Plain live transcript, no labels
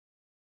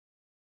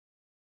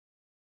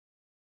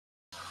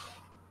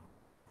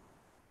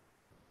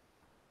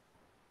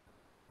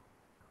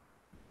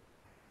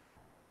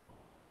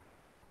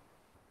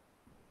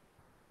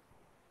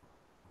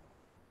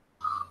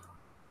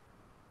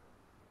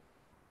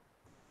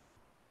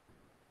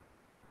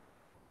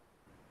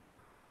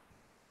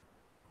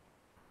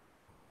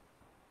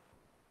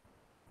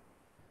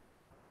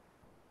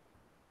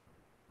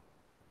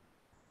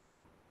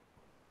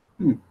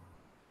Hmm.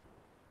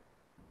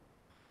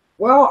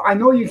 Well, I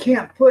know you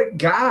can't put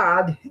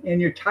God in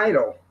your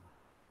title.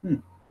 Hmm.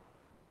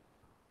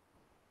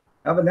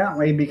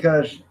 Evidently,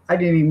 because I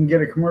didn't even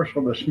get a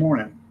commercial this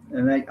morning.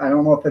 And I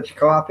don't know if it's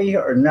coffee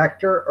or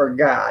nectar or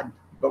God.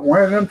 But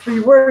one of them three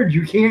words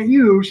you can't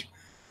use.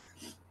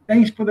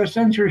 Thanks for the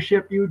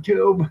censorship,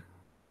 YouTube.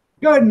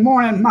 Good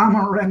morning,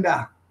 Mama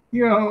Linda.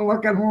 You're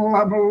looking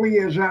lovely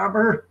as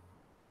ever.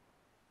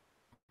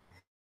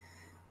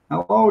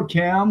 Hello,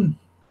 Tim.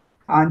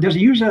 Does he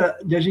use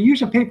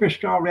a paper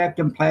straw wrapped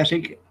in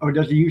plastic, or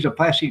does he use a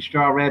plastic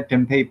straw wrapped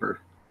in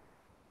paper?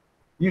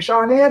 You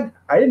saw an ad?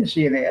 I didn't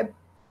see an ad.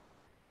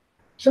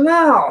 So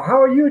now,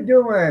 how are you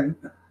doing?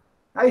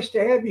 Nice to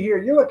have you here.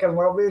 You're looking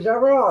lovely as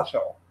ever,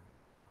 also.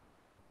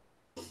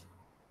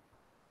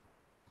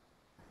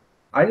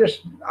 I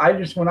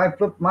just when I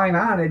flipped mine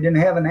on, it didn't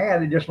have an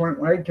ad. It just went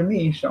right to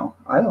me. So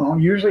I don't know.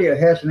 Usually it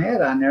has an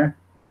ad on there.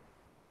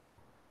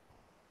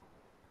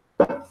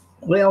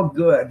 Well,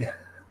 good.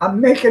 I'm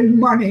making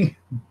money.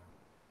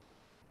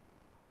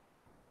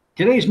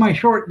 Today's my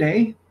short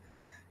day,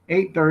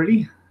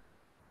 8:30.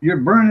 You're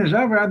burning as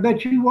ever. I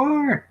bet you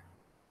are.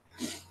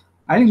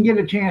 I didn't get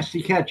a chance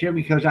to catch you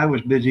because I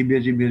was busy,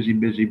 busy, busy,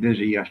 busy,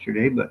 busy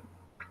yesterday. But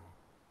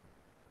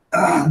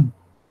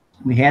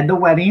we had the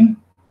wedding,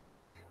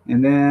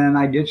 and then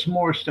I did some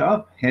more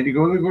stuff. Had to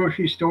go to the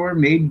grocery store,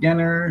 made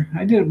dinner.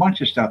 I did a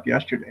bunch of stuff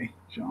yesterday.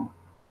 So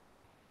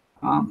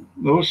a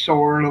little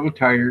sore, a little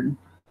tired.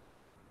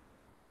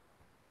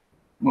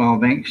 Well,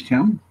 thanks,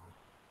 Tim.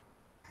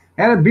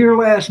 Had a beer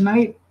last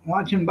night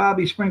watching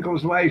Bobby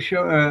Sprinkle's live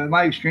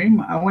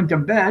stream. I went to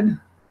bed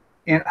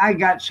and I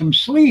got some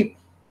sleep.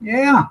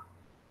 Yeah,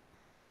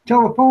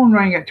 till the phone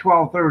rang at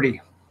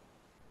 12:30.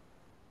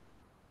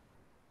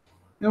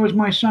 It was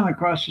my son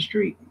across the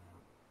street.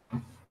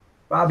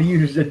 Bobby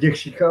uses a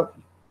Dixie cup.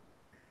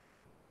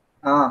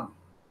 Um,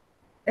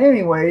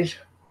 anyways,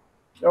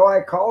 so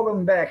I called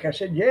him back. I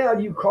said, "Yeah,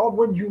 you called.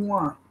 What did you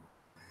want?"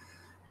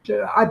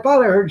 So I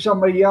thought I heard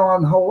somebody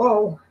yelling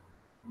hello.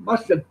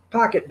 Must have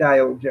pocket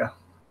dialed you.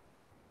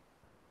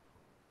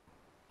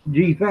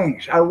 Gee,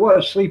 thanks. I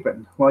was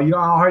sleeping. Well, you know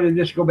how hard it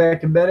is to go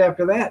back to bed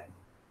after that?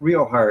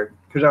 Real hard,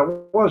 because I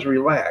was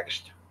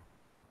relaxed.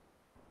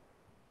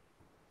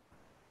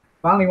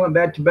 Finally went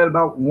back to bed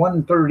about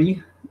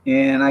 1:30,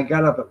 and I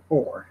got up at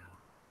 4.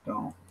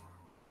 So,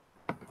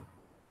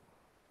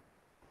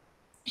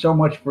 so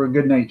much for a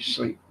good night's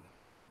sleep.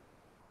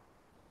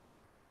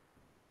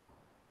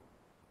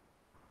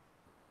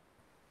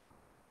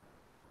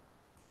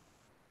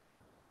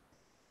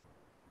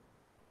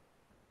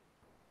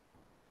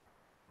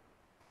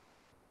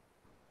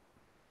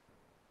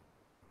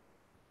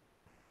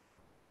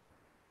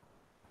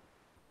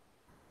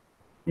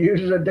 He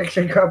uses a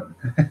Dixie cup.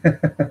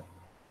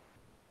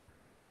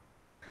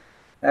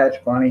 That's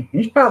funny.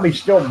 He's probably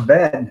still in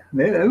bed.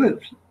 It was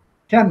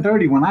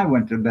 10:30 when I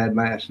went to bed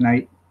last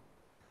night,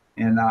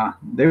 and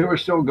they were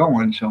still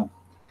going. So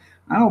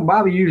I know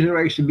Bobby usually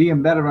likes to be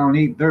in bed around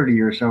 8:30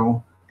 or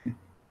so,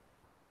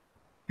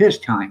 his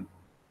time.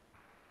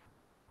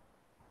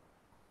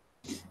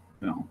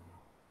 So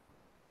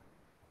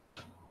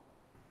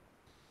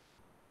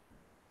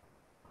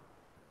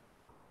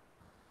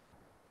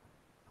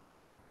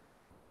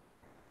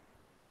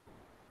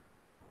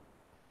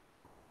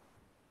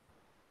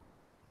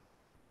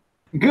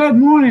good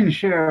morning,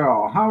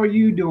 Cheryl. How are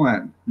you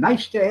doing?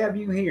 Nice to have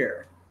you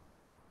here.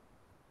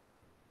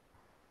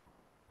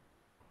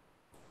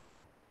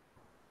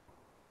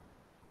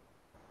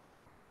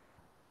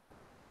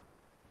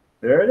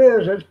 There it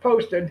is. It's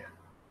posted.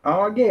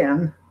 Oh,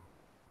 again.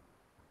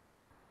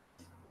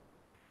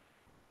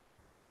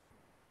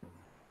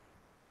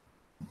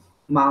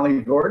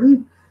 Molly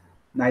Gordon.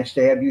 Nice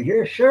to have you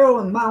here.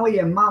 Cheryl and Molly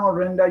and Mama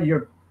Rinda,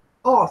 you're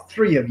all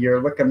three of you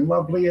are looking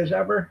lovely as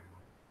ever.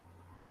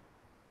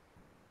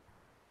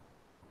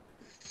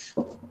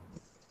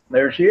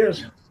 There she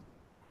is.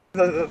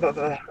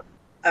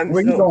 I'm Where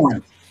are you so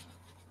going?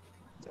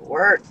 to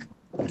work.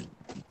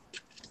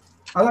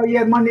 I thought you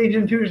had Mondays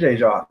and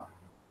Tuesdays off.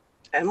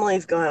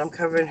 Emily's going. I'm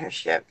covering her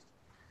shift.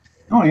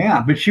 Oh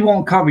yeah, but she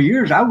won't cover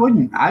yours. I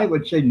wouldn't. I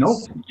would say nope.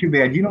 Too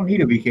bad. You don't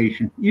need a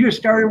vacation. You just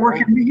started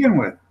working to begin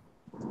with.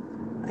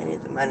 I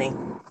need the money.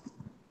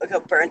 Look how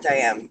burnt I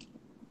am.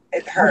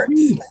 It Oh, hurts.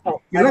 geez. My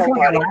You look whole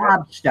like a body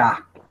hurts. lobster.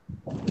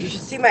 You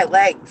should see my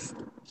legs.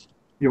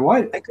 You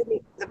what? I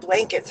couldn't. The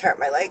blankets hurt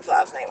my legs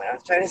last night when I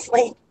was trying to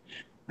sleep.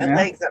 My Yeah.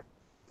 legs are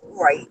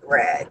bright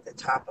red. The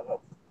top of them.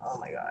 Oh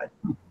my god.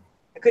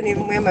 I couldn't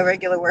even wear my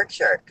regular work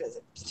shirt because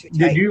it's too Did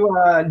tight. you?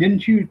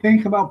 Didn't you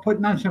think about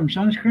putting on some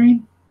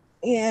sunscreen?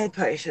 Yeah, I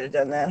probably should have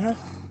done that, huh?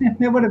 Yeah,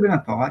 that would have been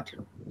a thought.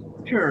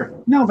 Sure.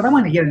 No, but I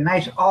want to get a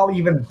nice all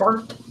even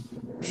burnt.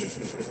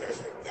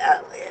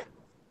 Yeah,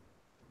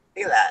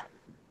 look at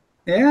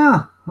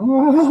Yeah.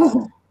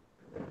 Oh.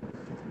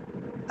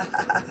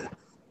 that.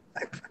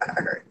 My bra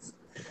hurts.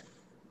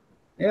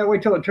 Yeah.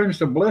 Wait till it turns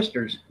to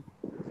blisters.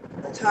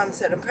 And Tom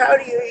said, I'm proud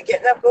of you. You're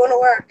getting up, going to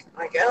work. I'm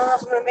like, I don't know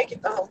if I'm going to make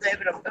it the whole day,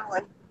 but I'm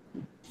going.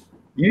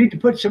 You need to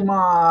put some.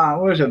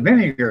 What is it?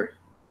 Vinegar.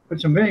 Put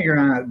some vinegar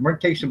on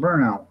it. Takes the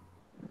burn out.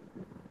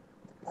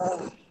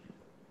 Oh,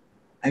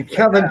 And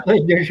Kevin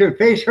said, "Does your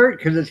face hurt?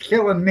 Because it's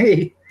killing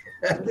me."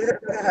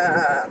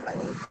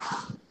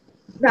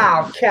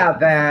 Now,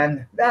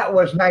 Kevin, that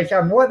was nice.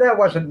 That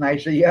wasn't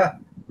nice of you.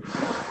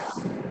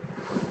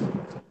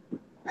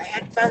 I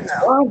had fun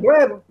though. Well, I'm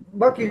glad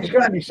Bucky's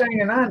going to be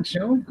signing on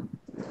soon.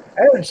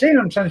 I haven't seen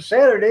him since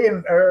Saturday,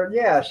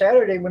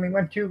 Saturday when he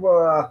went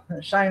to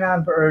sign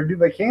on or do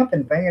the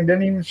camping thing, and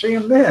didn't even see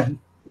him then.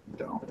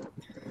 So,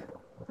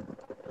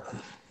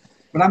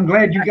 but I'm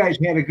glad you guys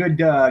had a good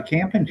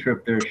camping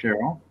trip there,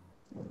 Cheryl.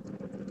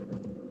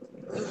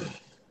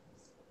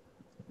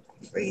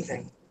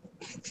 Freezing.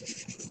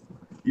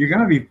 You're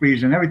going to be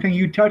freezing. Everything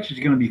you touch is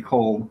going to be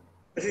cold.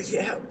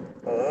 Yeah.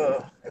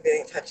 Oh,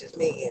 everything touches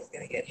me, it's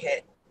going to get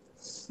hit.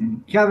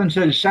 Kevin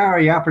says,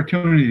 "Sorry,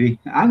 opportunity."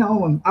 I know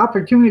when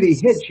opportunity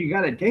hits, you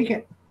got to take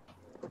it.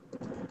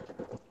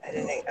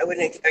 I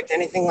wouldn't expect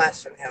anything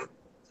less from him.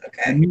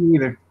 Okay. And me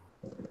either.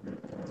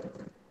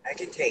 I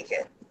can take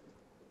it.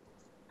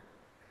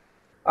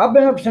 I've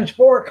been up since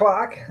 4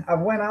 o'clock. I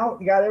went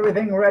out, got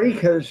everything ready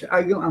because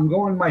I'm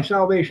going to my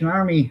Salvation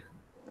Army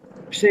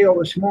sale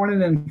this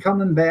morning and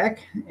coming back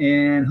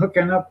and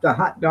hooking up the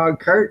hot dog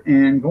cart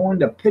and going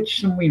to pitch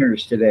some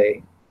wieners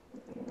today.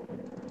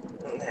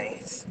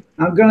 Nice.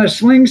 I'm going to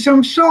sling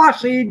some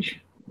sausage.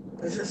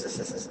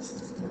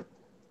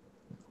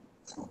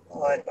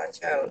 Lord,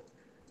 watch out.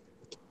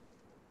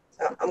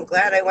 So I'm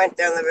glad I went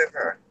down the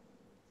river.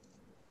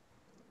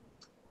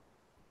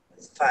 It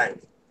was fun.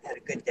 I had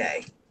a good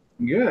day.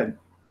 Good.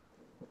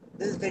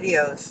 There's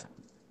videos.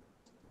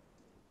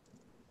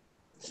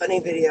 Funny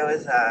video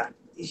is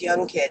these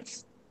young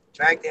kids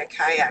dragged their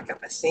kayak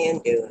up a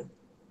sand dune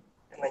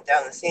and went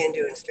down the sand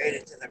dune straight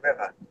into the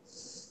river.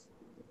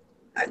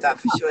 I thought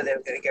for sure they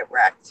were going to get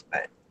wrecked,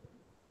 but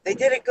they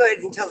did it good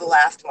until the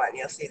last one.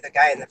 You'll see the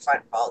guy in the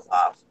front falls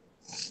off.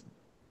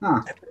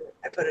 Huh.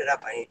 I put it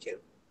up on YouTube.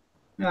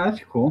 Yeah,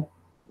 that's cool.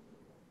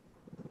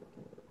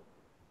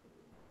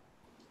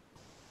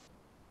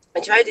 I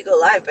tried to go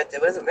live, but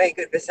there wasn't very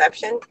good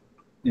reception.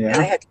 Yeah.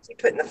 And I had to keep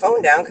putting the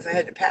phone down because I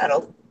had to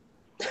paddle.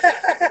 So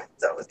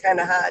it was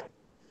kind of hard.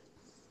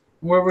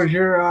 Where was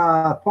your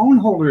phone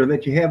holder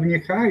that you have in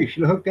your car? You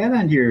should have hooked that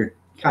onto your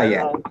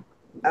kayak.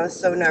 I was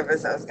so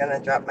nervous I was going to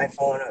drop my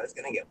phone. I was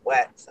going to get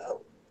wet.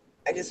 So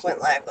I just went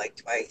live like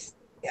twice.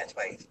 Yeah,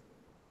 twice.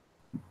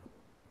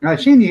 I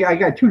seen you. I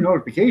got 2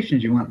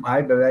 notifications you went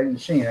live, but I didn't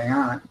see anything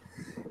on it.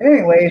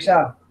 Anyways,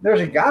 there's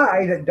a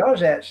guy that does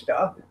that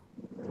stuff.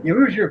 You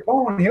lose your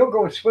phone, he'll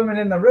go swimming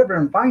in the river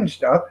and find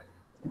stuff.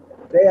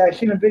 I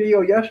seen a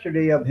video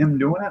yesterday of him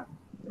doing it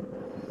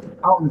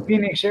out in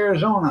Phoenix,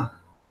 Arizona.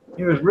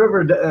 He was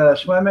river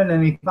swimming,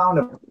 and he found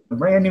a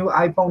brand new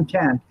iPhone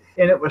 10,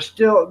 and it was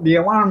still, the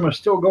alarm was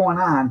still going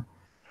on.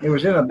 It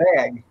was in a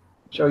bag.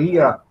 So he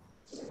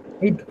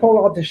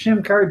pulled out the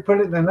SIM card, put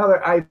it in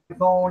another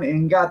iPhone,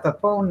 and got the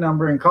phone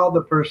number and called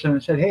the person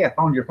and said, "Hey, I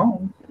found your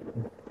phone."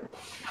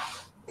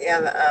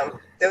 Yeah,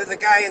 there was a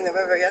guy in the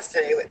river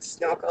yesterday with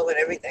snorkel and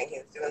everything. He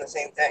was doing the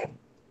same thing.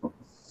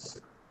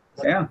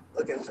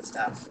 Looking for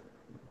stuff.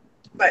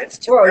 But it's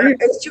too early.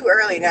 It's too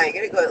early now. You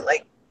got to go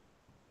like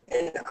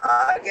in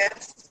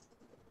August.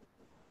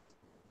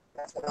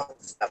 That's when all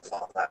the stuff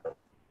falls out.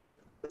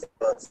 There's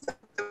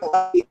a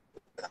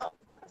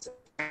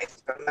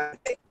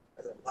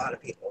lot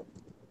of people.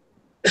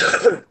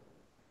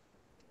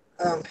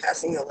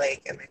 Passing the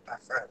lake and my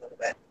buffer a little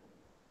bit.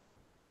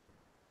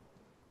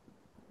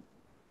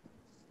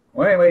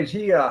 Well, anyways,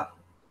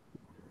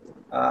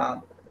 I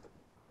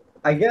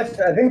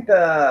think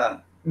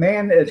the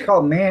man, it's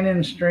called Man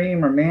in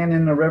Stream or Man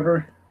in the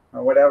River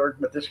or whatever,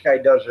 but this guy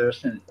does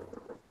this and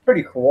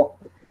pretty cool.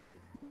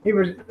 He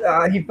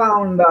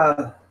found,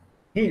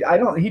 he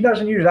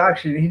doesn't use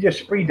oxygen, he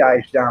just free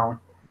dives down.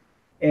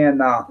 And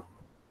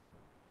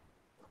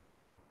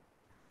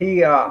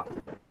he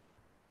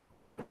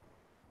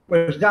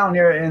was down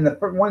there in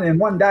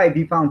one dive,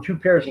 he found 2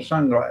 pairs of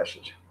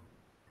sunglasses.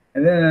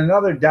 And then in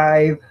another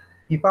dive,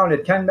 he found a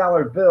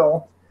 $10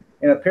 bill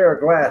and a pair of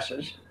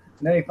glasses.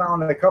 And then he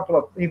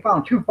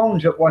found 2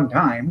 phones at one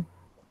time.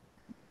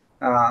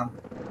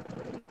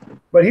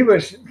 But he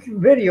was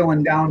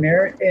videoing down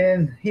there,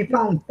 and he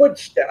found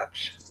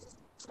footsteps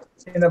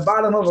in the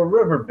bottom of a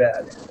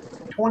riverbed,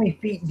 20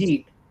 feet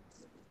deep.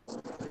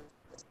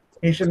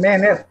 He said,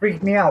 "Man, that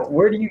freaked me out.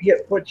 Where do you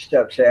get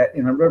footsteps at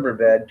in a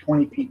riverbed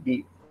 20 feet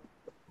deep?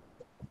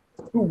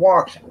 Who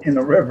walks in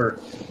the river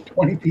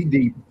 20 feet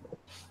deep?"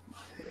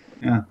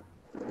 Yeah.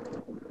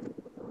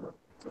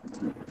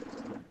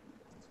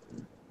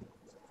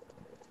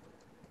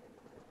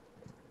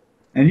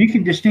 And you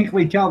can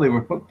distinctly tell they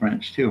were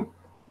footprints too.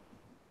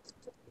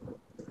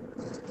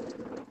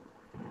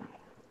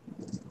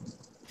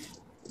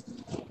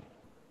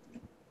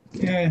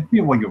 Yeah,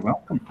 well, you're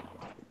welcome.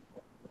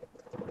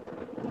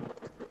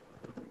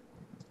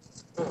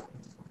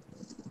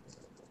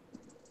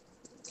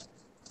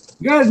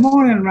 Good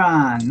morning,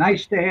 Ron.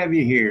 Nice to have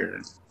you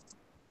here.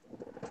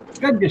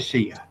 Good to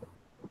see you.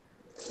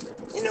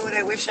 You know what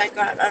I wish I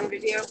got on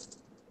video?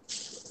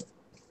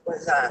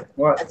 was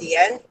What? at the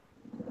end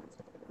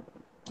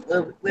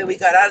where we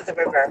got out of the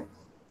river.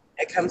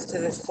 It comes to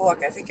this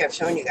fork. I think I've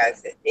shown you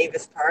guys at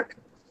Davis Park,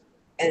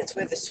 and it's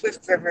where the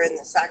Swift River and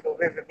the Saco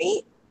River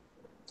meet.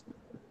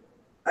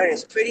 And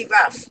it's pretty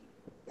rough.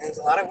 And there's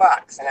a lot of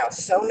rocks, and I was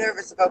so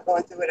nervous about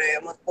going through it. I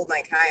almost pulled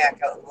my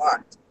kayak out and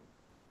walked.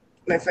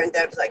 My friend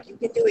Deb's like, "You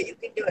can do it. You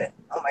can do it."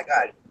 Oh my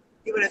God!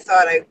 You would have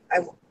thought I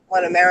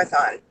won a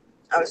marathon.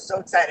 I was so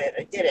excited.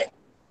 I did it.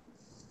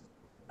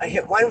 I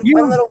hit one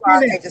little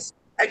rock.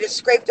 I just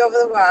scraped over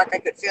the rock. I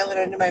could feel it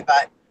under my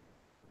butt.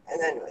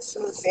 And then it was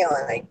smooth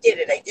sailing. I did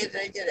it. I did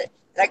it. I did it.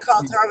 And I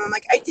called Tom. I'm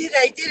like, I did it.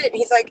 I did it. And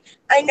he's like,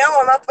 I know.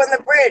 I'm up on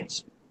the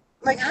bridge.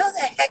 I'm like, how the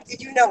heck did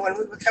you know when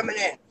we were coming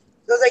in?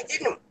 He goes, I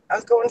didn't. I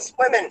was going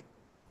swimming.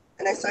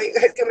 And I saw you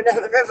guys coming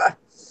down the river.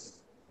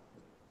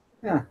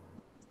 Yeah.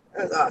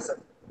 It was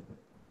awesome.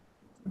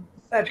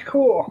 That's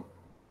cool.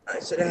 I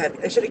should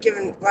have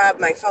given Rob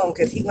my phone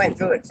because he went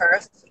through it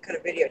first. He could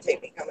have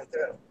videotaped me coming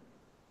through.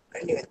 I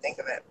didn't even think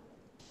of it.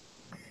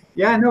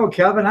 Yeah, I know,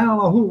 Kevin. I don't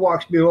know who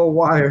walks below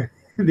water.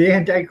 The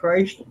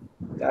Antichrist?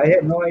 I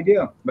have no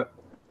idea, but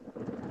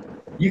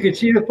you could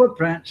see the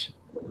footprints.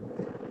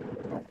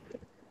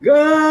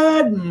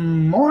 Good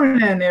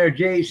morning there,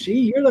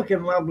 JC. You're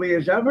looking lovely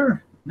as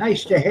ever.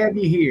 Nice to have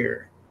you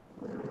here.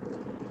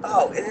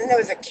 Oh, and then there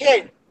was a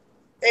kid.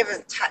 They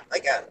have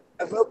like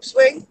a rope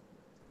swing.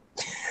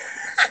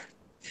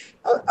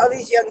 all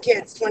these young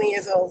kids, 20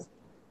 years old,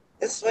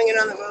 is swinging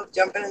on the rope,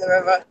 jumping in the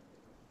river.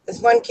 This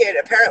one kid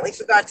apparently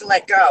forgot to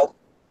let go.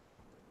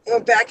 He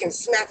went back and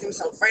smacked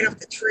himself right off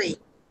the tree.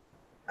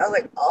 I was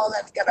like, oh,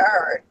 that's gonna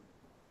hurt.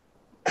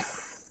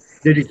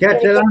 Did you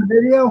catch that on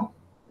video?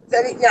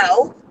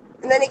 No.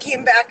 And then he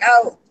came back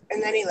out,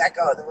 and then he let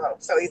go of the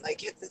rope. So he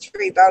like hit the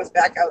tree, bounced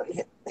back out, and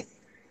hit.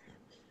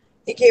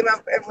 He came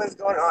up, everyone's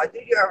going, oh,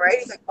 dude, you all right?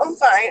 He's like, I'm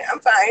fine.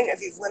 If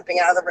he's limping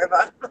out of the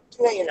river.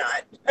 No, you're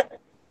not.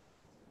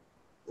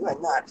 You are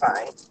not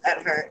fine.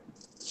 That hurt.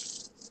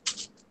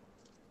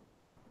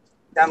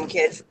 Dumb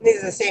kids.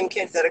 These are the same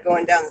kids that are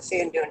going down the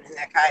sand dune in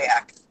their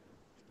kayak.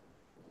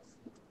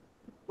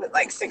 With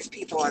like 6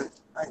 people on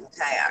the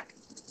kayak.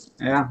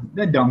 Yeah,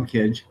 they're dumb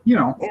kids. You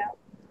know. Yeah.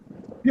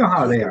 You know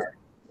how they are.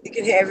 You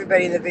can hear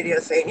everybody in the video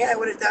saying, yeah, I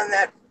would have done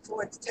that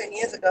 4 to 10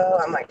 years ago.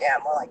 I'm like, yeah,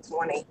 more like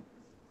 20.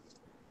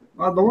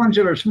 Well, the ones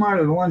that are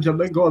smart are the ones that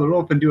let go of the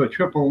rope and do a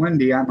triple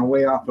Lindy on the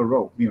way off the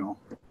rope, you know.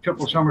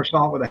 Triple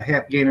somersault with a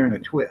half gainer and a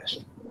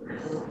twist.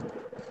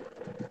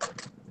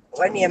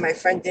 One year, my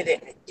friend did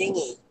it in a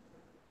dinghy.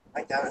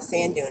 Like down the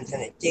sand dunes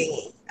in a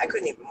dinghy. I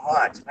couldn't even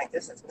watch. I'm like,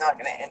 this is not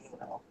going to end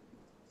well.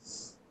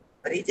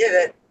 But he did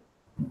it.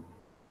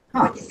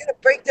 Huh. Like, he's going to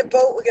break the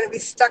boat. We're going to be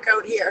stuck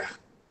out here.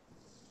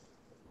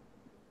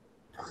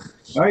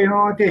 Well, you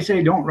know what they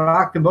say, don't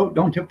rock the boat,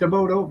 don't tip the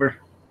boat over.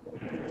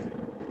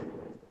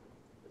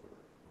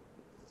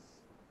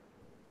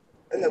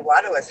 And the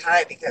water was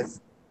high because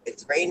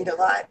it's rained a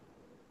lot.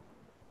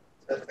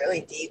 So it was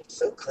really deep,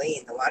 so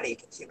clean. The water, you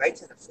can see right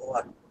to the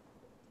floor.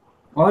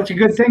 Well, it's a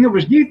good thing it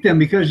was deep then,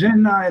 because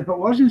then if it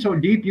wasn't so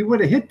deep, you would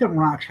have hit them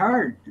rocks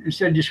hard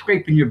instead of just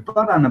scraping your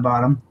butt on the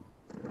bottom.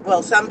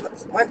 Well, some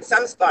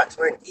spots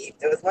weren't deep.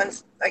 There was one,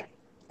 like,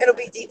 it'll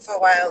be deep for a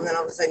while, and then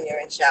all of a sudden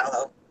you're in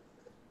shallow.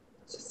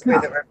 It's just the way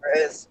the river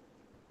is.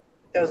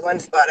 There was one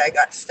spot I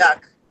got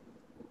stuck.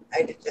 I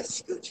had to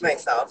just scooch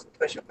myself and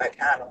push with my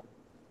paddle.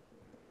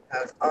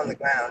 I was on the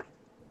ground.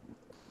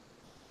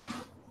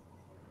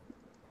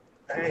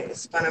 I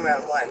spun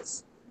around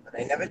once, but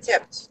I never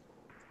tipped.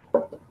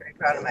 Very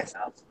proud of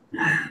myself.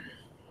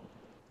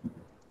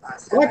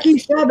 Lucky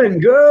 7,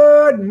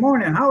 good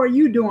morning. How are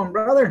you doing,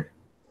 brother?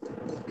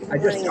 I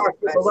just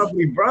talked with a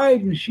lovely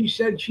bride, and she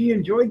said she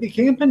enjoyed the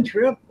camping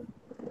trip.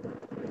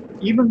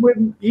 Even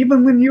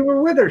when you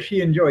were with her,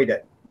 she enjoyed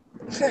it.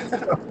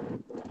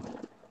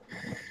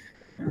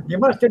 You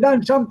must have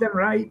done something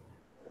right.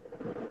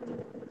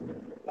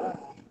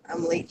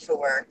 I'm late for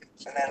work,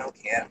 and I don't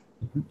care.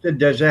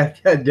 Does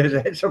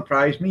that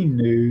surprise me?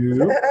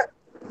 No.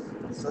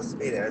 I'm supposed to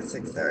be there at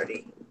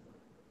 6:30.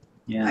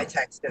 Yeah. I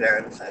texted her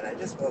and said, I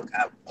just woke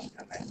up.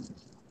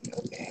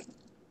 Okay.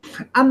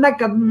 I'm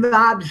like a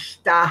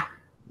lobster. I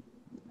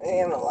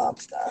am a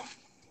lobster.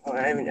 Oh,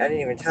 I didn't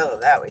even tell her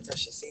that. Wait till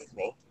she sees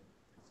me.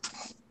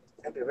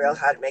 It'd be real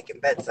hard making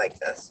beds like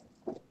this.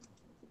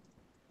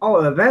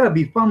 Oh, that'll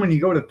be fun when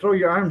you go to throw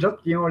your arms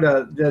up, you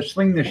know, to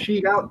sling the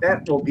sheet out.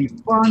 That will be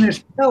fun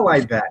as hell,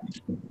 I bet.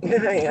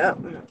 Yeah.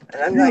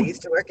 And I'm not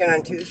used to working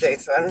on Tuesday,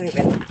 so I don't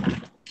even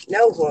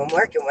know who I'm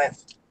working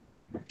with.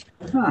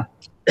 Huh.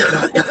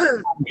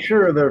 I'm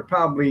sure they're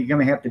probably going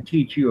to have to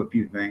teach you a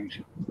few things,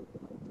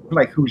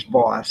 like who's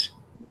boss.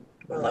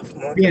 Well, if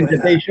I'm Being with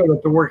that they showed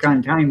up to work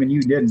on time and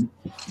you didn't.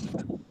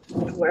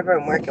 Whoever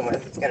I'm working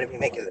with is going to be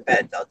making the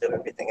beds. I'll do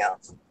everything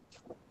else.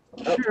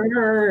 Oh.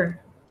 Sure.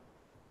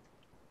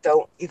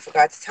 You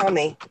forgot to tell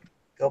me.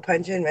 Go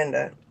punch in,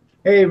 Renda.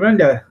 Hey,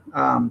 Renda,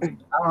 I don't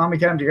know how many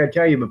times I got to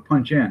tell you, but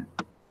punch in.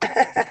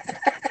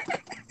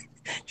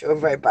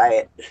 Drove right by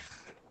it.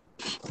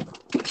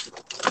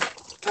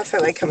 I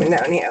feel like coming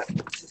down here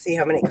to see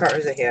how many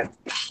cars are here.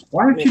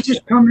 Why don't you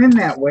just come in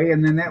that way,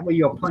 and then that way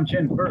you'll punch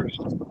in first?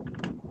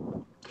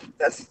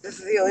 This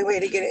is the only way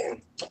to get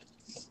in.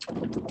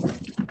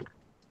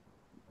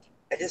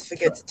 I just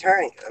forget to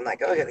turn. I'm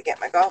like, oh, I gotta get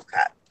my golf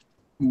cart.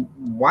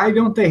 Why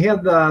don't they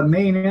have the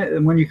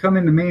main, when you come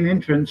in the main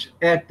entrance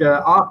at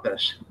the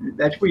office?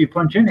 That's where you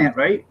punch in at,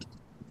 right?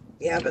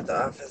 Yeah, but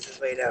the office is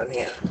way down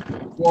here.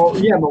 Well,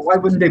 yeah, but why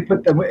wouldn't they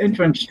put the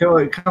entrance till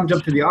it comes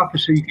up to the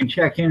office so you can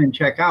check in and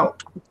check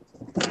out?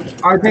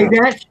 Are they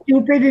that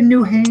stupid in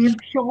New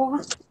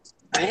Hampshire?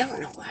 I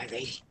don't know why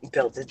they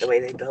built it the way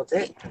they built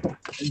it.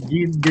 Do they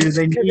need Because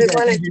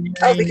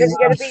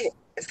engineering?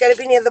 It's gotta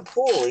be near the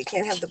pool. You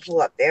can't have the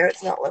pool up there.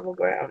 It's not level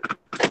ground.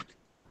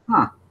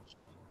 Huh.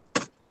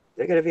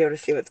 They're gonna be able to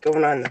see what's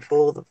going on in the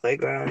pool, the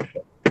playground.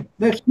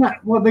 That's not,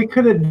 well, they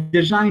could have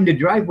designed a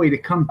driveway to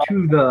come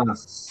to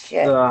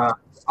the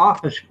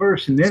office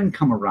first and then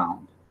come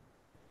around.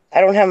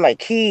 I don't have my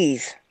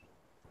keys.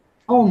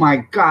 Oh my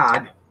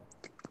God.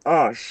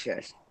 Oh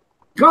shit.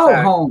 Go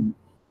home.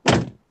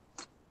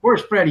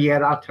 Where's Freddie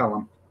at? I'll tell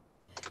him.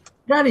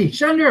 Freddie,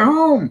 send her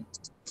home.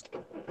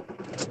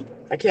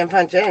 I can't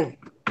punch in.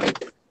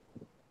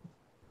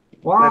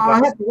 Well,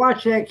 I'll have to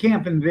watch that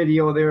camping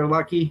video there,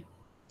 Lucky.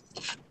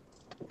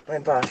 My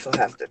boss will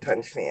have to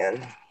punch me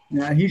in.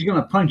 Yeah, he's going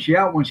to punch you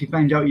out once he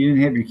finds out you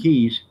didn't have your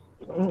keys.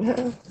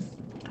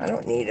 I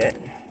don't need it.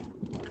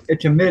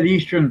 It's a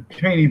Mideastern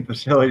training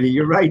facility.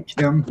 You're right,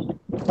 Tim.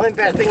 The only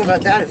bad thing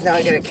about that is now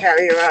I got to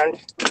carry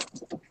around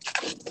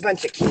a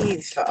bunch of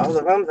keys for all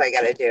the rooms I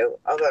got to do,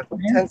 all the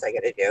tents I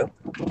got to do.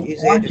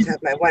 Usually I just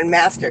have my one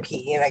master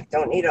key and I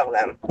don't need all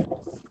them.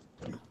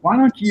 Why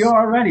don't you, you're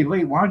already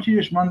late. Why don't you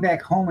just run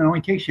back home? It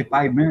only takes you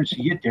 5 minutes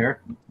to get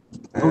there.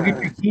 Go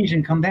get your keys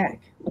and come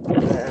back.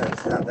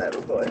 It's not that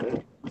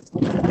important.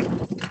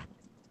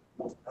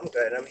 I'm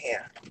good. I'm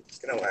here. It's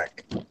going to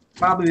work.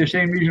 Probably the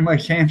same reason why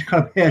Sam's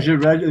Club has a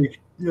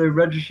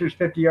registers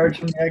 50 yards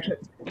from the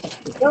exit.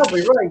 You're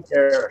probably right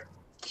there.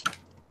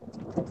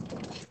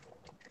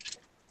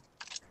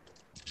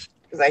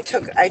 Because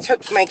I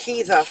took my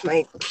keys off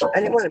I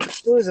didn't want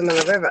to lose them in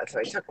the river, so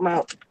I took them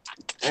out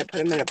and I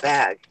put them in a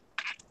bag.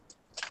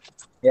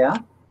 Yeah.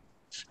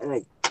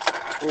 And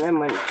then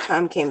when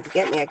Tom came to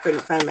get me, I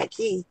couldn't find my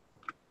key.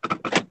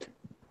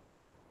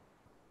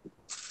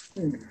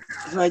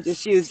 So I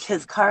just used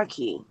his car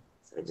key.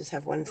 So I just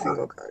have one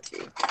single car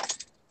key.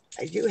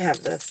 I do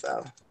have this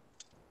though.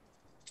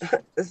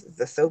 This is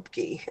the soap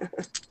key.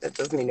 That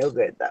does me no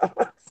good though.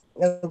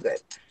 No good.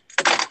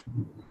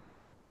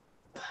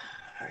 All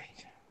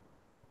right.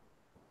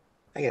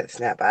 I gotta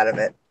snap out of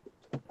it.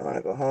 I want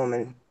to go home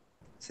and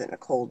sit in a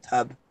cold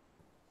tub.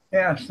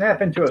 Yeah,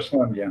 snap into a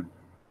Slim Jim.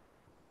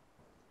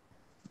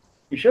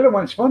 You should have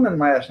went swimming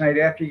last night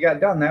after you got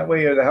done. That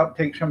way it'll help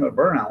take some of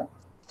the burnout.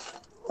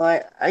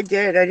 Well, I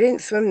did. I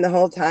didn't swim the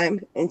whole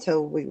time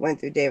until we went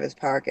through Davis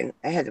Park, and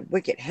I had a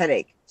wicked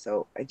headache.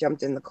 So I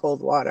jumped in the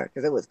cold water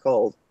because it was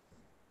cold.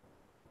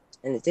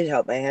 And it did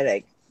help my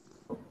headache.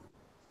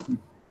 I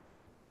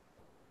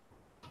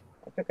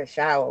took a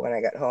shower when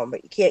I got home,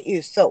 but you can't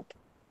use soap.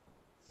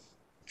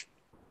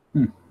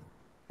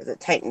 Because it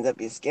tightens up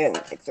your skin.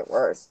 It makes it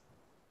worse.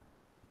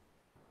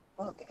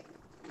 Okay.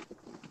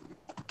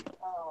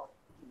 Oh,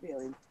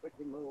 really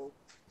quickly move.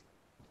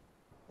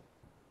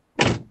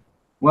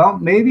 Well,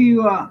 maybe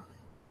you,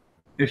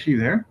 is she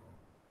there?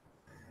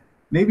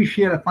 Maybe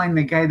she had to find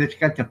the guy that's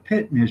got the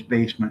pit in his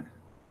basement.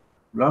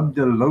 Rub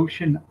the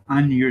lotion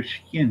on your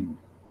skin.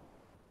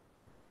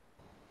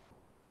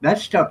 That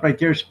stuff right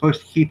there is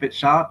supposed to keep it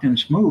soft and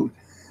smooth.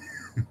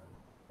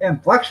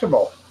 And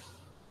flexible.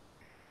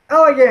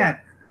 Elegant.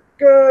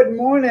 Good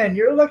morning.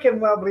 You're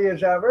looking lovely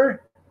as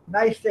ever.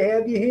 Nice to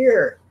have you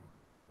here.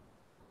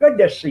 Good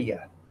to see you.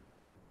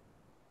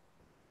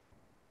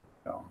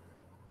 So,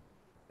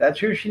 that's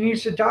who she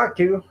needs to talk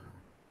to.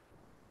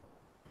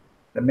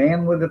 The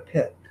man with the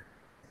pit.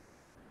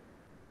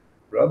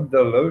 Rub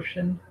the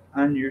lotion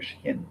on your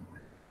skin.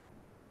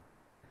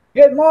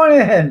 Good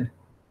morning.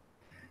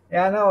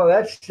 Yeah, I know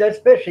that's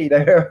fishy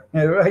there.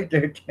 Right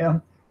there,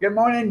 Tim. Good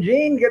morning,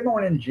 Gene. Good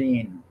morning,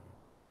 Gene.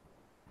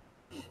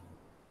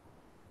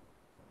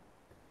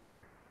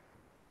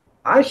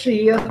 I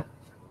see you.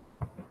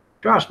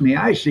 Trust me,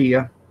 I see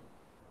you.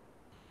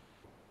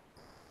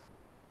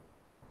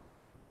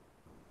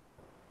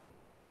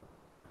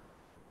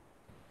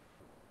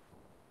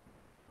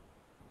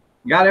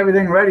 Got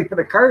everything ready for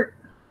the cart?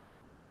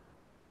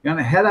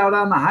 Gonna head out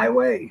on the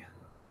highway.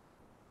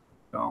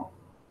 So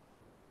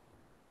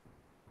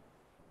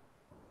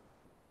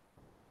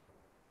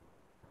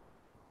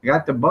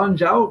got the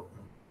buns out.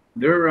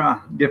 They're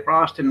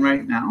defrosting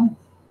right now.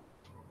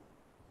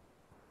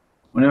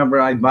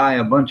 Whenever I buy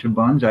a bunch of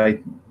buns, I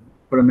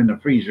put them in the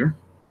freezer.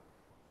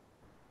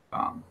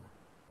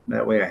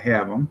 That way I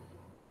have them.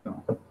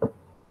 So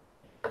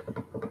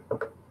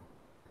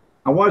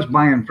I was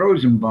buying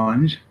frozen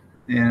buns,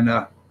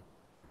 and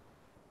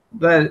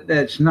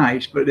that's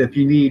nice. But if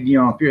you need,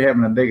 if you're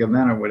having a big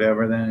event or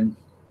whatever, then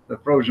the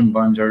frozen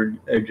buns are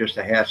just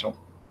a hassle.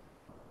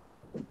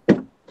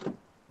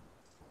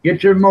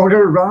 Get your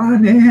motor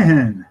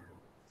running.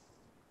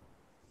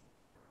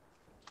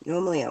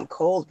 Normally I'm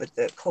cold, but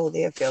the cold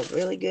air feels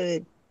really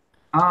good.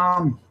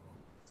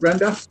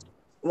 Brenda,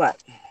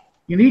 What?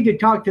 you need to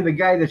talk to the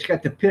guy that's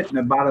got the pit in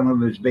the bottom of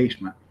his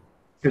basement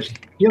because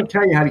he'll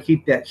tell you how to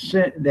keep that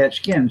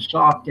skin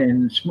soft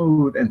and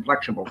smooth and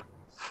flexible.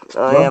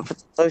 Oh, yeah, Rub, put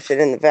the lotion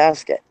in the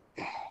basket.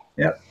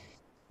 yep.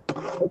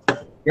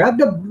 Grab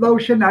the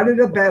lotion out of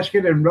the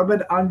basket and rub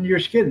it on your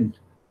skin.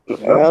 Or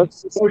Rub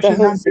else the the lotion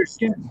on hose your is...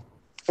 skin.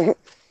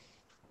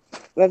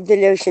 Rub the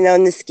lotion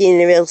on the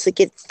skin or else it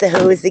gets the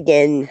hose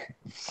again.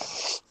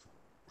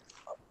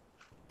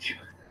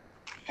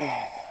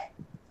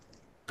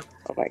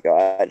 Oh my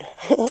God.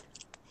 Look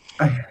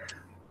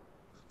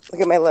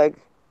at my leg.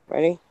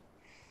 Ready?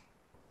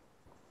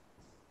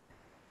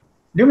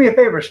 Do me a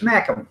favor,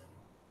 smack them.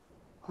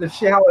 Let's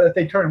see how if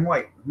they turn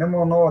white. Then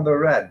we'll know they're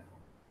red.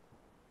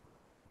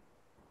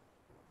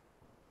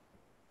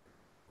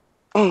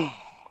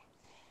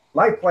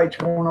 Light flight's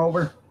going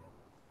over.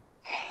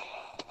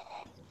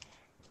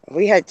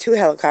 We had 2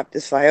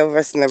 helicopters fly over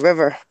us in the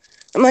river.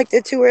 I'm like,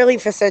 they're too early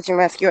for search and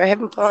rescue. I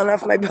haven't fallen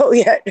off my boat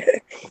yet.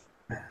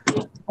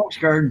 Coast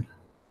Guard.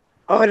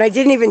 Oh, and I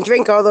didn't even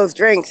drink all those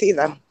drinks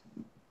either.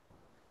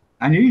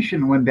 I knew you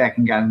shouldn't have went back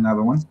and got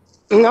another one.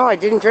 No, I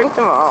didn't drink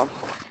them all.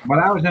 But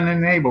I was an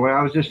enabler.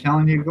 I was just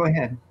telling you to go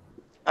ahead.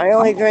 I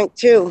only drank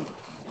 2.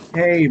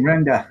 Hey,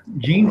 Brenda.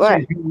 Gene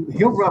What? says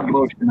he'll rub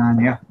lotion on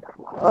you.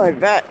 Oh, I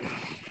bet.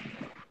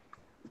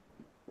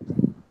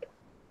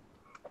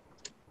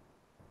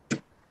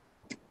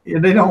 Yeah,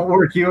 they don't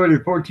work. You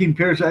ordered 14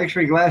 pairs of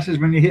x-ray glasses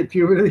when you hit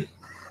puberty.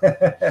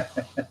 Yeah,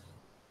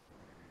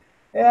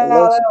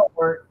 that don't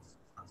work.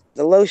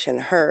 The lotion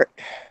hurt.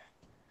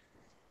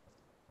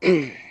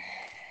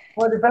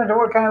 Well, it depends on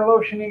what kind of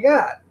lotion you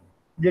got.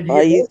 Did you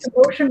I get used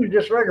lotion or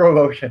just regular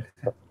lotion?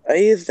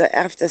 the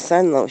after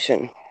sun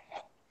lotion,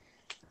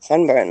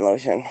 sunburn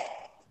lotion.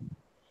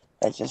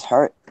 That just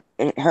hurt.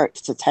 It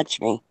hurts to touch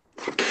me.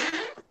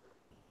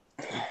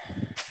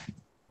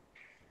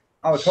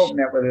 I was hoping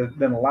that would have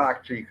been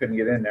locked so you couldn't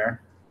get in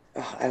there.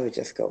 Oh, I would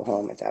just go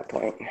home at that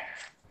point.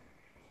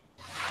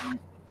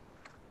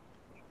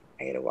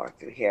 I gotta walk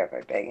through here. If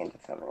I bang into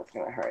something, it's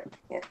gonna hurt. I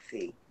can't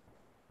see.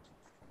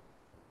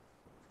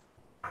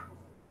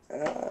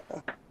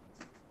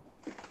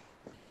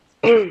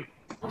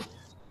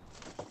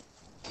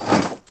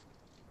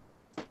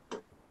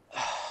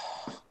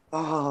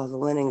 Oh, the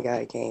linen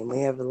guy came. We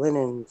have the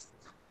linens.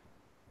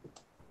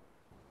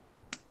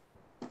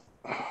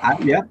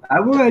 Yep, I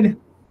would.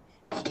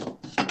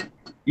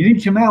 You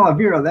need some aloe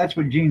vera. That's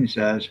what Gene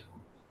says.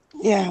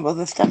 Yeah, well,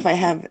 the stuff I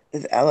have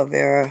is aloe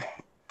vera,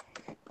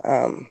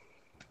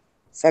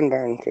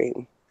 sunburn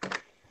cream,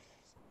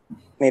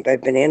 made by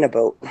Banana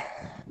Boat.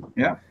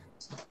 Yeah.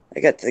 I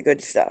got the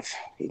good stuff.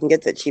 You can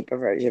get the cheaper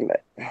version,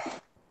 but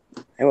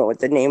I went with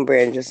the name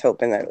brand just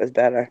hoping that it was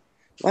better.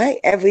 Why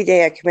every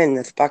day I come in,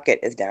 this bucket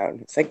is down?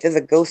 It's like there's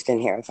a ghost in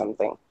here or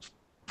something.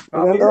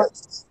 Remember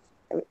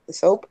the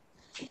soap?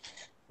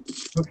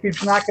 Who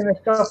keeps knocking this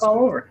stuff all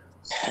over?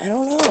 I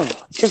don't know.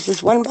 It's just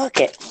this one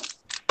bucket.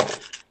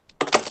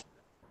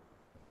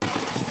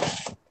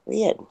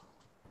 Weird.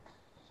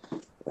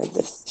 Where'd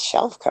this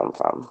shelf come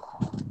from?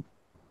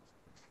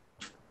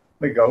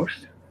 The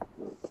ghost.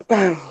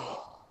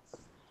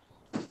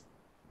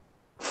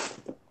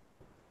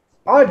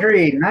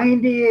 Audrey,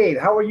 98.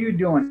 How are you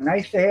doing?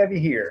 Nice to have you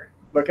here.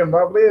 Looking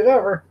bubbly as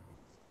ever.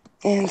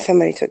 And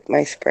somebody took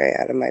my spray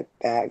out of my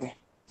bag.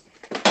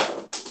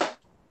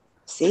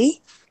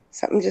 See?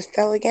 Something just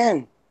fell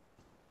again.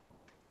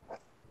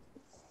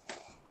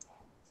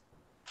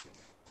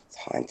 It's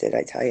haunted,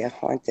 I tell you,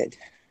 haunted.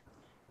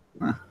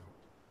 Huh.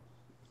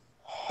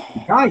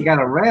 You probably got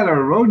a rat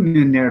or a rodent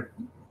in there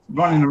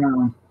running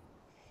around.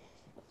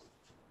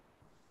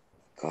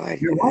 God,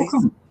 you're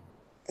welcome.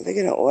 Are they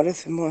going to order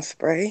some more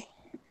spray?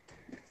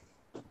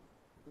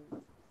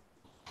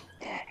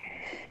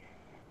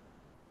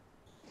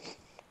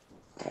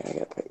 I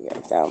gotta put you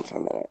guys down for a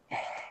minute.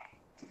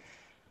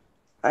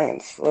 I am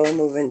slow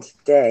moving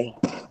today.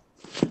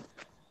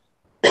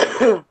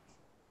 The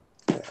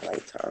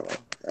light's horrible.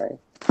 Sorry.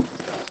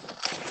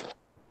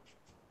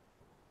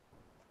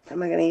 What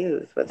am I gonna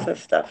use? What's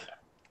this stuff?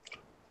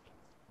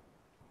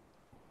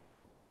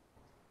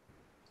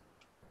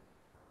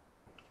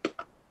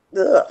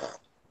 Ugh.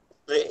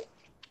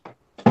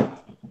 I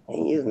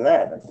ain't using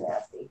that. That's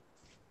nasty.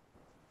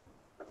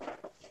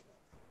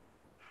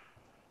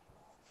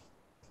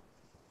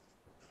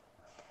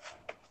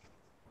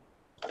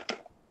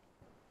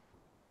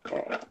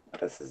 Okay,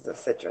 this is the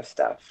citrus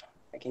stuff.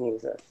 I can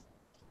use this.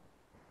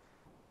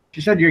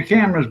 She said your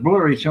camera's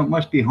blurry, so it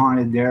must be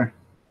haunted there.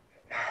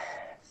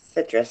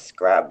 Citrus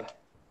scrub.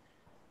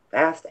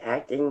 Fast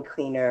acting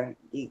cleaner,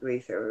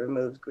 degreaser,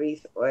 removes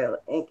grease, oil,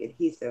 ink,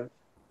 adhesive.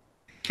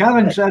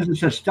 Kevin says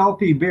it's a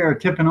stealthy bear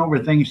tipping over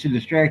things to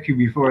distract you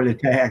before it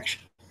attacks.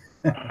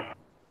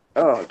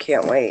 Oh,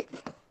 can't wait.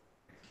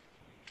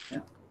 Yeah.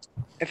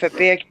 If a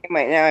bear came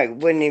right now, I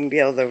wouldn't even be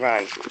able to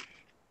run.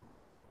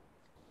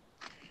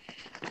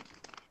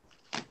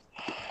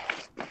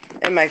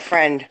 And my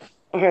friend,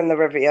 we were in the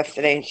river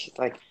yesterday, and she's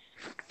like,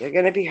 you're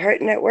going to be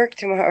hurting at work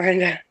tomorrow.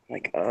 And I'm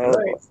like, oh.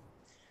 Right.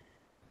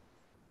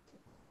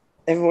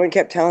 Everyone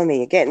kept telling me,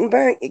 you're getting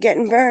burnt. You're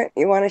getting burnt.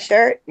 You want a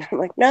shirt? I'm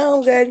like, no,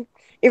 I'm good.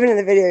 Even in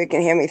the video, you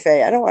can hear me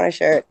say, I don't want a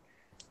shirt.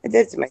 I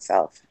did it to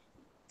myself.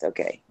 It's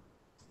okay.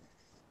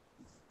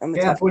 I'm a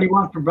Yeah. tough What do kid. you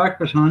want for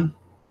breakfast, hon?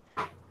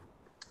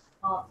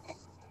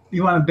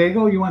 You want a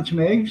bagel? You want some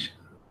eggs?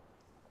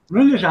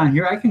 Linda's on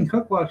here. I can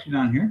cook while she's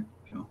on here.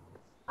 So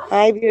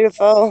Hi,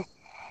 beautiful.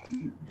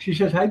 she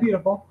says, "Hi,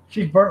 beautiful."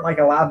 She's burnt like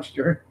a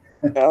lobster.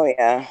 Oh,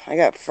 yeah. I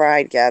got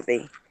fried,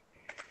 Kathy.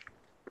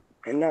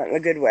 And not in a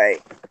good way.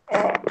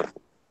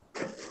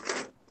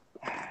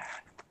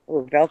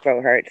 Oh,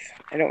 Velcro hurts.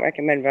 I don't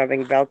recommend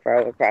rubbing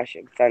Velcro across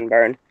your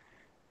sunburn.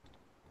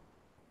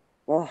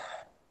 Oh,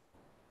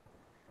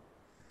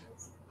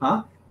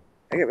 Huh?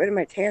 I get rid of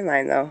my tan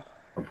line, though.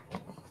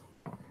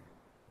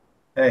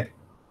 Hey.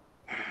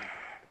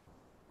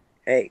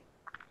 Hey,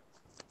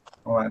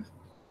 Oh, I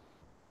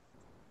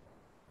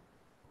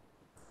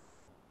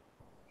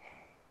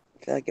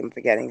feel like I'm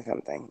forgetting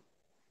something.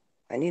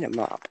 I need a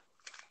mop.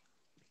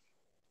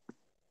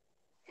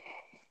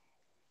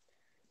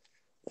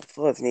 The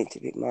floors need to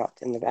be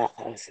mopped in the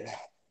bathhouse. It's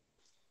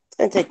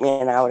going to take me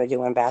an hour to do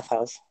one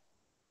bathhouse.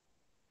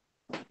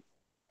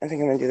 I think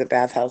I'm going to do the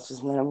bathhouses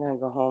and then I'm going to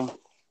go home.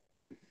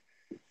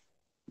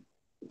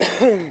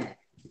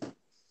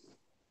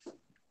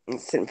 And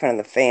sit in front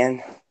of the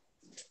fan.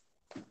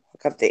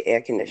 Hook up the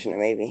air conditioner,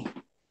 maybe.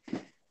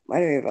 Why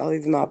do we have all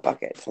these mop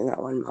buckets and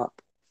not one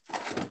mop?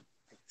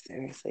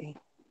 Seriously?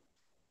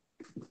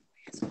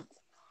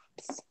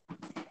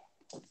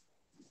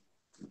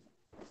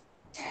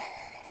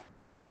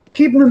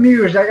 keep them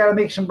amused. I got to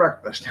make some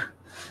breakfast.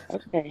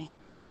 Okay.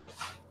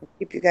 I'll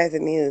keep you guys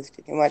amused.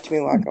 You can watch me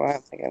walk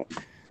around like I'm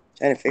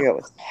trying to figure out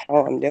what the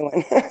hell I'm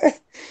doing.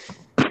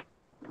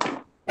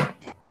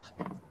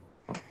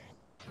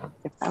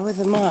 If I was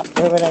a mop,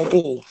 where would I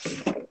be?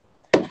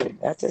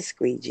 That's a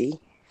squeegee.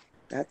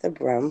 That's a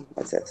broom.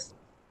 What's this?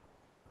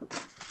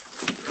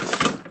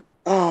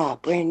 Oh,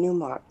 brand new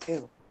mop,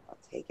 too. I'll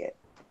take it.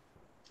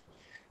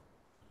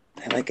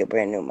 I like a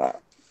brand new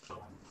mop.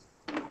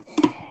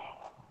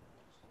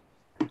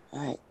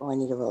 All right. Oh, I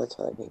need a roll of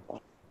toilet paper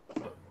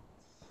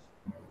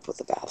for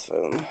the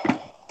bathroom.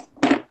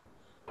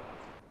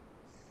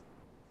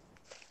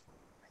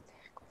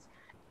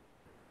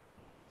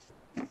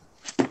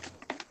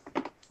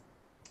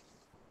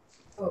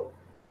 Oh.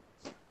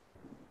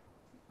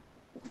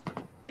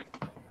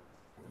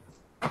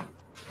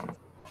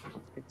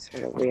 It's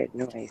sort of weird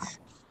noise.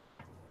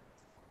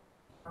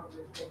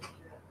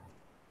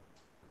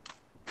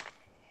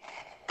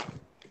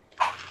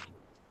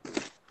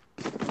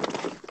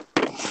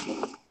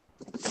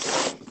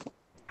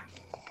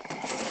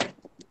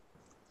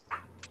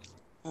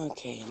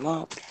 Okay,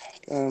 mop,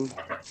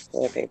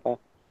 toilet paper.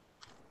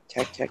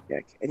 Check, check,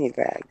 check. I need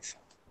rags.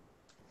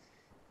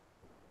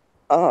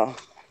 Oh,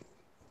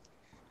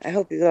 I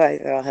hope you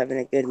guys are all having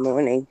a good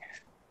morning.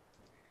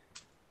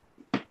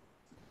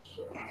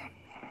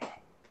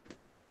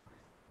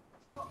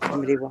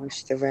 Somebody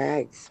washed the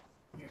rags.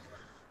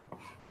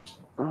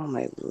 Oh,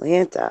 my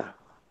Lanta.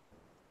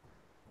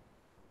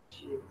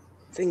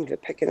 Things are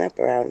picking up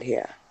around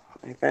here.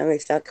 I finally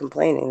start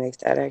complaining. They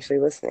start actually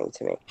listening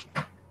to me.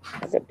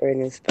 That's a brand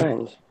new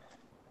sponge.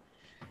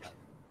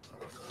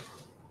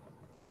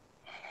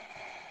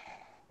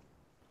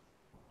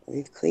 Are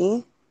these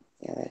clean?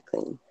 Yeah, they're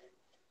clean.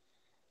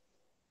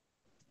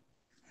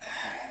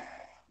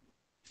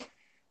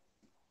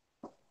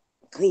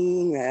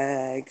 Clean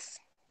rags.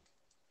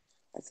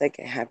 That's like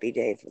a happy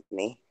day for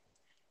me.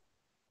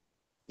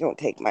 Don't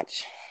take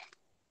much.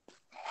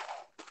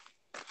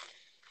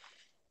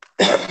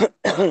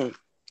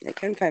 I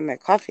couldn't find my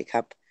coffee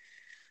cup.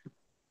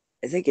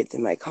 I think it's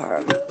in my car.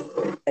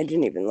 I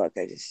didn't even look.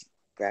 I just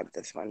grabbed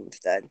this one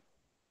instead.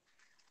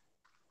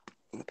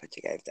 I'm going to put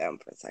you guys down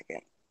for a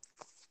second.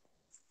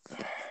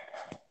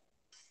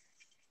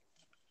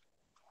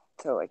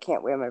 So I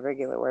can't wear my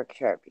regular work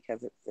shirt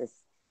because it's this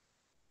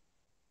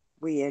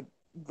weird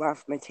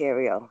rough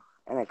material.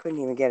 And I couldn't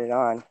even get it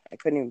on. I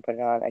couldn't even put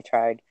it on. I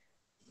tried.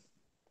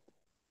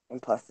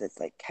 And plus it's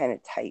like kind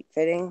of tight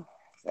fitting.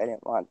 So I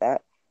didn't want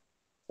that.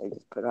 So I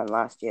just put on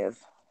last year's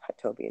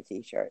Hotopia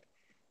t-shirt.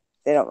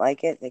 If they don't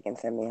like it, they can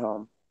send me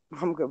home.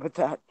 I'm good with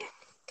that.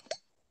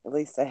 At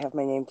least I have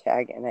my name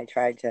tag and I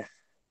tried to,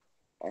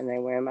 and I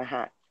wear my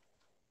hat.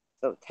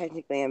 So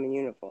technically I'm in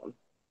uniform.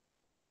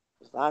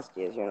 It's last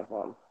year's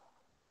uniform.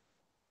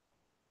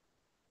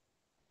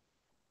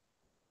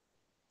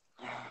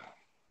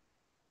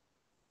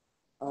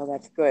 Oh,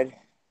 that's good. It's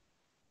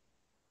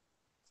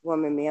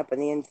warming me up on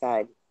the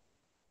inside.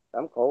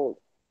 I'm cold.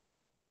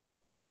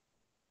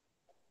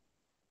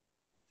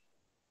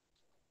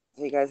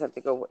 So you guys have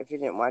to go, if you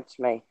didn't watch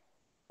my,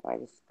 I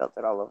just spilled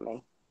it all over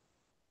me.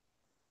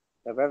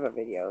 The river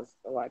videos,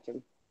 go watch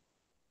them.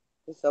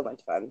 It's so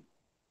much fun.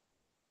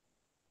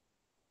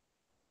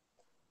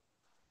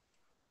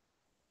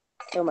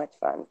 So much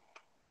fun.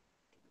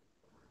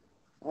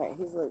 All right,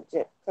 he's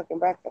legit cooking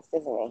breakfast,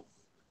 isn't he?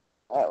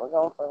 All right, we're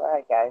going for a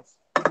ride, guys.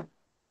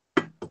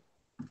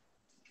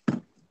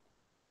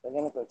 we're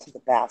going to go to the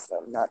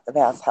bathroom, not the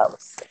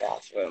bathhouse, the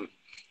bathroom.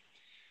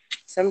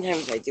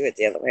 Sometimes I do it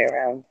the other way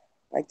around.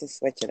 I like to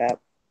switch it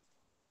up.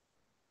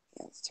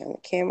 Let's turn the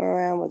camera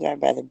around. We'll drive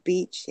by the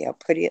beach, see how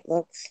pretty it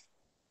looks.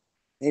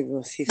 Maybe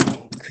we'll see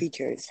some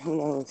creatures. Who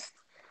knows?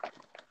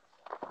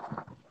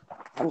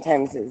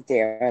 Sometimes there's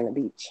deer on the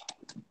beach.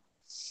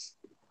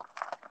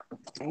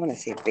 I want to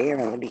see a bear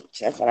on the beach.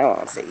 That's what I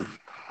want to see.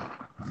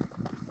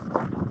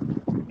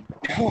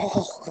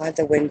 Oh, God,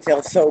 the wind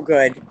feels so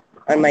good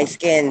on my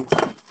skin.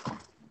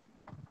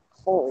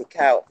 Holy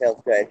cow, it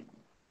feels good.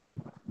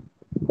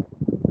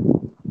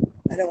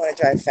 I don't want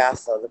to drive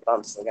fast, though. The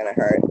bumps are going to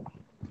hurt.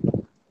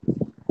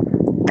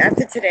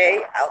 After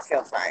today, I'll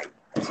feel fine.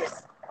 It's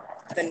just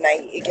the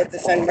night you get the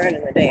sunburn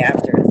and the day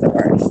after is the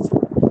worst.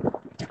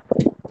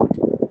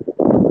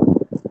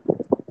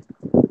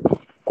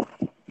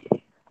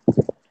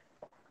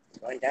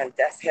 Going down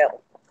Death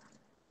Hill.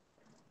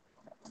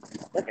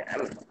 Look,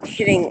 I'm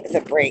hitting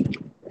the brake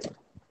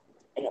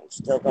and I'm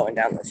still going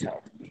down this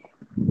hill.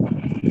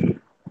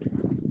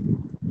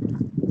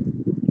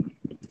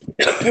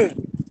 I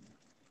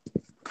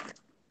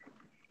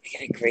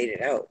gotta grade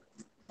it out.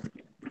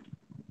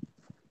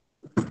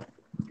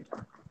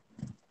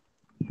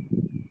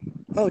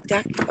 Oh,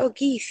 duck. Oh,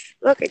 geese.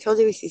 Look, I told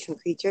you we see some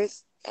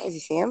creatures. Guys, you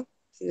see them?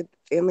 See the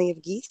family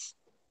of geese?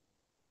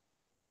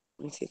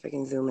 Let me see if I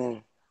can zoom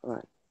in. Hold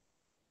on.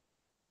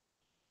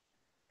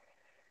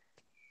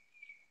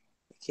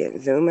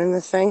 Can't zoom in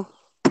this thing.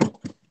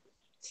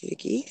 See the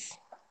geese?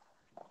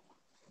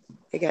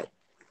 They got,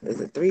 there's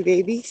the 3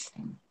 babies.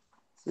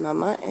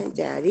 Mama and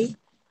daddy.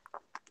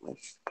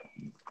 With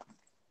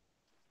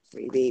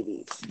 3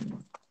 babies.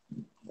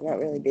 They're not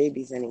really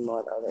babies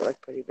anymore, though. They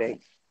look pretty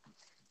big.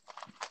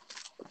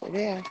 Over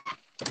there.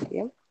 See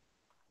them?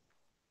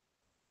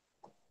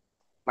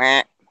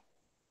 Quack.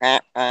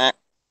 Quack, quack.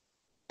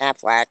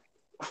 Aflac.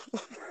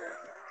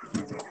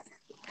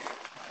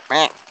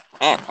 Quack,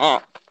 quack,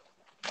 quack.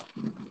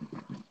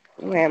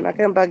 Anyway, I'm not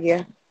going to bug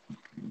you.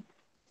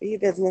 Do your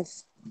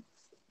business.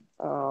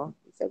 Oh,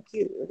 he's so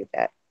cute. Look at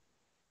that.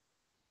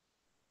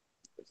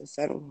 There's the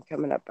sun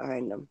coming up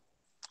behind them.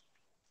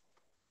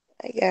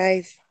 Hi,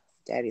 guys.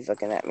 Daddy's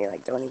looking at me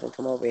like, don't even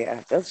come over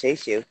here. They'll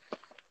chase you.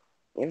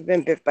 You ever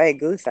been bit by a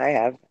goose? I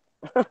have.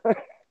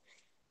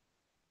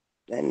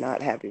 Then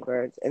not happy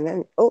birds. And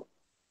then, oh,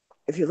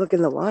 if you look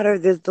in the water,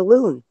 there's the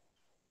loon.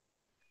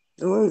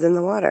 The loon's in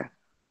the water.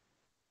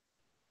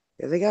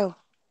 There they go.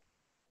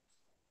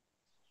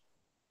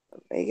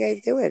 What are you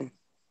guys doing?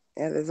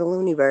 Yeah, there's a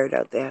loony bird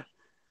out there.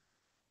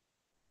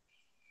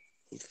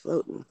 He's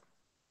floating.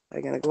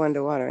 I'm going to go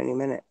underwater any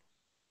minute.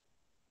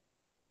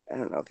 I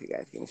don't know if you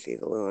guys can see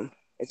the loon.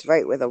 It's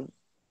right where the...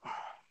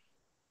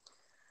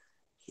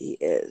 He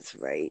is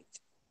right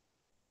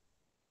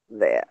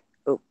there.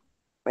 Oh,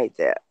 right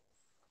there.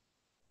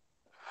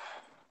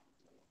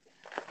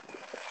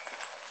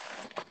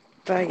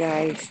 Bye,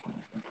 guys.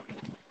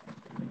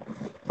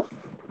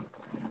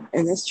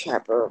 And this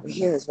trapper over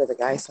here is where the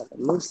guy saw the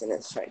moose in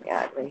his front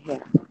yard, right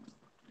here.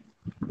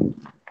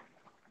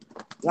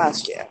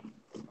 Last year.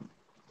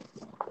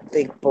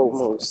 Big bull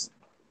moose.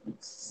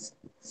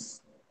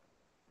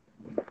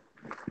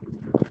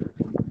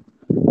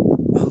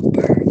 Oh,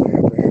 burr,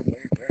 burr, burr,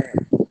 burr, burr.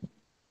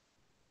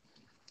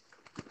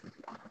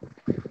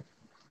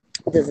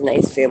 There's a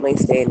nice family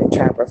staying in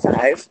Trapper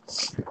 5.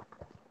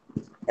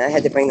 And I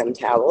had to bring them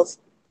towels.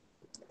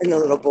 And the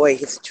little boy,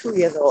 he's 2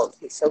 years old.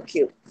 He's so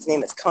cute. His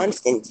name is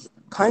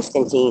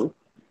Constantine.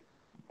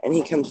 And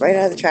he comes right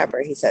out of the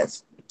trapper. He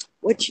says,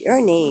 "What's your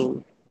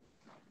name?"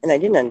 And I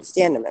didn't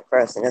understand him at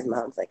first. And his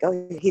mom's like,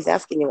 "Oh, he's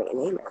asking you what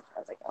your name is." I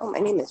was like, "Oh, my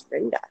name is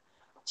Rinda."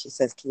 She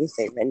says, "Can you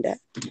say Rinda?"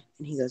 And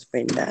he goes,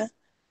 "Rinda."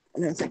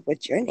 And I was like,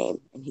 "What's your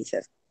name?" And he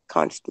says,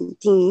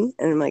 "Constantine."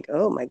 And I'm like,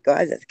 oh my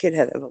God, this kid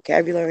has a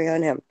vocabulary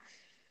on him.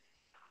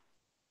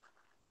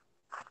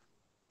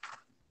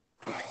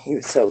 He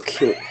was so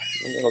cute.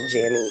 The little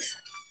jammies.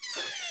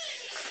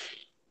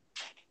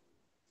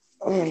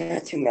 Oh,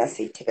 not too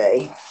messy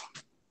today.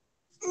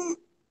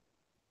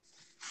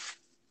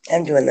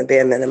 I'm doing the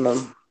bare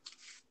minimum.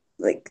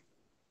 Like,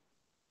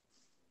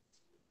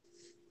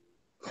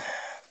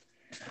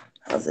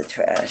 how's the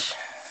trash?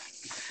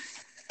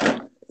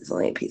 There's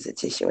only a piece of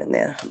tissue in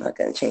there. I'm not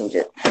going to change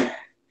it.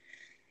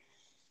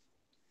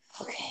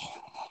 Okay.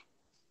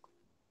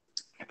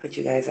 I put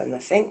you guys on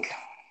the sink.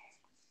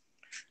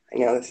 I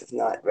know this is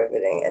not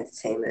riveting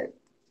entertainment.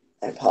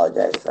 I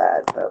apologize for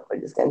that, but we're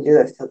just going to do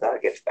this till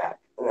God gets back,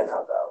 and then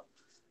I'll go.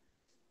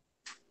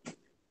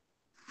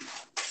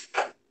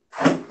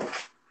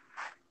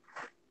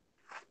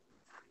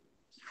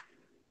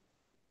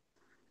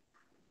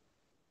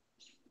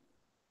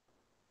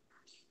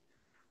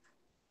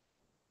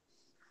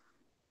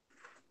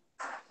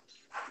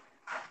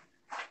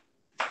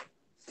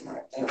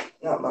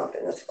 Not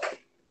mopping this way.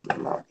 I'll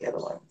mop the other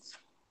ones.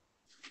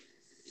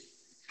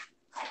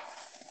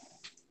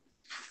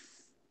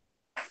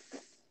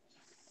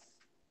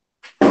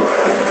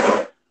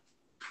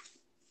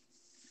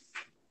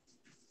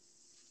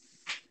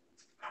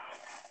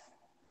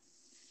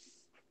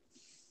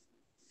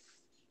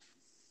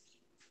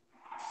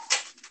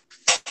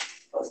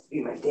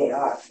 be my day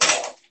off.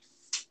 So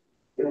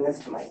doing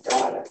this for my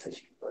daughter so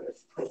she could go to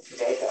this place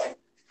today though.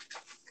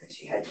 Because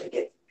she had to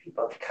get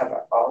people to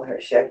cover all her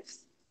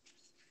shifts.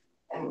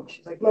 And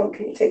she's like, Mom,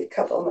 can you take a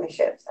couple of my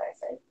shifts? I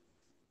said,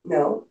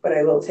 no, but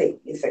I will take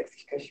you 6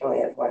 because she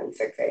only has one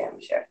 6 a.m.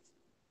 shift. I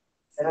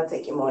said, I'll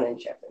take your morning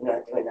shift. I'm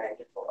not doing 9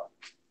 to 4.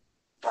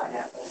 Not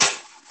happening.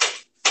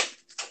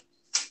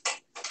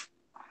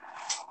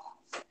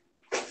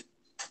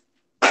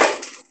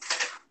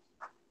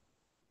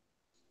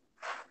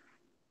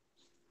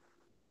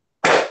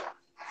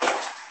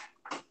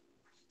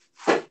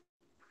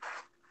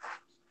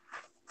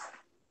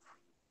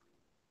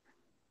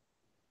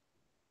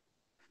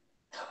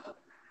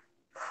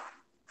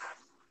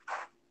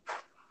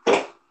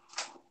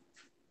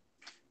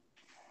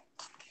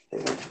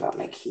 Think about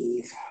my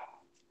keys.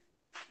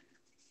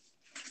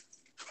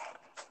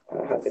 I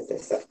don't know how good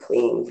this stuff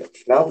cleans. It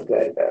smells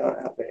good, but I don't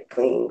know how good it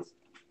cleans.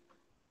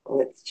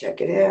 Let's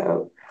check it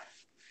out.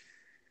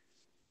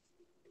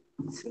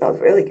 It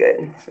smells really good.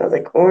 It smells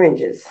like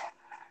oranges.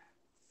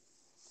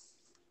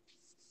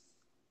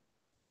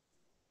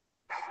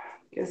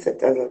 Guess it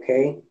does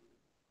okay.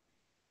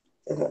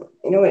 Doesn't,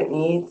 you know what it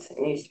needs? It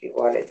needs to be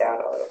watered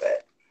down a little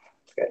bit.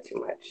 It's got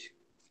too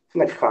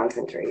much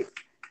concentrate.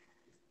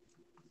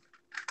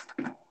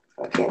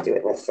 I can't do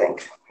it in the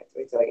sink. I have to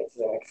wait till I get to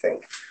the next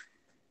sink.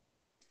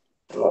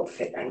 It won't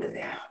fit under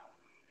there.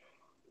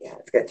 Yeah,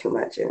 it's got too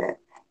much in it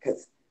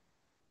because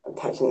I'm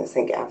touching the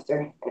sink after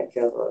and it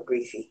feels a little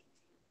greasy.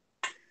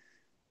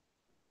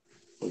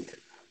 Need to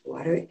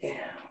water it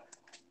down.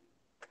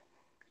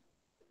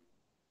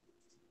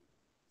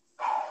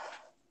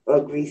 A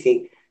little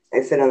greasy.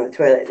 I sit on the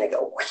toilet and I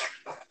go,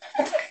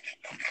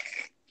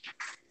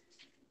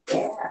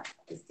 yeah,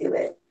 let's do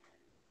it.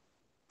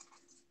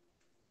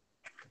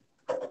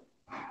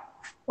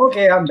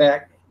 Okay, I'm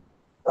back.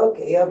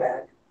 Okay, you're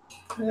back.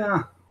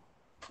 Yeah.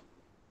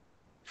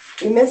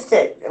 You missed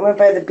it. I went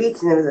by the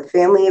beach and there was a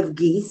family of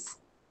geese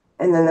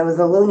and then there was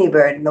a loony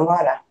bird in the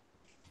water.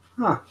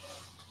 Huh.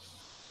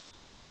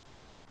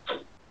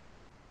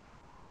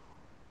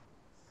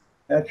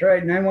 That's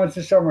right. 9 months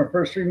of summer.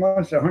 First 3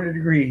 months, 100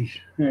 degrees.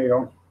 There you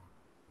go.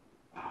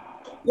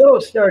 Little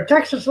Star,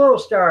 Texas Little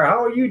Star,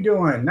 how are you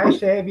doing? Nice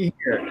to have you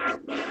here.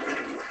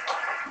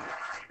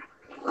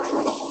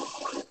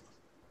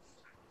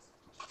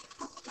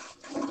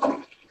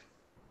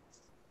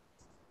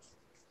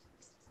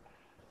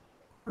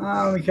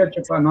 Let me catch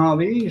up on all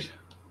these.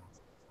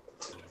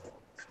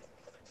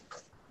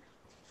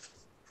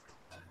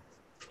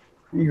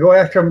 You go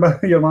after them by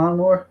your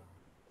lawnmower?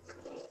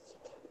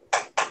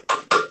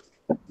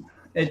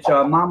 It's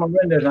Mama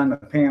Linda's on the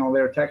panel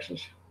there,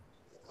 Texas.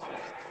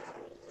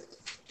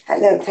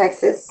 Hello,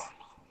 Texas.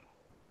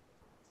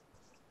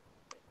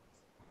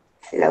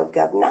 Hello,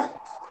 Governor.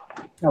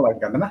 Hello,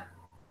 Governor.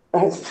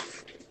 What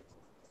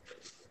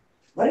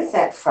is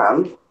that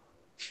from?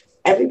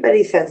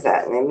 Everybody says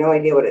that, and I have no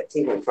idea what it's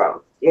even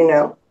from. You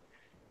know?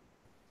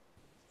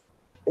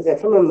 Is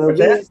it from a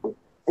movie? Is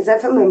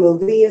that from a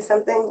movie or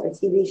something? A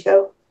TV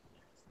show?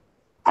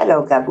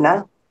 Hello,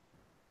 Governor.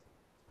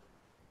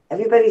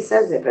 Everybody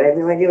says it, but I have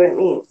no idea what it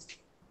means.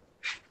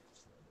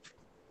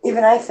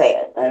 Even I say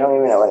it. I don't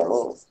even know what it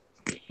means.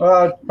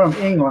 Well, it's from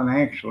England,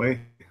 actually.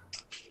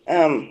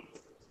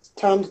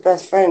 Tom's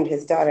best friend,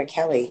 his daughter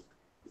Kelly,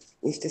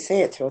 used to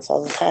say it to us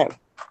all the time.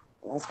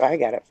 That's where I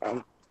got it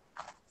from.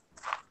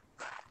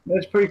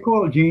 That's pretty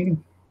cool,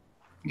 Gene.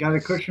 Got a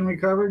cushion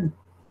recovered?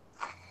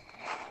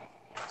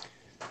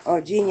 Oh,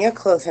 Gene, you're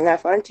close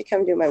enough. Why don't you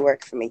come do my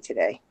work for me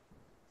today?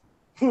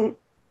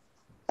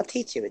 I'll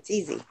teach you. It's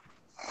easy.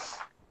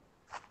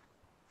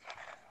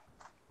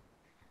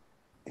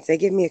 If they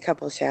give me a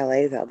couple of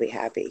chalets, I'll be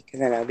happy because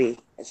then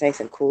it's nice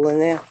and cool in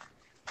there.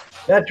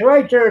 That's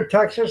right there,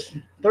 Texas.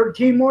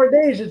 13 more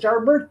days. It's our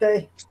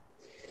birthday.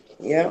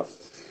 Yeah.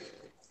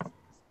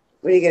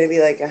 What are you going to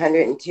be like,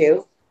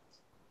 102?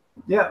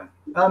 Yeah.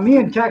 Me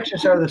and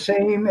Texas are the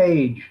same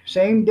age,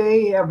 same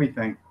day,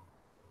 everything.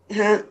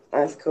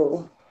 That's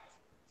cool.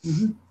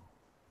 Mm-hmm.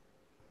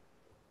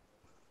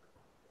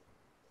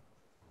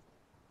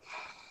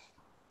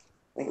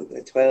 Waiting for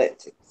the toilet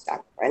to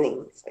stop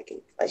running so I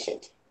can flush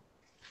it.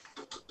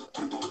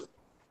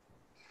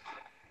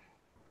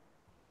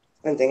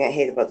 One thing I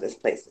hate about this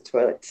place, the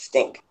toilets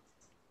stink.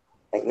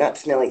 Like, not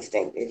smelly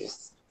stink.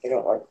 They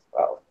don't work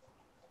well.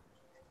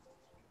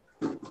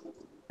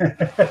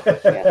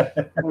 Yeah,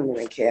 I don't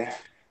even care.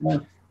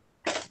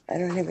 I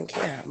don't even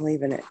care. I'm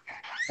leaving it.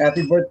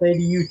 Happy birthday to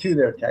you too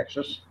there,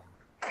 Texas.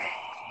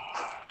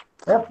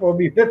 Yep, we'll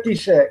be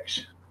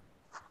 56.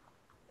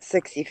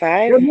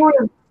 65? Good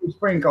morning,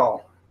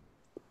 Sprinkle.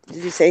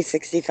 Did you say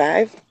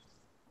 65?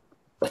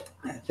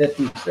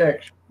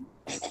 56.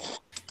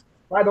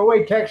 By the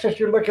way, Texas,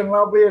 you're looking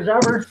lovely as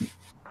ever.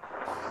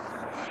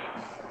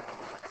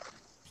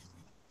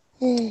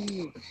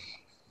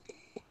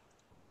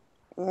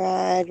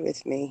 Ride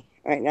with me.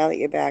 All right, now that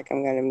you're back,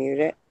 I'm going to mute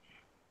it.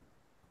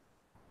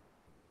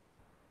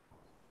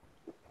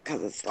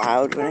 Because it's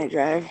loud when I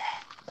drive.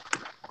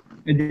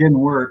 It didn't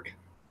work.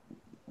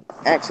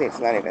 Actually, it's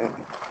not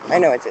even. I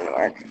know it didn't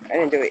work. I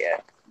didn't do it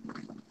yet.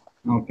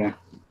 Okay.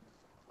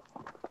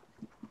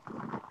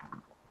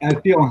 I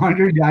feel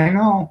 100. I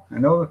know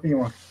the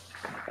feeling.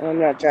 I'm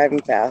not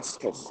driving fast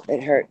because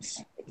it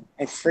hurts.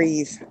 I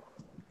freeze.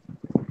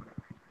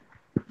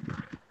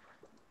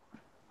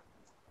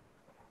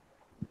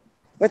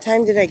 What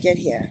time did I get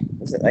here?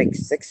 Was it like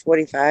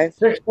 6:45?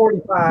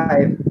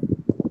 6:45.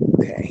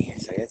 Okay,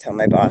 so I gotta tell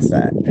my boss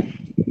that.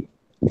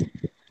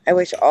 I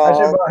wish I said,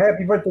 all well,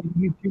 happy birthday to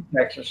you too,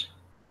 Texas.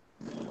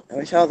 I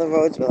wish all the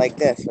roads were like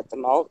this with the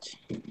mulch.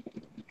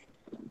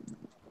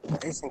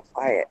 Nice and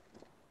quiet.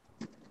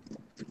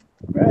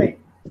 Right.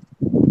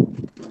 All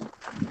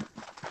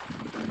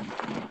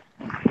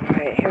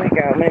right, here we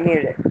go. I'm gonna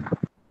mute it.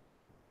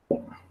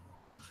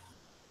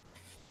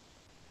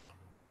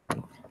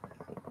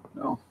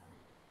 No.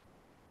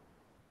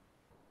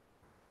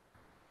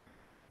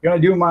 Gonna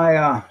do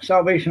my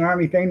Salvation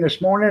Army thing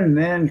this morning, and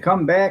then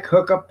come back,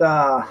 hook up the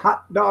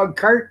hot dog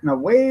cart, and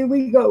away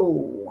we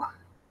go.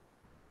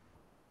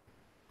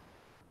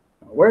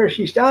 Where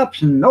she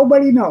stops, and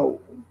nobody knows.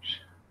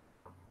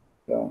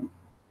 So.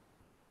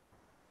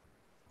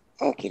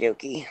 Okie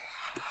dokie.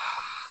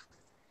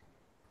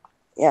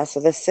 Yeah, so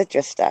this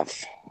citrus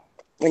stuff.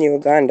 When you were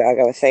gone, dog,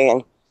 I was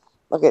saying,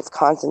 look, it's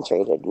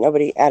concentrated.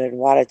 Nobody added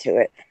water to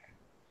it.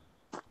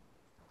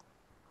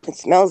 It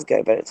smells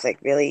good, but it's like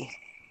really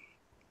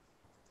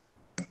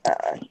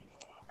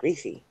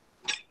greasy.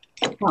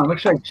 Oh, it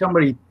looks like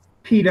somebody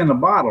peed in a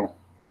bottle.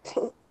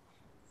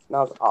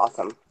 Smells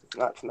awesome. Does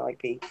not smell like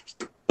pee.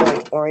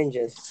 Like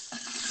oranges.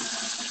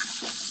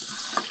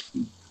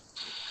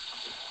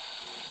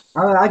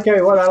 I tell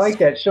you what, I like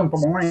that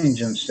simple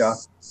orange and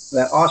stuff.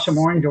 That awesome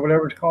orange or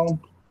whatever it's called.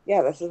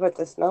 Yeah, this is what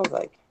this smells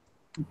like.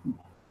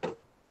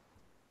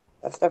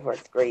 That stuff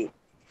works great.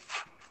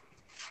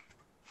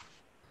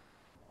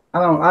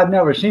 I've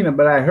never seen it,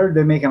 but I heard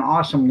they make an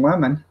awesome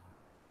lemon.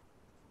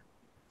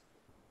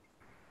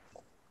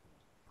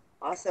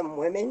 Awesome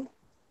women?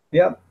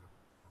 Yep.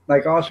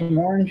 Like awesome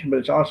orange, but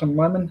it's awesome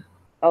lemon.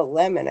 Oh,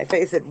 lemon. I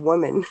thought you said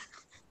woman.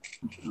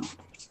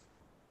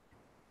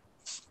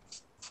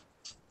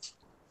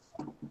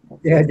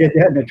 Yeah, I did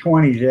that in the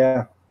 20s,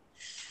 yeah.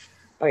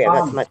 Oh, yeah,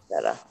 that's much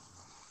better.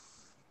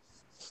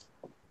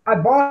 I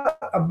bought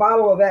a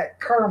bottle of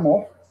that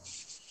caramel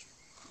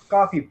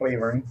coffee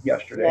flavoring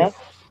yesterday. Yeah.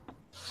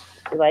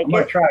 You like I'm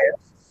going it? to try it.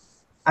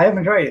 I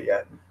haven't tried it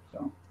yet.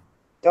 So.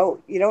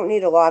 You don't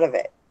need a lot of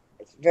it.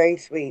 It's very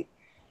sweet.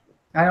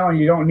 I know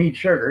you don't need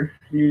sugar.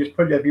 You just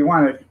put it, if you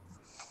want it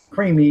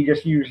creamy, you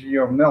just use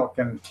your milk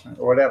and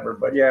whatever.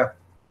 But yeah.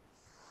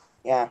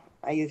 Yeah,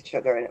 I used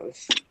sugar and it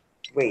was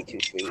way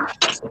too sweet.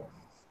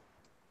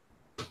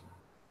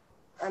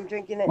 I'm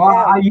drinking it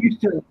now. I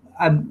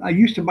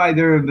used to buy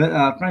their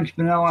French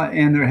vanilla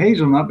and their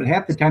hazelnut, but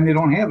half the time they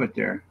don't have it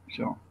there.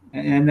 So,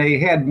 and they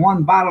had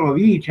one bottle of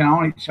each,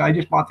 and so I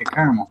just bought the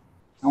caramel.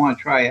 I want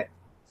to try it.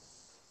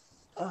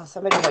 Oh,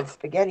 somebody had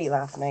spaghetti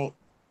last night.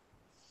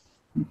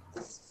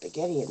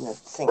 Spaghetti in the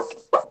sink.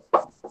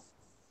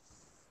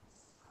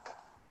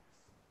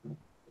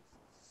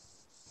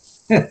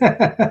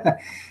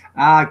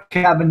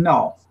 Kevin,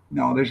 no.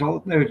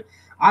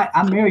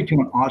 I'm married to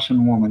an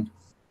awesome woman.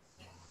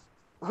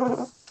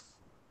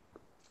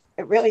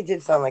 It really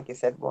did sound like you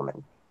said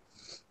woman.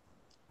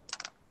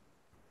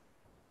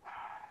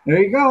 There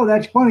you go.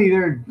 That's funny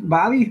there,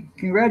 Bobby.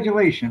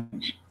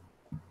 Congratulations.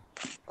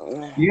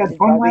 You had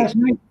fun last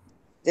night?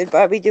 Did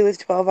Bobby do his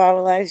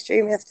 12-hour live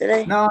stream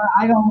yesterday? No,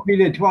 I don't know if he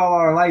did a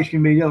 12-hour live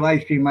stream, but he did a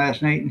live stream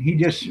last night, and he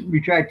just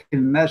retracted the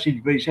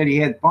message, but he said he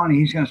had fun, and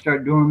he's going to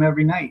start doing them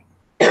every night.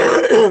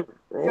 Good.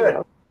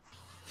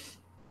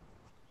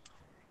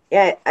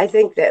 Yeah, I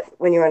think that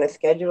when you're on a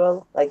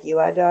schedule, like you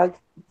are, dog,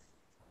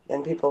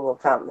 then people will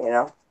come, you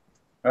know?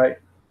 Right.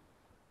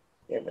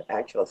 You have an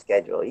actual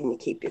schedule. You can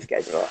keep your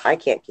schedule. I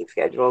can't keep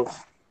schedules.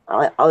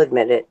 I'll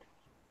admit it.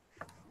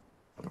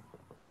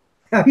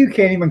 You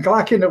can't even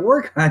clock into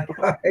work on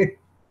time.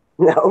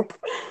 Nope.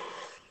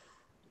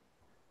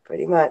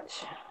 Pretty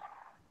much.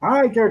 All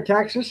right, there,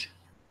 Texas.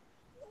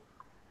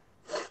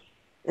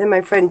 And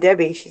my friend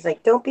Debbie, she's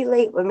like, don't be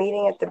late. We're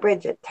meeting at the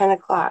bridge at 10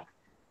 o'clock.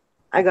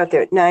 I got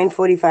there at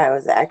 9:45. I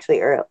was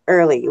actually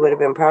early. You would have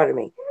been proud of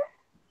me.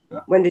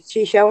 When did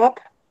she show up?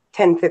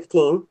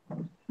 10:15.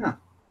 Huh.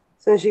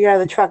 As soon as she got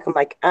out of the truck, I'm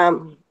like,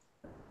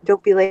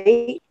 don't be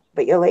late,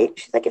 but you're late.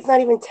 She's like, it's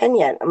not even 10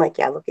 yet. I'm like,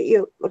 yeah, look at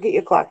you. Look at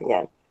your clock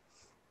again.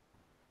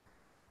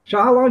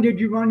 So how long did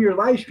you run your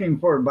live stream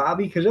for,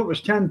 Bobby? Because it was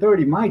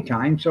 10:30 my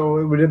time, so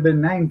it would have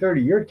been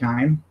 9:30 your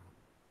time.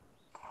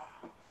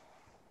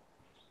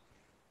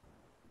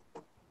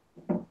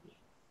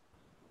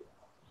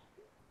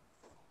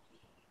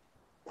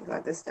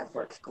 God, this stuff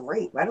works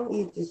great. Why don't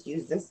you just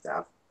use this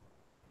stuff?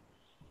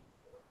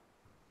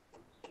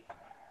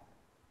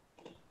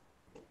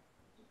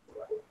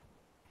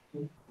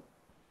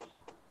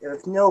 There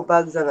was no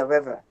bugs on the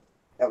river.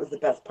 That was the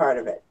best part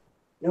of it.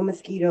 No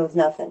mosquitoes,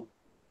 nothing.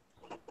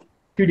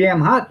 Too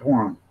damn hot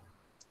for them.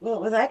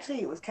 Well,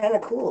 it was kind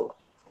of cool.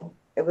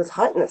 It was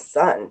hot in the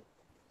sun.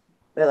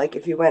 But like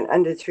if you went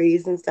under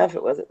trees and stuff,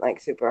 it wasn't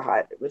like super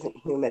hot. It wasn't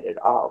humid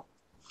at all.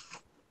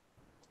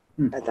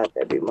 I thought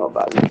there'd be more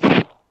bugs.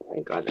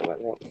 Thank God there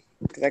wasn't,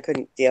 because I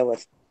couldn't deal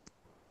with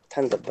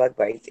tons of bug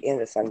bites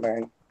and a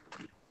sunburn.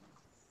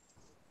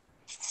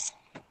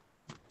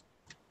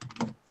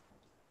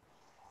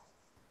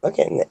 Look,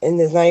 and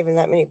there's not even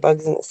that many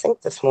bugs in the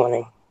sink this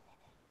morning.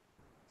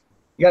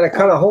 You got to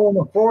cut a hole in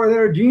the floor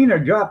there, Gene, or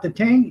drop the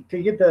tank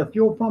to get the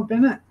fuel pump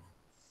in it.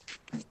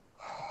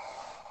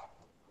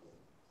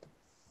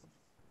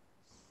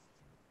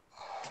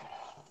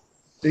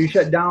 So you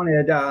shut down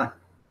at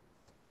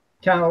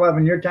 10,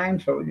 11 your time,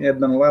 so it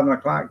had been 11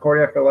 o'clock,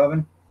 quarter after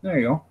 11. There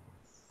you go.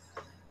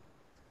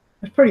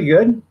 That's pretty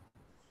good.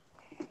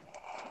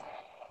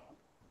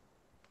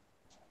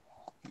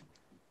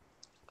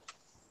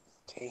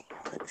 Okay,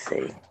 let's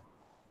see.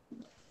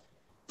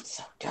 It's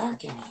so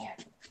dark in here.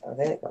 Oh,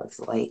 there it goes,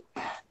 light.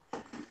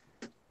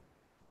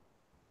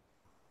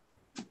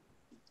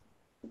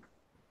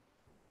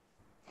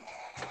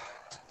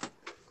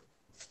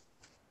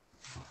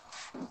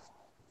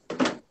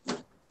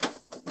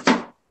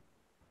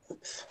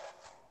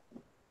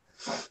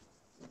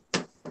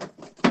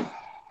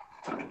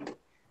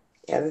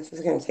 Yeah, this is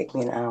going to take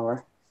me an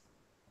hour.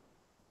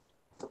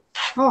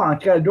 Oh,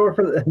 it's got a door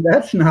for the,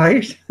 that's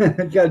nice.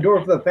 It's got a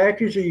door for the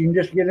factory so you can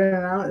just get in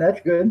and out.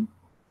 That's good.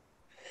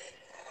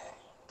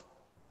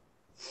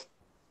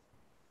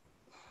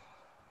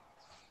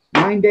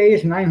 $9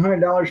 days,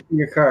 $900 for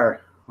your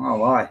car. Oh,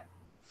 why?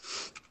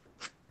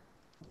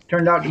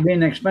 Turned out to be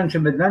an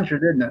expensive adventure,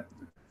 didn't it?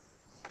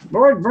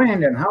 Lord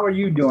Brandon, how are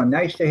you doing?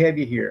 Nice to have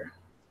you here.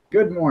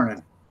 Good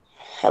morning.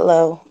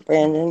 Hello,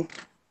 Brandon.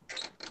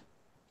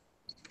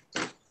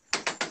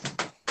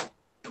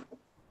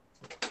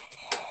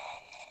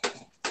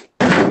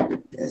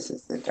 This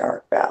is the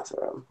dark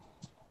bathroom.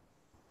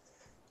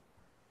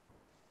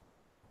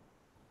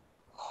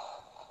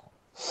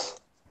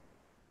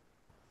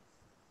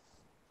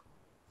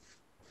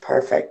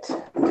 Perfect.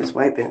 I'm just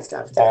wiping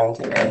stuff down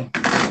today.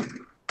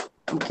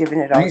 I'm giving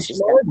it all Thanks,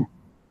 Lord.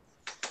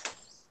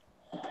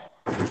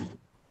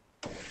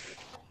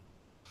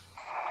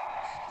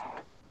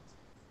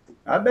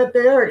 I bet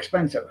they are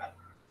expensive.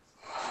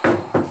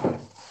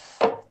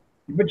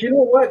 But you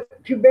know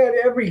what? Too bad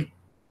every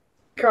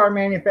car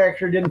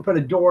manufacturer didn't put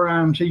a door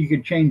on them so you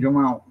could change them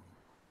out.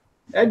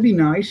 That'd be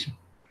nice.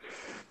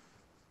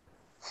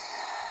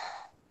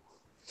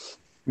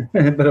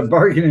 But a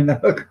bargain in the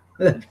hook.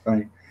 That's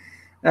funny.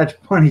 That's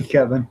funny,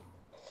 Kevin.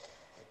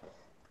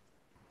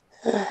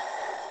 They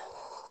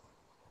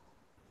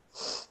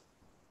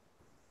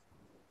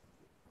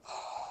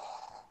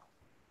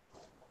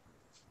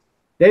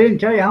didn't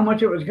tell you how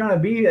much it was going to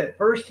be at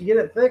first to get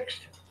it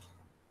fixed?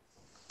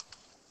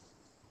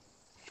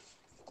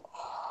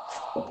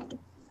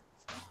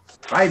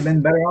 I'd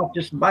been better off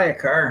just to buy a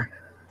car.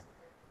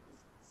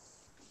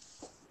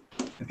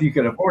 If you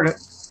could afford it.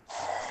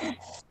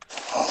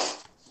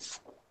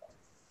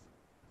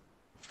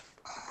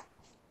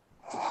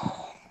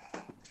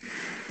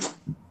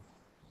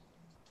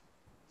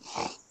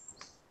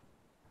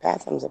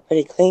 Bathrooms are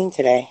pretty clean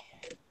today.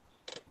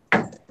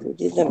 Who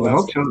did them? I would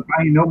hope so. There's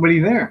probably nobody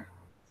there.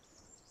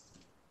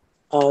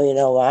 Oh, you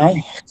know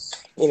why?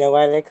 You know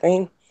why they're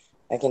clean?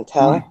 I can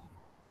tell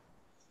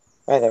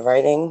by the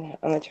writing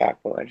on the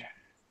chalkboard.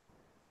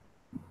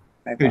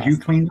 Because you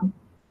cleaned them?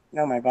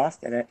 No, my boss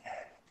did it.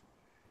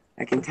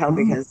 I can tell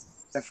because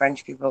the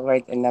French people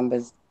write their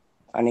numbers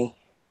funny.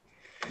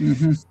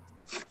 Mm-hmm.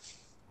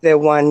 Their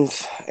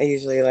ones are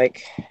usually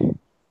like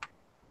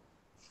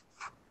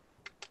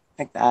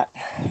that,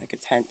 like a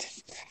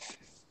tent.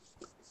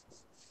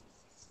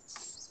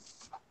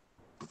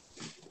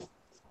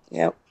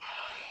 Yep.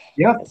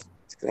 Yep.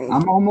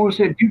 I'm almost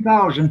at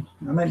 2,000.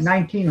 I'm at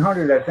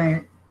 1,900, I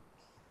think.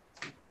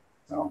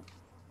 So,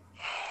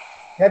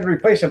 had to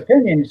replace a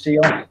pinion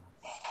seal.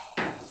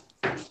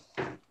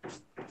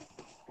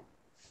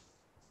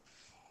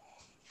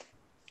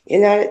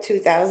 You're not at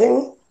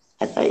 2,000?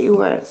 I thought you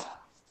were.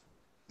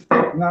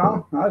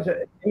 No, I was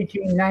at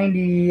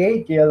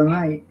 1,898 the other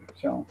night.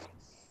 So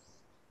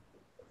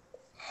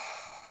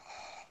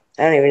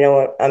I don't even know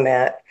what I'm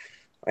at.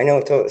 I know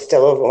it's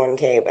still over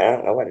 1K, but I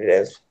don't know what it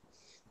is.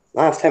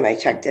 Last time I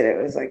checked it,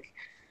 it was like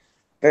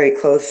very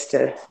close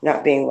to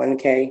not being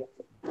 1K,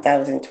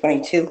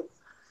 1,022.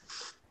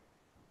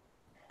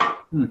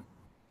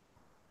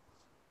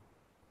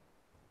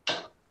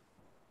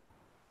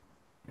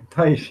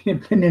 I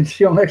pinion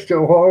seal next to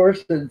a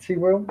horse at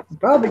SeaWorld.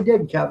 Probably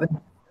did,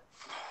 Kevin.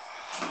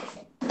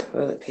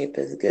 Toilet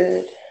paper's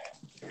good.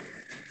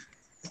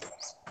 As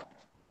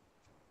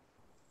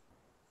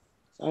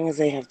long as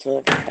they have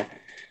toilet paper.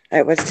 All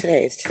right, what's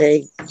today? Is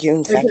today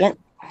June 2nd?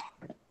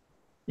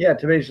 Yeah,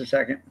 today's the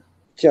 2nd.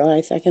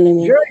 July 2nd, I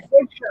mean. Jerry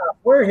Woodshop,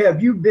 where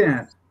have you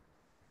been?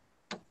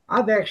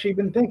 I've actually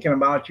been thinking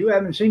about you. I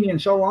haven't seen you in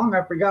so long,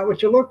 I forgot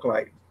what you look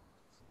like.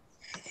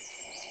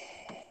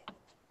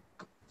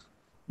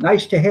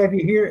 Nice to have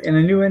you here in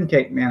a new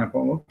intake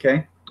manifold.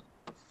 Okay.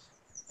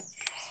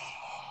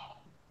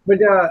 But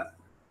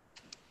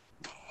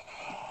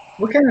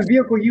What kind of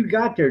vehicle you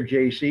got there,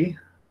 JC?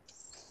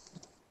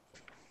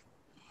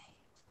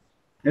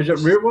 Is it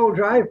rear wheel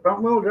drive,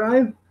 front wheel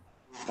drive?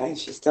 And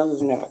she still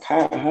doesn't have a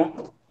car, huh?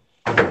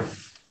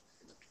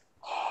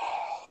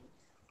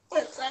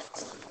 What's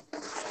that?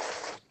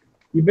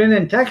 You been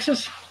in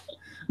Texas?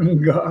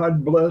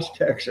 God bless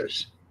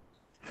Texas.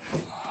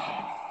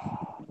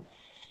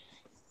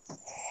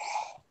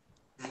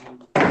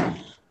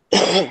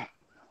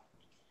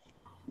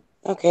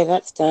 Okay,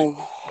 that's done.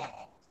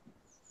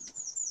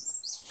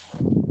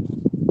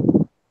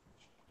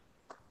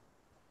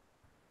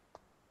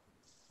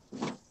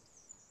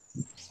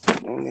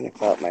 I'm gonna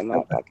fill up my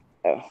mop bucket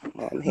though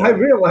while I'm I here.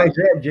 realize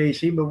that,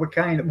 JC, but what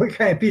kind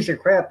of piece of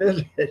crap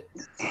is it?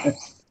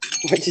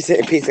 What'd you say?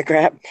 A piece of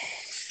crap?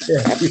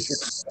 Yeah.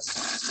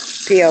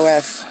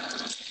 POS.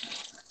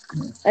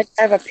 I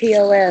have a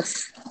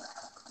POS.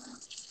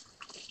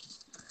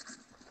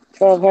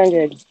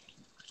 1200.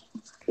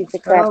 Piece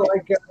of crap. Well,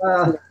 like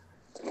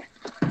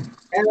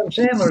Adam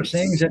Sandler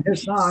sings in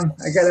his song,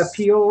 I got a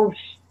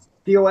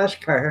POS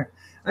card.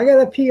 I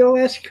got a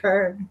POS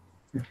card.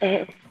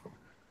 Yeah.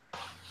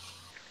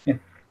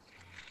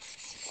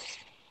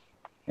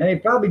 And he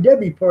probably did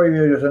before he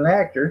was an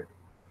actor.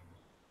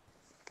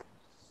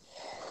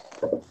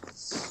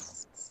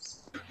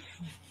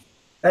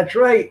 That's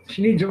right.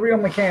 She needs a real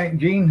mechanic,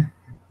 Gene.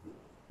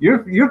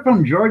 You're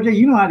from Georgia.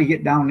 You know how to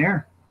get down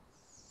there.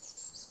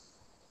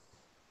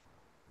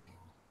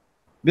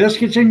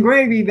 Biscuits and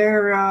gravy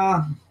there,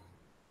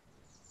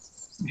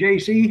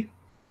 JC.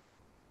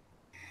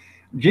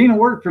 Gina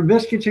worked for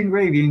Biscuits and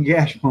Gravy and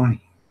Gas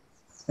Money.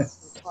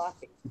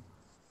 Coffee.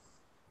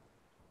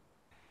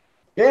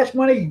 Gas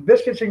Money,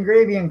 Biscuits and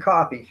Gravy, and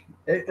coffee.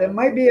 It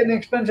might be an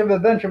expensive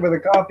adventure with a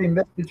coffee and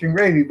biscuits and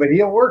gravy, but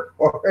he'll work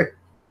for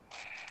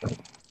it.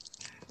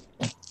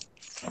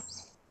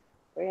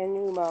 Brand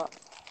new mop.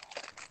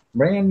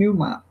 Brand new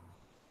mop.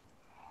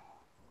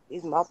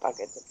 These mop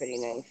buckets are pretty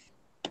nice.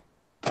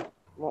 I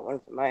want one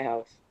for my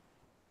house.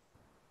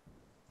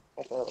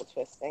 With a little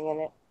twist thing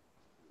in it.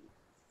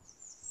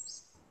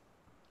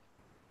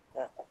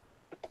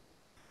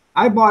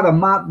 I bought a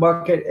mop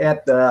bucket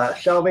at the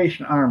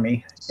Salvation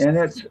Army, and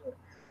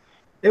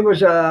it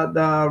was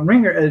the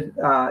ringer,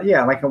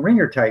 like a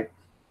ringer type.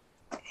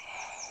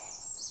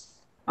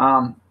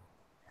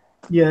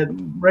 You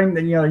bring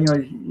the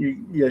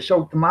you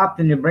soak the mop,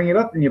 and you bring it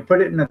up, and you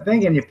put it in the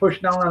thing, and you push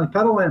down on the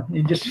pedal, and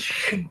you just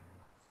and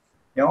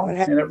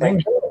it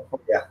rings out for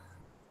you.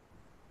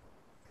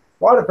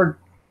 Bought it for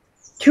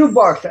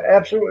 $2. I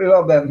absolutely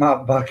love that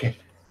mop bucket.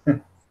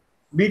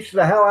 Beats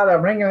the hell out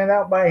of wringing it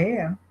out by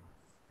hand.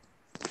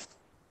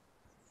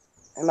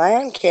 Am I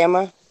on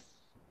camera?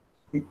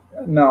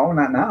 No,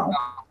 not now.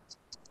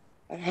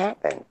 What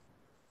happened?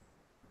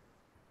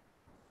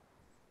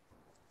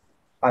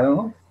 I don't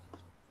know.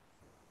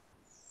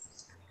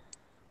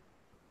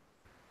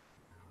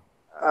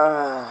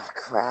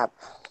 Crap.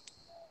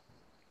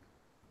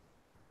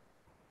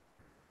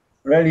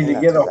 Ready to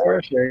get a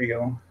horse? There you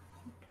go.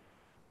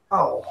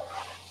 Oh.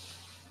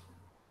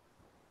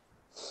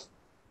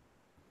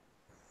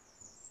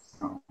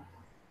 All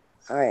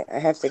right, I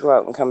have to go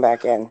out and come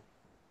back in.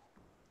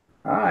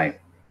 All right.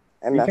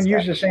 You can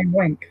use the same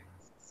link.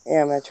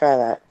 Yeah, I'm going to try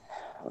that.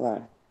 Hold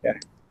on. Yeah.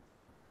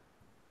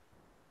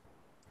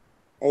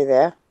 Are you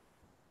there?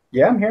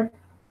 Yeah, I'm here.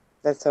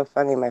 That's so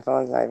funny. My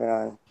phone's not even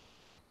on.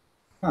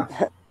 Huh.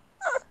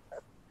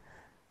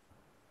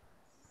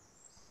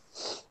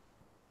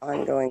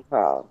 Ongoing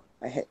call.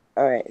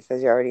 All right, it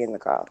says you're already in the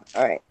call.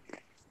 All right.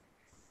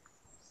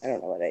 I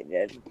don't know what I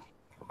did.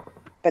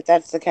 But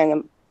that's the kind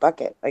of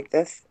bucket like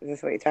this. Is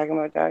this what you're talking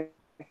about, Doug?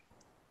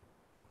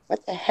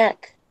 What the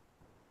heck?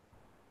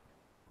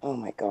 Oh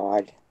my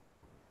God.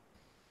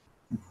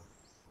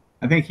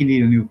 I think you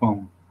need a new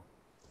phone.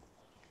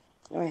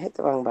 No, I hit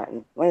the wrong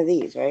button. One of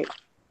these, right?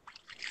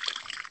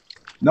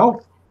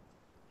 Nope.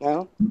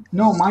 No?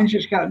 No, mine's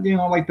just got,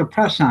 like the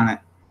press on it.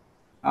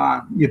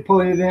 You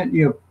pull it in,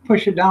 you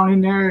push it down in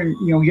there,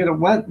 and get it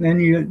wet, and then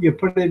you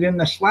put it in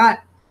the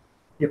slot.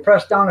 You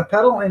press down the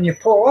pedal, and you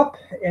pull up,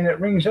 and it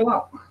rings it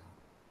out.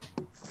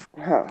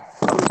 Huh.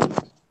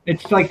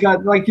 It's like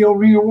the old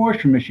ringer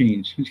washing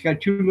machines. It's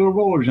got two little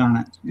rollers on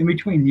it in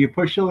between. You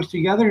push those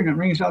together, and it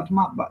rings out the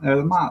mop.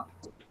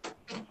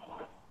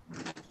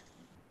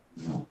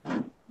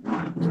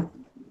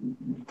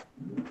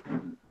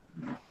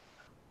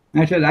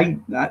 I said,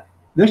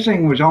 this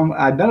thing was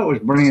I bet it was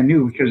brand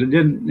new because it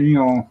didn't,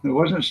 it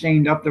wasn't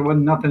stained up. There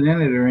wasn't nothing in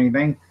it or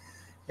anything.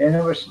 And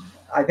it was,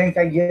 I think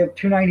I gave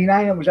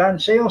 $2.99. It was on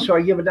sale, so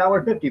I give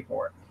 $1.50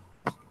 for it.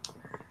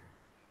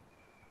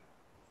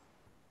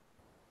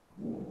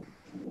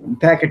 A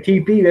pack of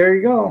TP, there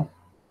you go.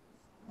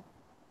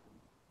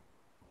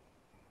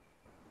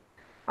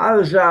 I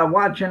was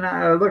looking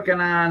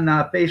on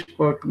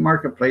Facebook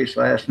Marketplace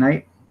last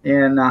night,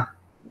 and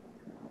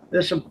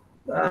this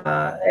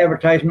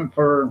advertisement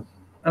for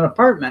an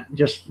apartment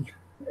just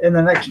in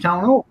the next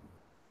town over.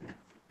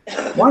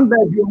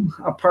 1-bedroom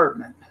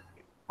apartment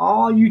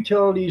all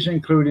utilities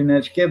included. And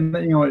it's giving,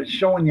 it's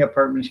showing the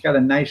apartment. It's got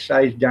a nice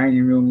sized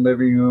dining room,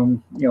 living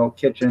room,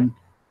 kitchen,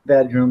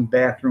 bedroom,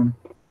 bathroom.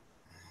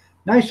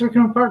 Nice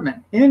looking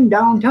apartment in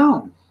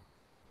downtown.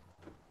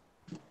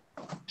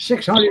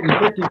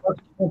 $650 a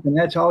month, and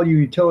that's all your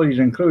utilities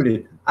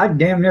included. I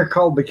damn near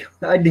called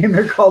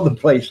the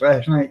place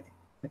last night.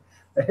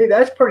 Hey,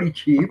 that's pretty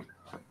cheap.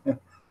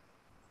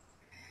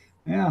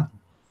 Yeah.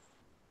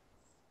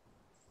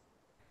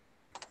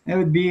 It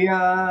would be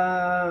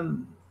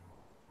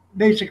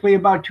basically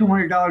about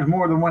 $200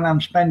 more than what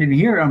I'm spending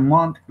here a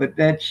month, but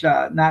that's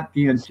not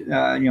the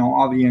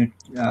all the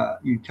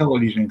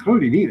utilities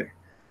included either.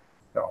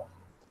 So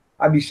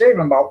I'd be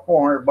saving about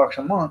 $400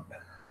 a month.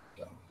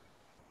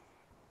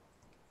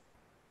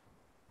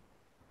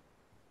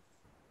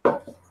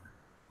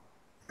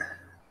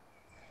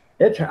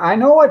 I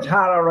know it's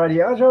hot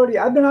already.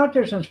 I've been out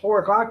there since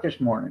 4 o'clock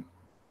this morning.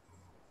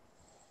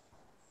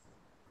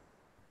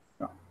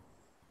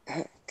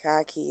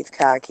 Car keys,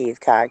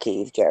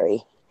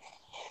 Jerry.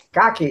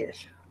 Car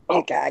keys.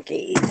 Car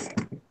keys.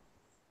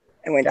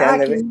 I went down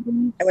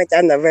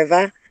the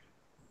river,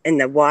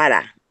 and the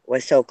water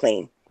was so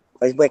clean.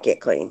 It was wicked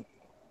clean.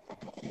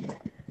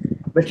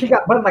 But she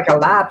got put like a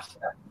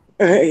lobster.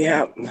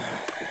 Yeah.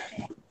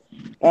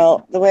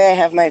 Well, the way I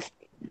have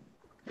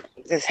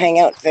this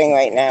hangout thing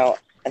right now,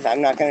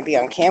 I'm not going to be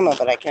on camera,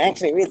 but I can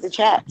actually read the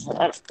chat, so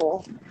that's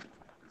cool.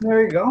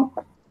 There you go.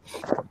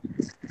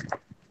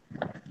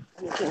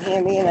 You can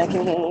hear me and I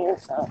can hear you,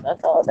 so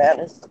that's all that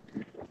is.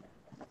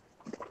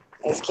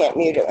 I just can't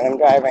mute it when I'm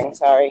driving,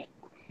 sorry.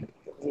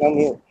 No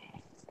mute.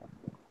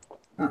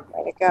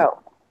 Where'd it go?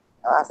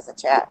 I lost the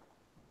chat.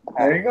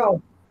 There you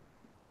go.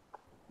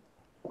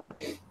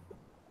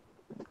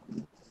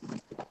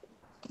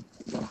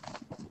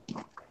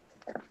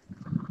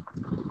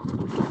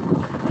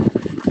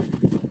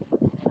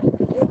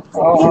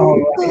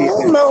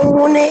 Good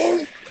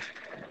morning.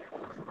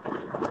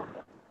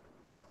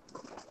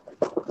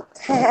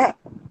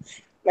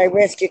 My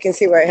wrist, you can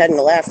see where I had an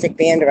elastic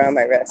band around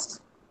my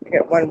wrist. I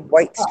got one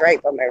white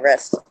stripe on my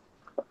wrist.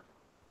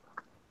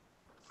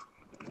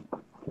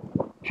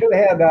 Should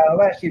have had an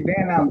elastic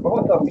band on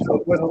both of them, so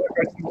it would have looked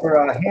like you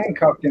were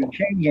handcuffed in a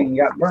chain gang and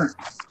got burnt.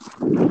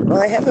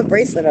 Well, I have a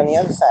bracelet on the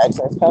other side,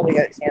 so it's probably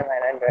got a tan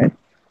line under it.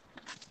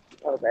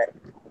 A little bit.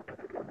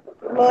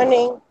 Good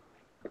morning.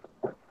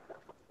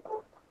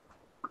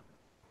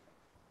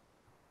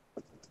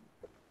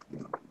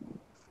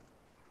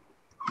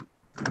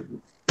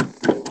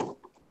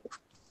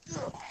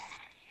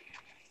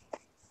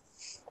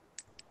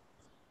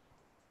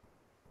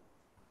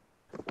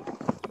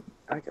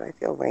 Oh, do I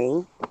feel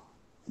rain?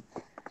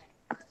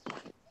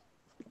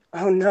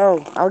 Oh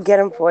no, I'll get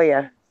them for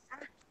you.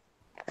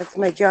 That's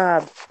my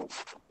job.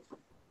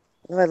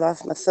 Oh, I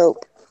lost my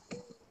soap.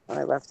 Oh,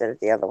 I left it at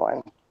the other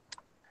one.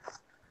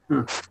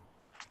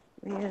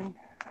 Man.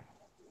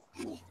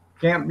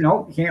 Can't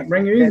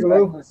bring your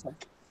igloo.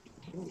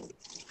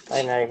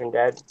 I'm not even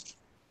dead.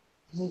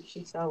 I think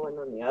she saw one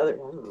on the other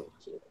one.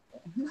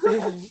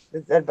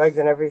 There's dead bugs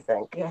and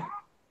everything. Yeah.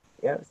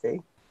 Yeah, see?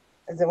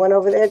 Is there one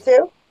over there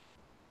too?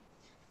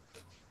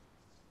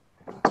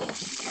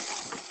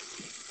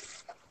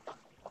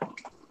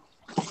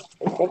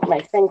 I think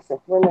my sink's a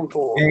swimming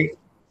pool. Hey,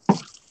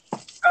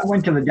 I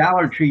went to the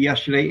Dollar Tree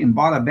yesterday and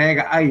bought a bag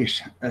of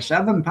ice, a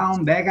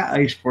 7-pound bag of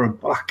ice for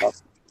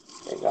 $1.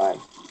 They're gone.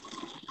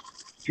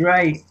 That's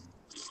right.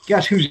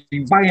 Guess who's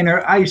buying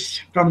their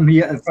ice from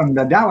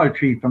the Dollar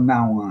Tree from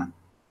now on?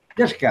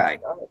 This guy.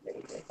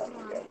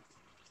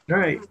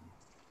 Right.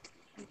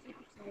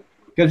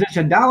 Because it's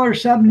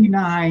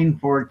 $1.79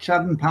 for a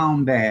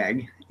 7-pound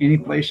bag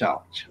anyplace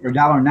else, or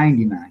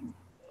 $1.99.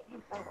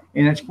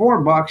 And it's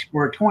 $4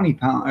 for a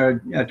 20-pound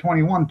or a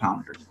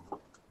 21-pounder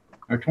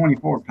or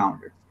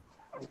 24-pounder.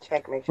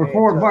 Check, make For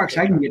sure $4,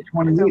 I can get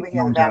 28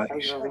 pounds of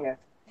ice. Over here.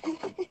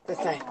 This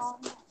side.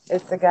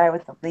 It's the guy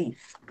with the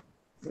leaf.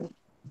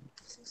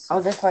 Oh,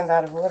 this one's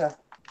out of order.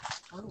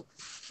 Oh,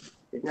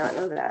 did not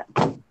know that.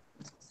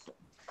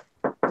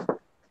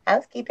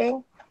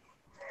 Housekeeping.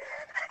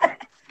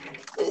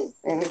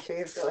 Let me show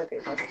you the toilet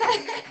paper.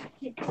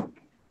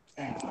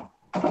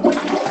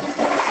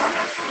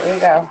 There you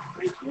go.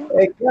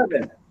 Hey,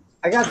 Kevin,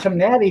 I got some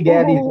natty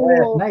daddies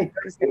last night.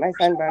 Just get my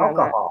sunburn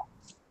Alcohol.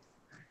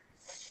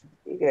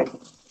 You good?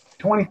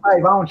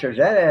 25 ounces.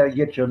 That'll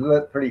get you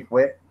lit pretty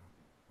quick.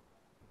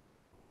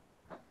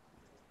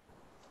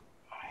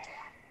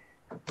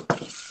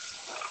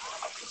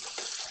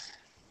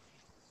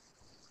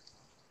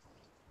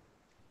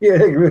 Yeah,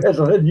 that's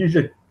what you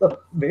should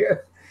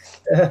beer.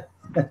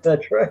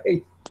 That's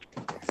right.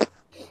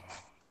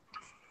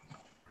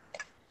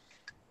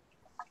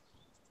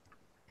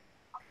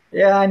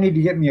 Yeah, I need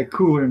to get me a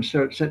cooler and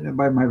start sitting it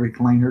by my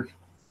recliner.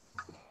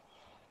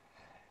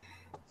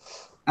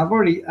 I've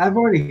already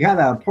got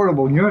a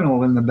portable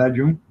urinal in the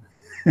bedroom.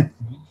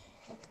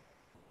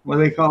 What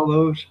do they call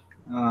those?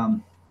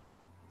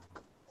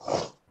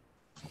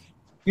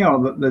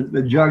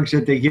 The jugs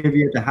that they give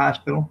you at the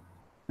hospital,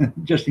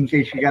 just in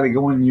case you got to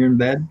go in and you're in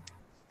bed.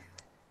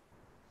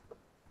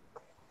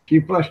 She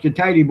flushed the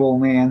tidy bowl,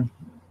 man.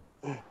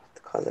 It's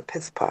called a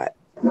piss pot.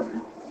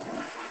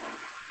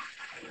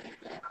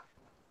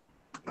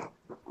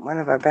 One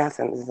of our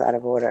bathrooms is out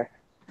of order.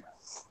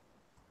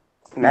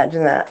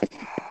 Imagine that.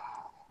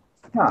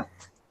 Huh.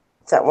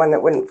 It's that one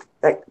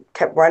that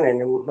kept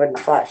running and wouldn't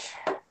flush.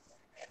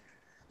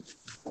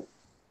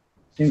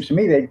 Seems to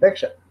me they'd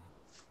fix it.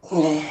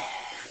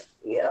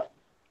 Yeah.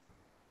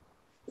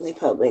 They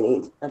probably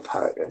need a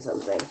part or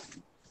something.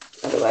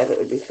 Otherwise it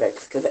would be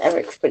fixed, because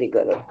Eric's pretty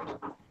good at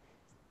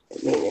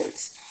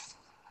maintenance.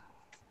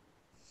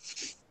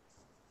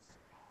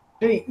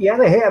 See, you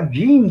gotta have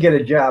Gene get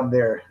a job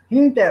there. He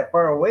ain't that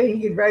far away.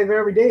 He could drive there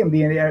every day and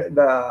be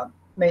the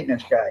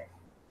maintenance guy.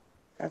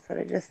 That's what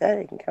I just said.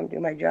 He can come do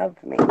my job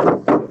for me.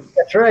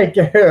 That's right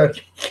there,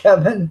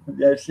 Kevin.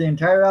 That's the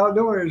entire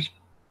outdoors.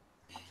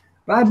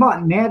 But I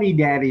bought Natty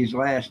Daddies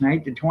last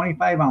night, the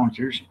 25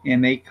 ounces,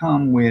 and they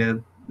come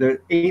with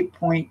the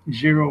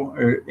 8.0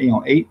 or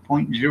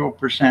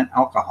 8.0%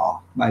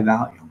 alcohol by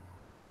volume.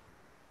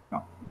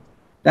 So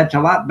that's a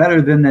lot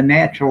better than the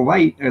natural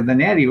light or the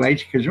Natty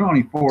Lights because they're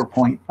only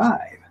 4.5.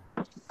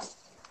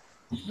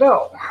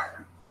 So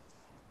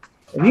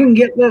if you can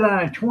get lit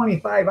on a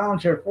 25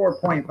 ounce or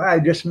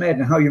 4.5, just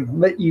imagine how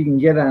lit you can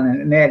get on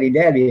a Natty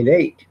Daddy at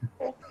 8.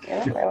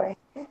 Yeah, that way.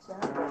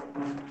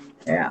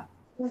 Yeah.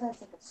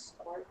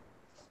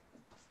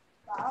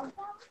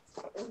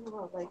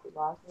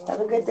 Have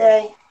a good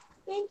day.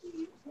 Thank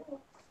you.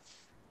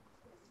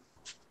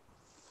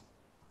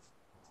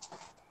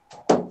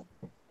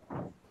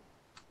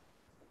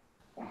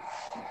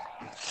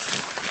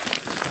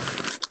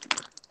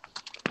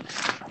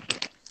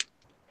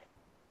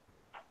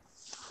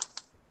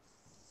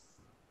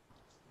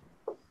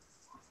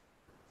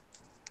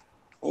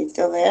 Are you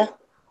still there?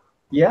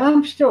 Yeah,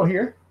 I'm still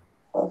here.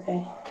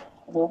 Okay.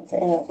 I don't say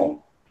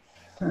anything.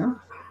 Huh?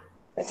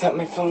 I thought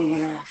my phone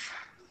went off.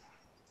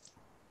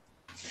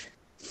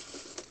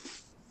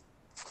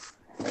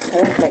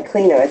 I left my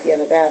cleaner at the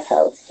other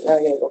bathhouse. Now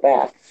I'm going to go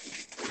back.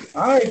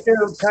 All right, there,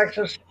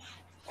 Texas.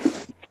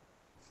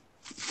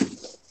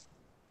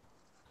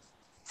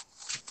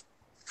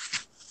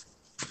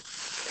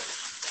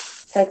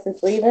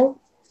 Texas leaving?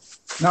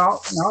 No,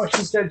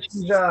 she said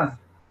she's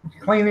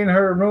cleaning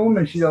her room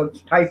and she's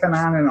typing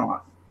on and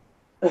on.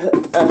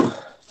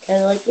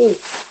 Kind of like me.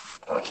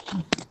 I'll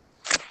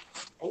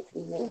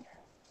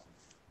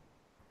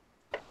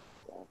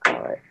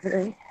call it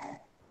today.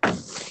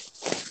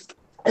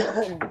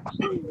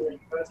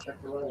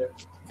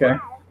 Okay,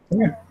 come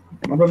here.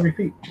 I'll rub your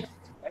feet.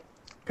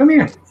 Come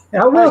here.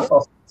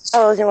 Hello.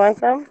 Oh, you want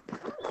some?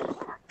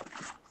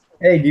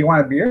 Hey, do you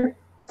want a beer?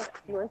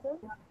 You want some?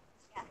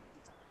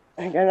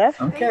 I got enough?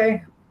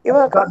 Okay. You're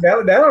welcome.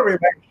 That'll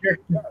relax you.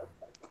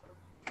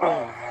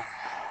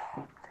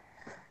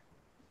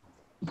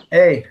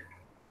 Hey.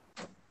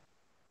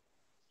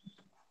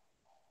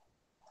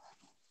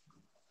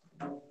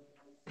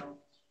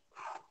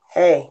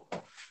 Hey.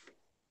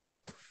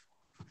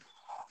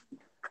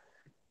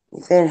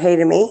 You saying hey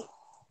to me?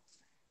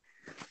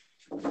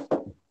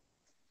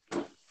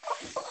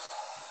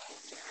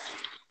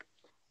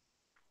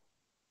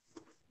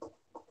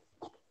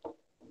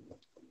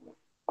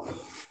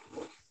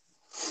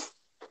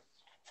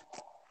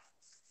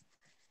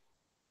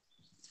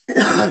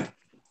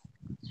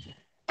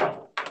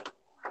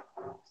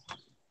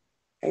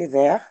 Are you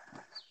there?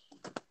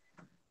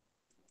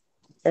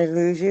 Did I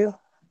lose you?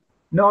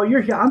 No,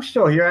 you're here. I'm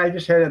still here. I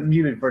just had it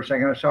muted for a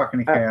second. I was talking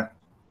to Kat.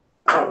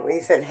 Oh, when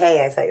you said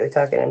hey, I thought you were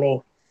talking to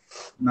me.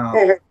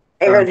 No.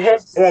 I heard hey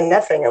and then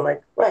nothing. I'm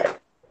like, what?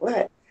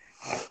 What?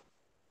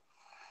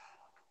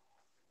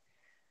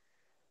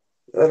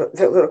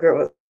 The little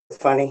girl was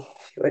funny.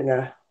 She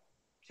wouldn't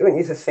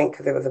use a sink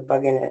because there was a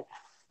bug in it.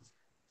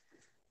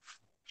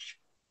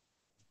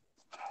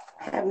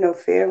 Have no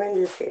fear, I'm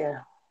just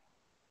here.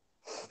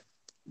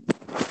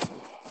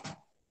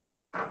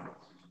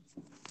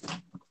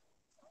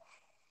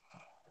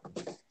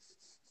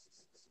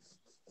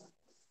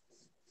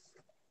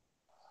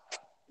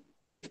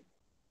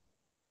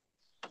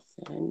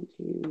 Send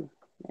you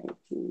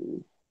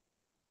 19.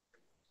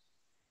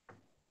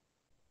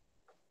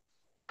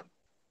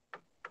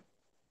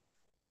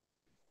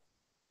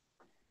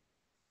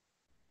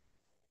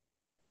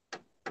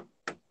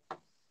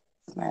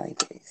 Smiley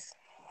face.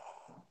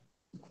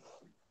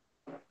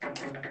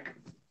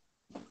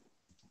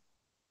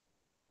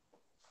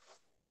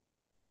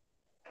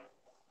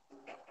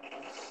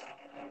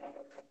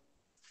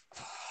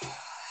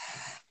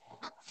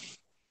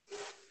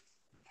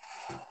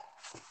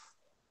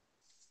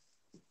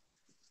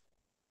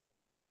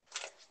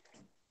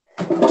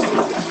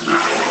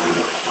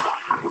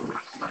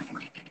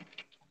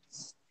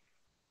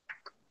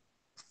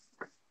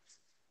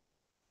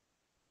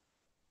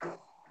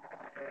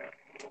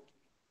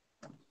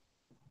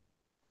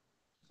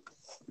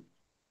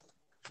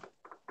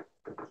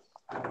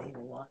 I don't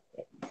even want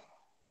it.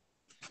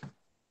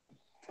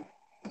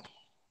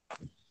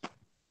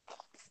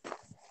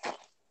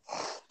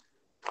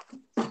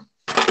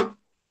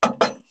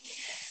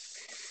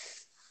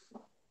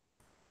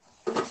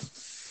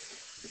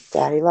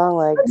 Daddy long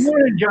Good legs.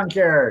 morning,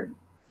 Junkyard.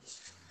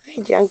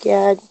 Hi,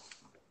 Junkyard.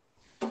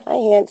 Hi,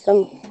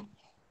 handsome.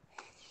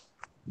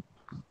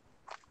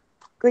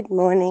 Good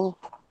morning.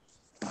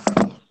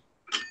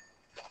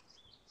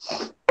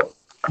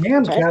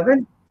 Damn,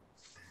 Kevin.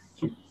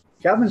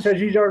 Kevin says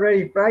he's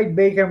already fried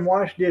bacon,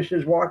 washed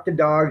dishes, walked the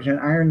dogs, and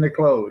ironed the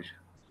clothes.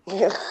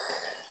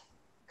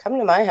 Come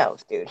to my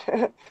house, dude.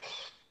 Come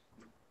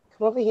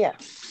over here.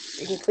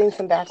 You can clean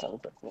some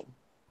bathrooms with me.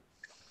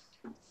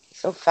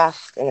 So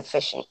fast and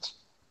efficient.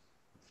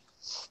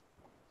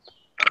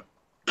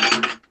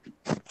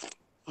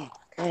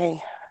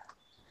 Okay.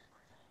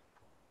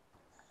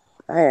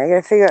 All right, I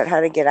gotta figure out how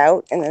to get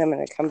out, and then I'm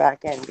gonna come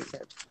back in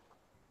because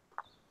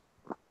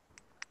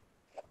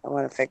I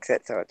want to fix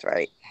it so it's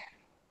right.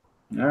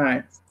 All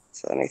right.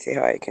 So let me see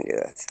how I can do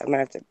this. I'm gonna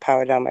have to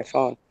power down my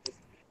phone.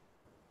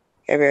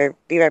 Okay,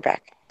 be right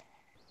back.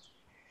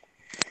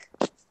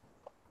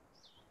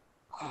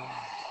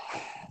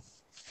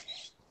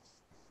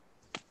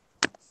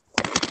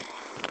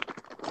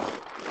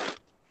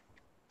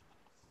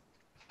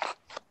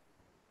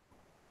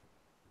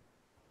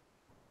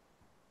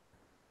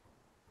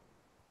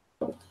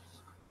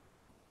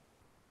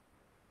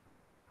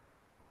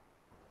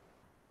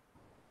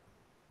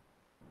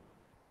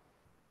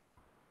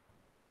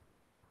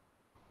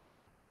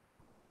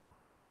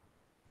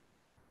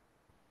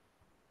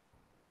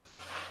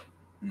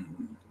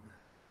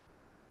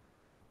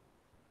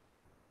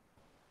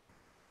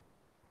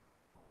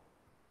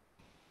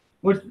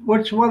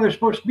 What's the weather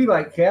supposed to be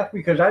like, Kath?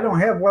 Because I don't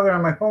have weather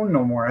on my phone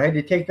no more. I had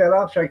to take that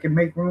off so I could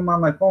make room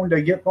on my phone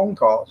to get phone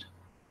calls.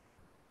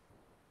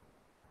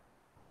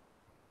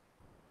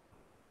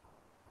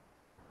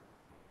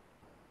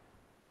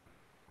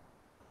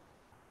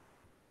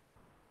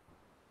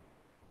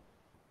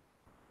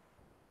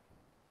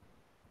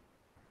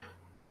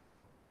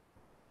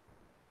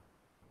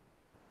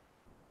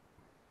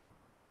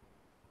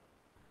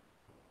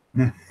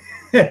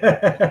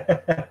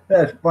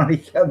 That's funny,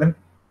 Kevin.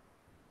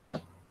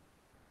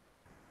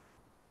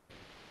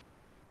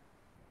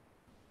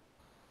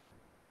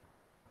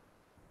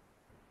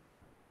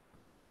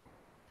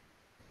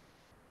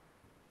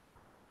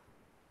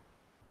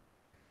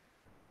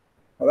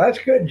 Well, that's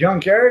good,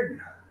 Junkyard.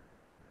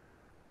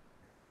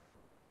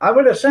 I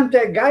would have sent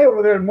that guy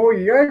over there to mow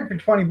your yard for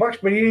 $20,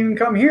 but he didn't even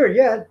come here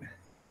yet.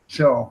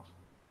 So.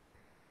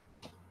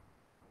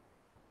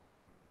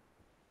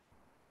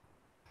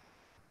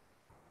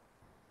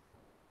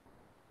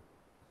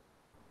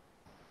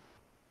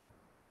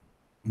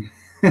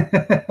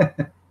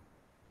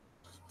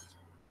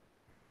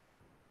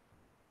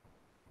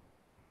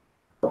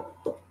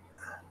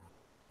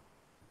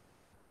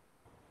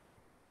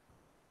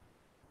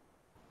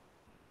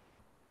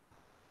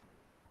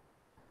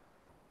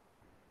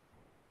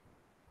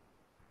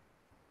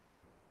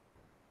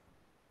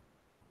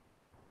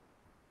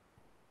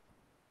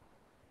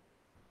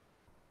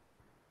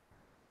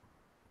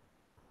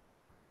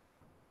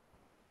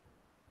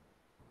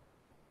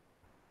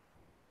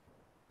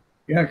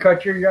 You gonna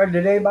cut your yard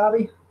today,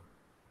 Bobby?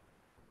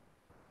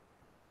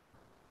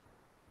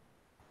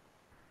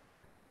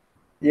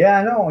 Yeah,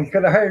 I know. You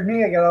could have hired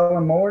me. I got all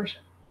the mowers.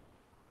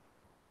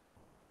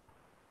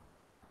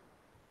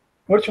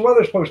 What's the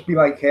weather supposed to be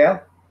like,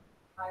 Cal?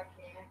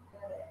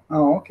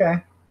 Oh,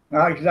 okay.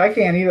 'Cause I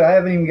can't either. I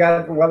haven't even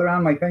got the weather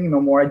on my thing no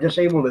more. I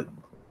disabled it.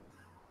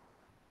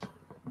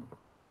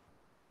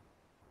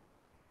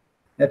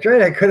 That's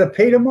right. I could have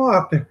paid him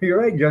off. You're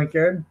right,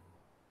 Junkyard.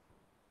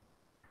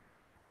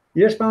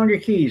 You just found your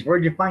keys.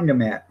 Where'd you find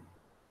them at?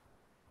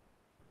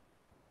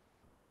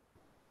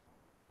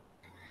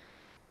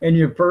 In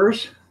your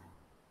purse?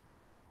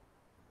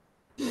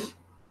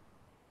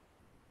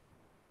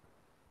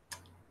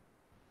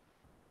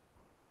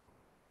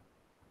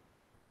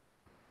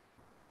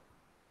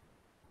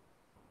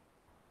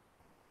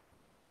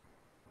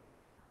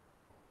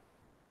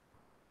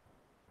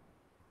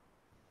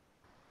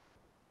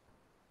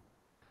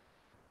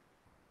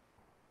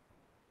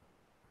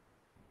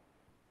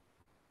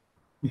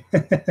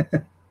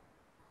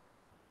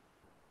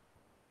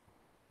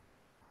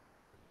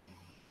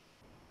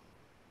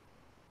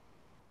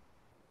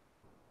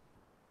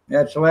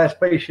 That's the last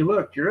place you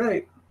looked. You're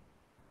right.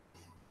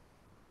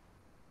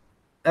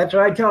 That's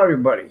what I tell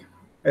everybody.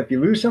 If you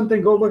lose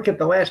something, go look at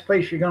the last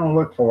place you're going to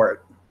look for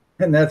it.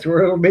 And that's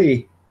where it'll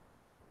be.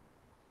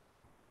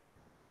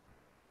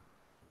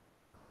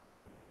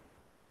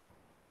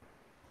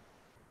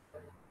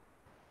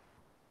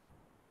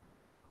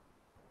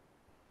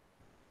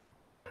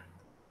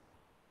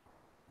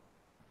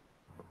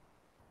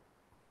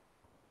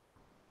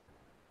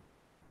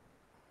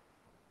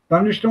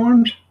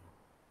 Thunderstorms?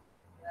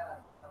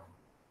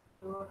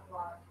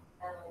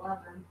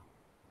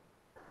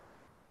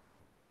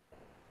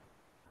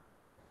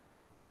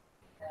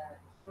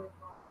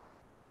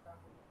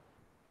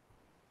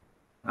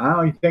 I don't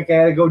know. You think I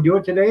had to go do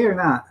it today or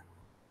not?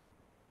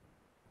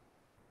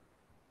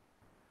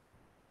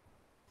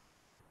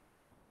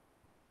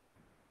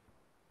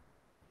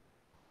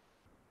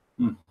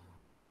 Hmm.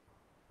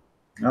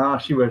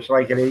 She was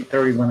like at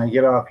 8:30 when I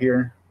get off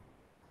here,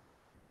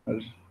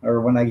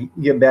 or when I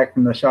get back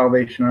from the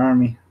Salvation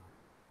Army.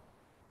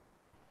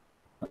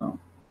 So,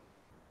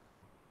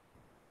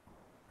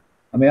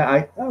 I mean,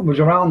 I was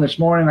around this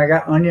morning. I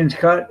got onions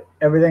cut.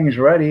 Everything's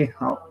ready.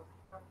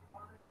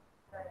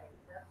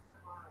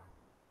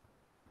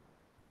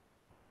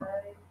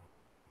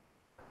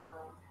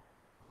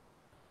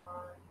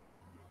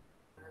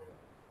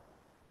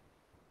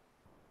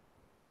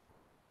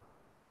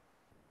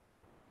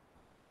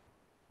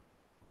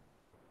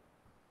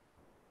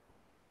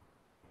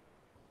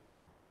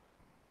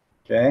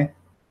 Okay.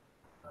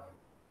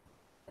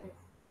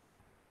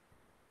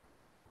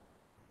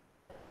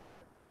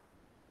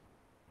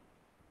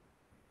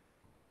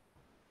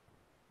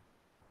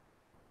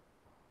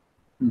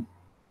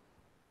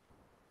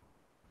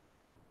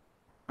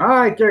 All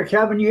right, there,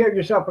 Kevin. You have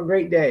yourself a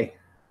great day.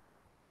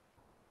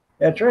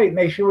 That's right.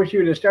 Make sure you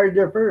would have started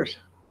there first.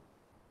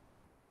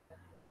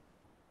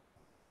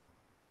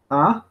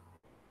 Huh?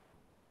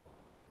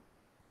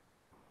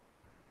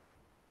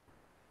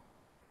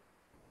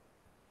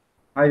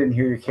 I didn't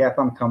hear you, Cap.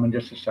 I'm coming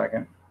just a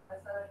second.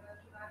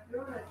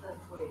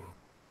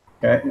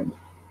 Okay.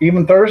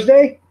 Even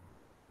Thursday?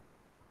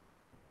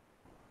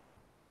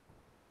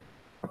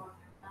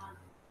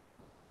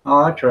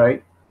 Oh, that's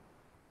right.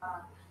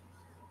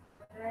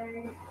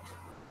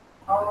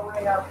 All the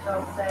way up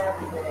till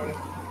Saturday.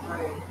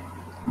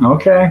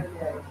 Okay.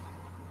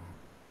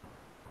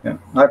 Yeah,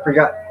 I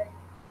forgot.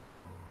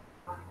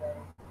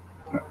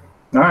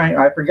 All right,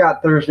 I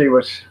forgot Thursday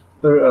was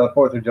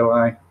 4th of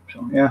July.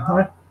 So yeah. All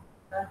right.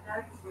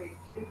 Next week,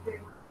 Tuesday,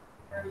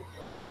 Thursday.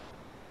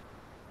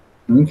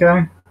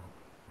 Okay.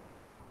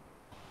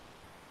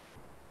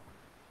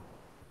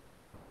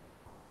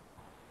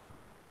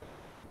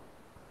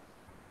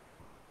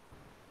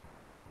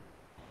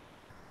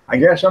 I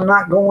guess I'm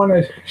not going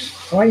to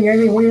swing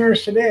any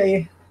wieners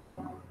today.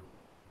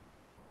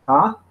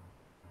 Huh?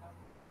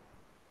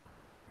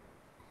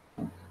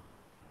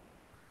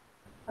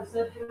 I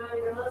said you're not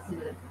even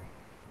listening.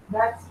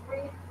 Next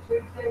week,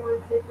 Tuesday,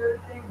 Wednesday,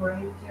 Thursday,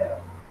 rain too.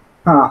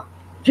 Huh.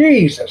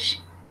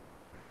 Jesus.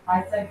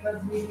 I said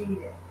because we need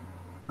it.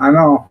 I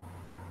know.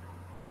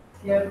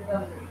 Scared of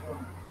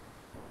thunderstorm.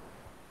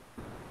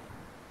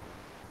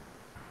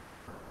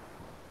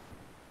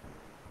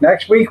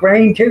 Next week,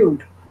 rain too.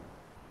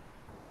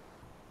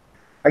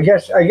 I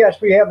guess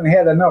we haven't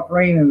had enough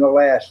rain in the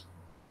last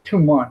 2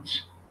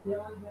 months. The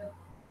only good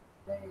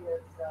day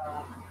is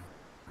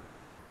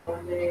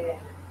Monday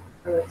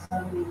or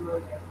Sunday,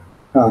 Monday.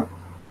 Huh.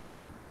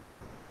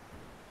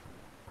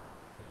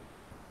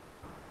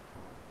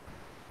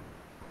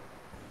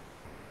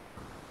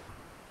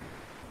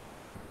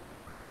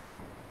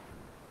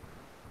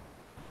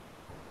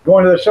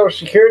 Going to the Social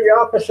Security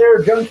office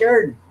there,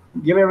 junkyard,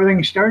 get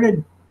everything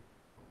started.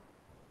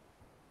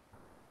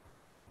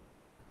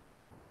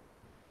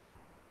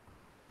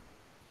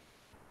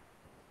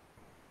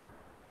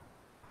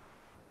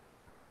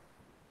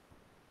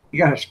 You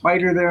got a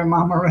spider there,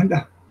 Mama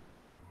Miranda?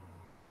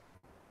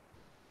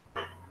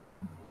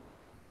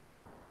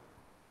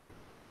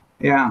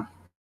 Yeah.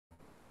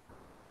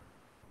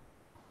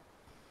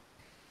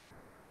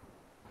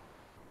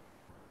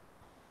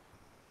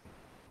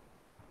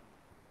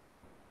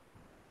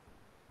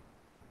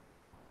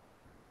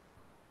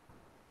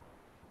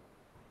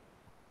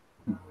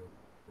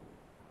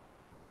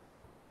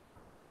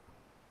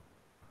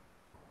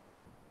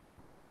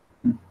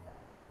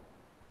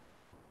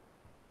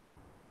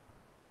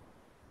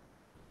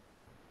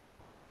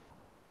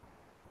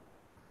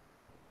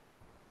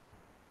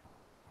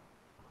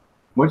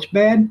 What's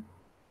bad?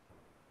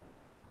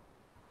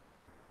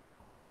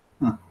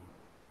 Huh.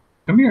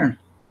 Come here.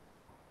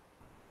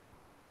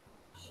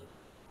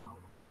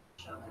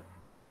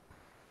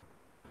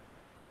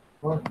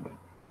 What?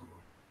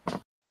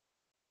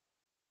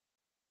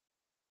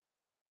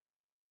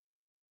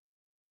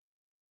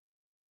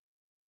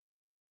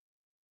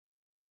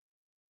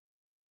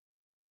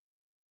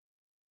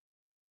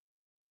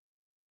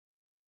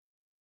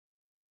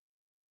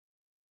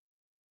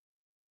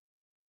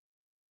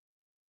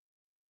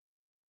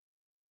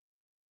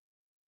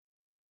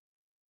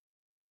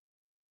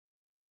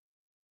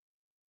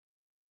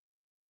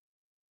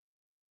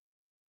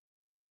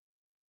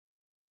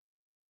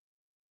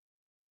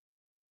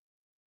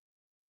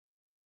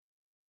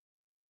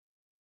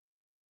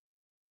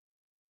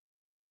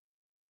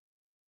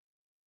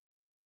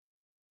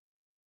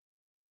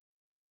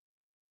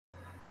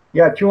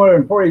 You got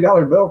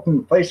 $240 bill from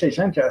the place they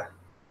sent you.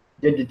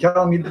 Did you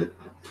tell them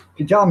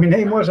your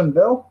name wasn't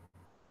Bill?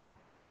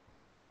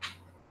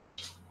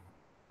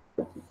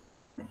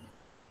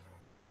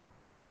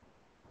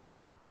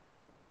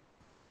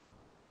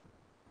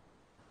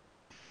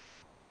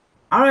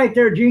 All right,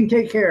 there, Gene.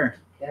 Take care.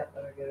 Yeah,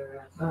 better get her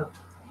ass up.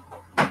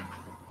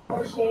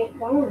 Or she ain't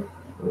going.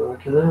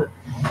 Look at that.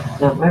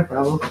 Not my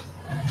problem.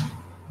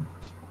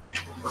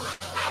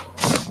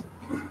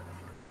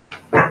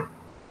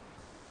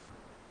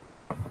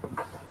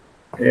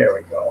 There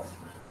we go.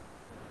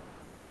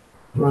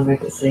 Come want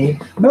to make it see?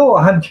 No,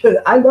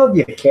 I love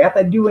you, Kath.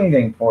 I'd do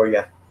anything for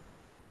you.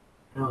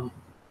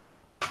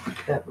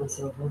 Pat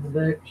myself on the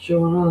back,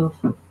 showing off.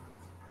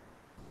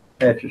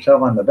 Pat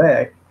yourself on the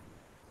back.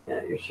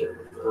 Yeah, you're showing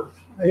off.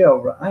 Yo,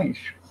 right.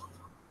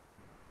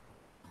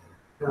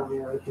 Call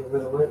me out if you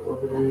would have went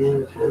over there the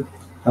other time.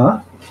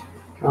 Huh?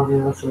 Call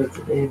me all sorts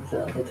of names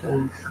all the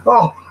time.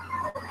 Oh,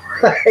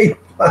 right.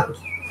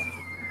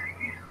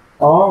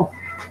 Oh,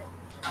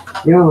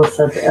 you almost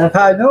said the F.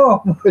 I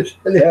know.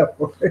 Yeah.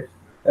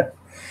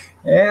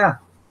 Yeah.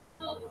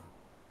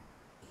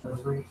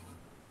 Sorry.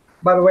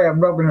 By the way, I'm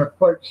rubbing her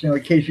foot, in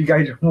case you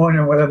guys are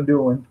wondering what I'm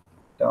doing.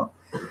 So,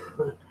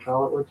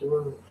 Call it what you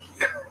want.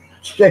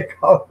 stick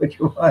off what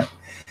you want.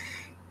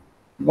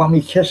 You want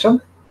me to kiss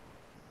him?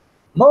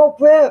 Mo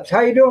Flips,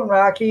 how you doing,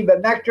 Rocky? The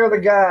Nectar of the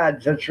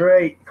Gods. That's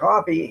right.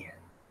 Coffee.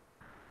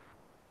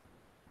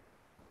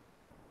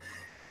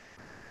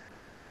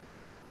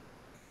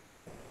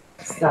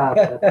 Stop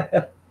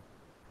it.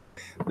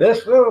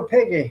 This little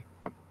piggy.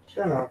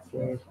 Shut up,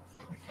 Dave.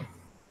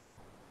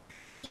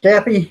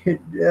 Cappy,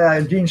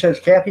 Gene says,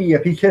 Cappy,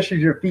 if he kisses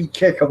your feet,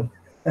 kick him.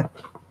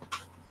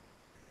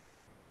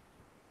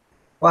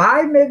 Well,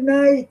 hi,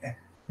 Midnight.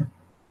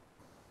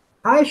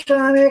 Hi,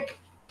 Sonic.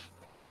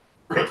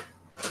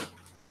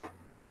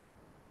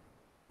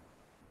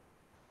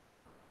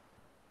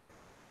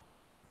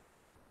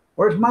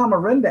 Where's Mama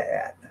Rinda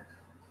at?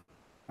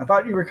 I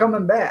thought you were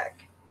coming back.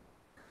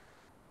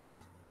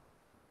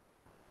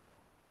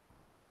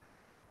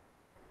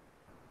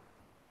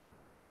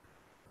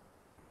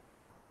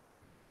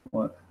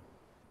 What?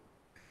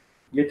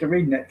 Get to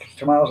reading it, 'cause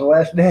tomorrow's the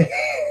last day.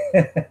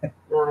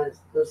 No,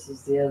 this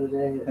is the other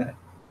day.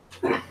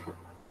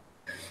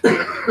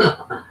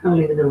 I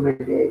don't even know my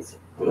days.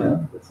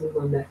 Yeah. This is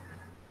Monday.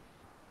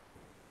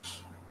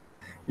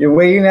 You're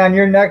waiting on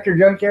your Nectar,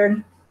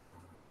 Junkyard?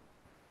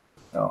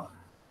 Oh.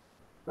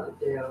 Not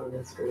day on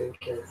this grade,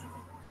 kids.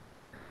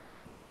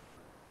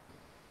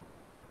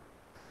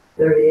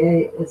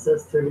 38, it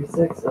says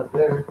 36 up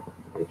there.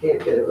 I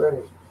can't get it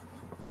right.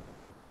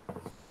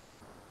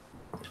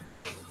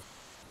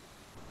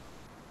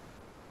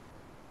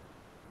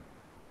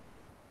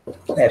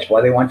 That's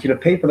why they want you to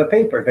pay for the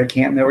paper. They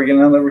can't never get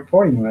another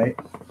reporting right.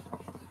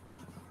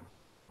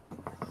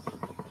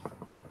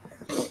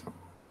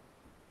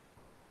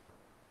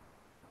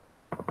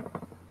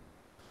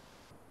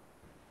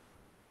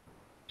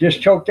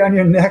 Just choked on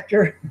your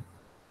nectar?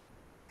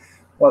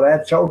 Well,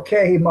 that's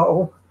okay,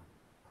 Mo.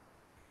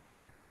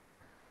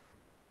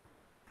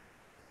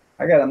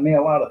 I got to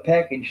mail out a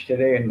package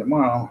today and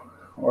tomorrow,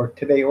 or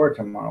today or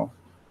tomorrow.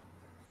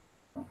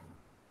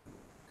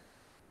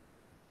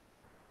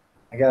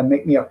 I got to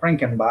make me a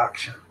Franken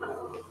box.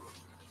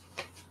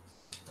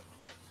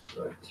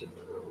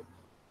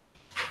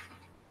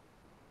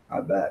 I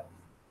bet.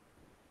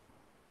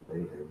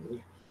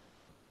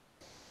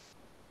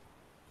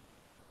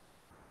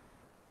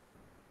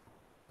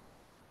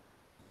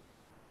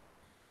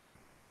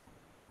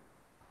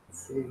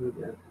 Let's see who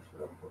got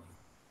this up.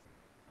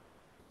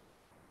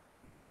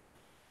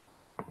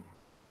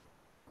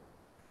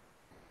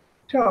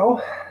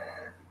 So,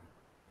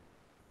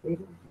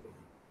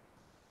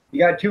 you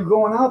got two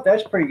going out.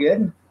 That's pretty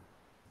good.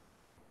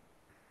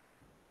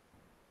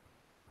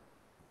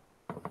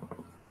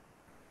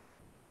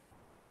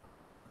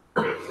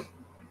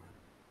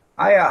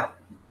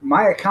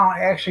 My account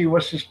actually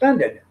was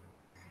suspended.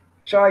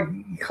 So I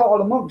called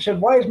them up and said,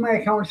 why is my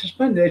account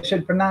suspended? They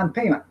said, for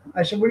non-payment.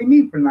 I said, what do you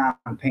mean for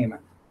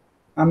non-payment?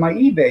 On my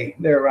eBay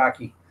there,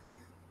 Rocky.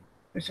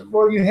 They said,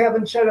 well, you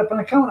haven't set up an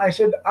account. I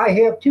said, I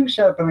have to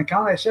set up an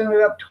account. I set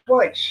it up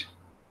twice.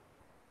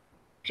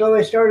 So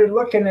they started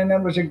looking, and there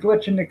was a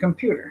glitch in the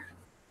computer.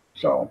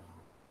 So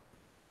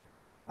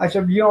I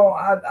said,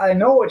 I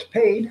know it's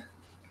paid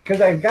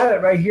because I've got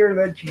it right here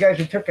that you guys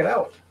have took it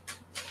out.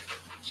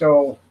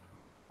 So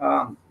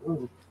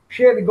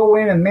she had to go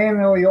in and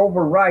manually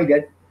override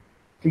it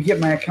to get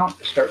my account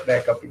to start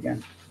back up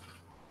again.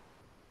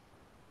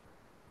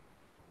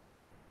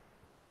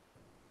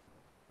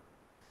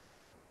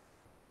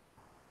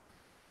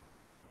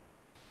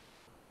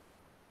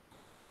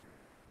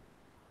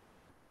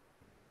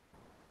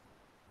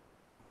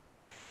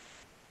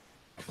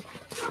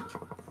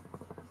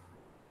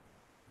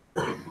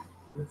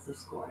 That's the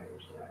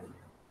Squire's side.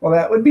 Well,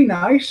 that would be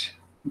nice.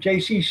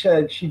 JC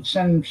said she'd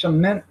send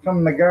some mint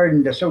from the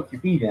garden to soak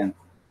your feet in.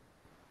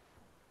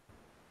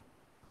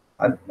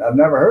 I've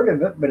never heard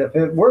of it, but if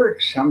it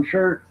works, I'm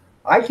sure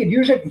I could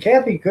use it, and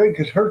Kathy could,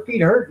 because her feet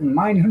hurt and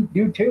mine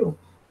do too.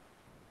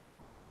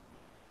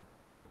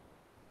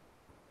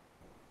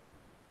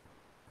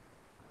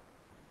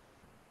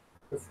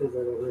 That's because I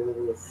don't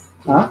remember this.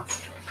 Huh?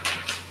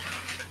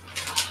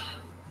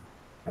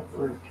 That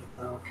worked.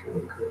 I'll try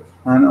and create.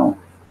 I know.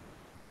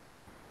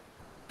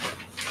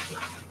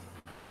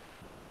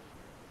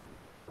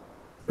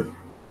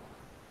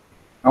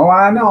 Oh,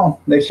 I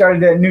know. They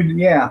started that new,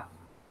 yeah.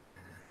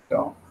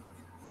 So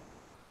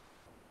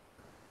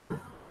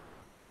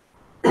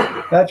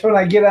that's when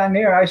I get on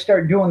there. I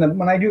start doing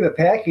when I do the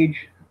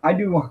package, I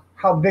do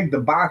how big the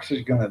box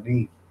is going to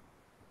be.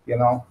 you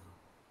know.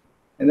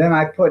 And then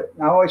I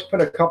always put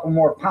a couple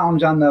more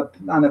pounds on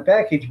the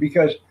package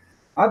because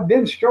I've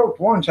been stroked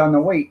once on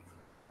the weight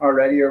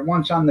already, or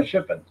once on the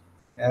shipping,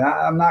 and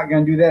I'm not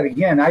going to do that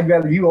again. I'd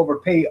rather you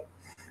overpay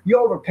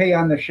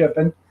on the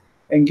shipping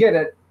and get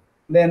it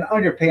than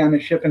underpay on the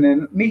shipping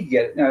and me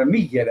get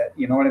it.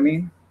 You know what I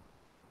mean?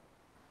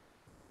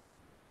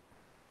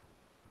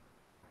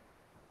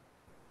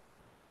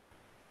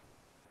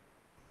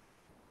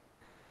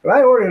 But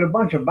I ordered a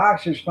bunch of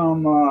boxes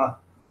from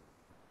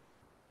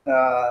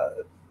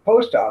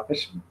post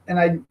office,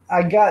 and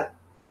I got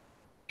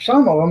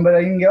some of them, but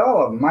I didn't get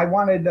all of them. I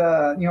wanted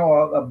a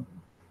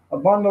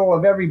bundle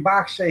of every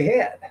box they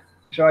had,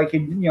 so I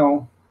could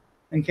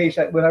in case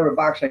whatever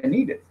box I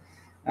needed.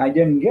 I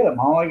didn't get them.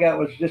 All I got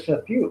was just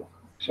a few.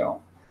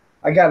 So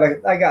I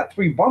got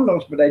 3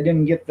 bundles, but I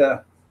didn't get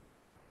the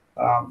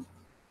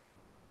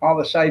all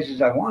the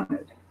sizes I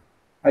wanted.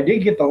 I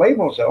did get the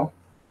labels though.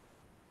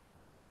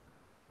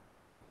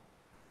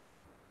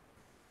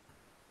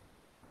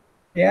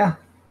 Yeah.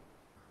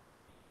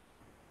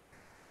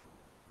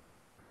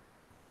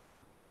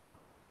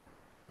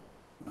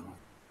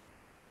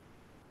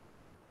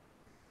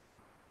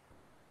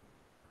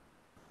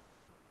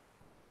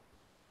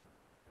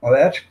 Well,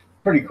 that's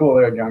pretty cool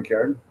there,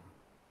 Junkyard.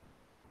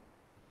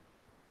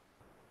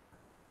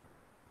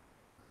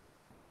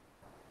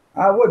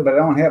 I would, but I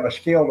don't have a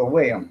scale to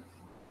weigh them.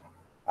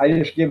 I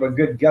just give a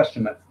good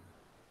guesstimate.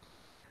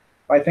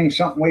 If I think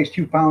something weighs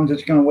 2 pounds,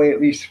 it's going to weigh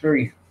at least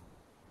 3.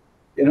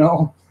 You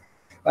know,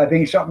 if I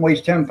think something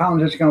weighs 10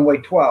 pounds, it's going to weigh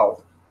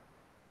 12.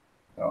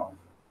 So,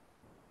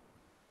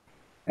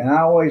 and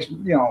I always,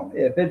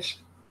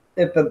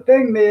 if the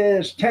thing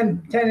is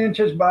 10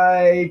 inches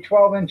by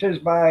 12 inches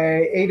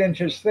by 8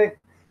 inches thick,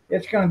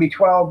 it's going to be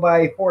 12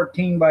 by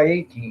 14 by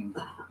 18.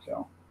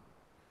 So,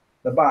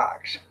 the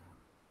box.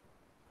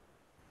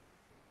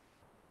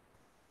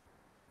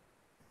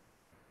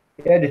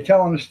 You had to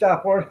tell them to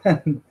stop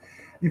ordering.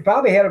 You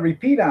probably had a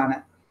repeat on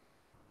it.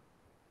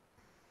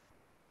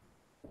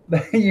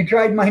 You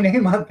tried my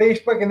name on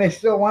Facebook and they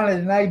still wanted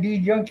an ID,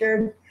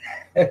 Junkyard?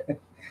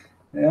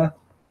 Yeah.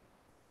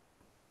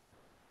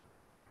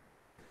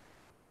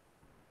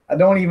 I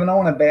don't even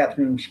own a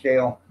bathroom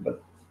scale,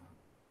 but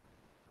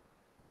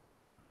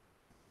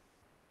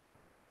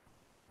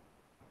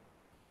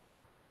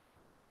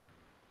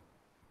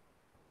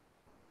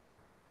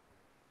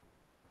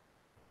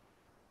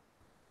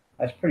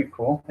that's pretty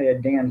cool. They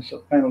had Dan's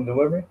final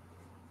delivery.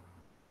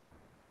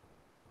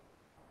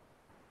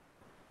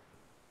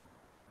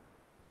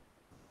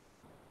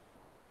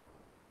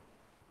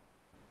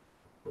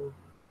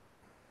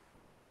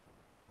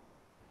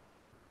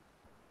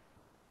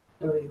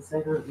 So you say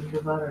nothing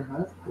about her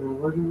husband or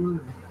what do you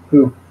want?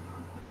 Who?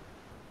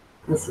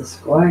 Mrs.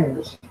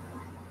 Squires.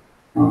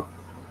 Oh.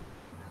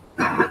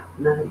 Not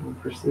even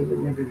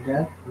perceiving every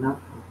death,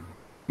 nothing.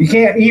 You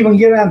can't even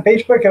get it on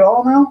Facebook at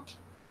all now?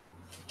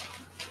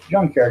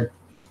 Junkyard.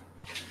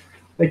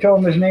 They told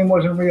him his name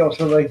wasn't real,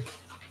 so they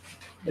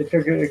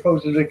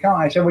closed his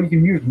account. I said, well, you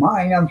can use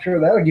mine. I'm sure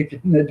that'll get you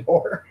in the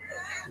door.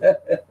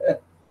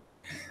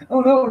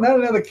 Oh, no, not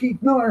another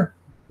Keith Miller.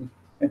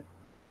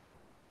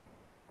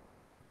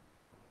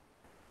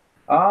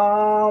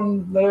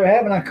 They're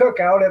having a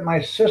cookout at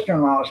my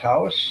sister-in-law's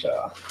house.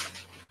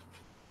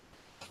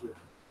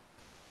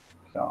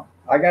 So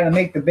I got to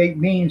make the baked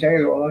beans. I got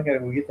to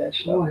go get that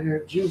stuff. Oh, I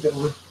heard you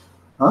going.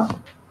 Huh?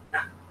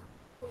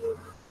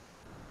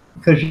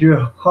 Because you're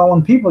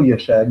hauling people, you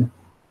said.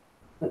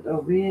 But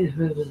no beans,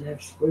 we just have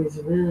to squeeze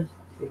them in.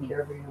 Be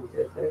careful you don't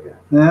get there.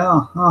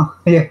 Yeah.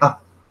 Yeah.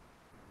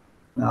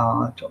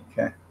 No, that's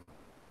okay.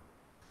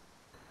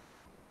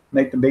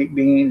 Make the baked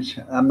beans.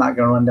 I'm not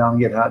going to run down and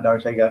get hot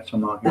dogs. I got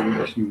some out here.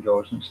 Just use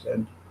those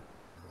instead.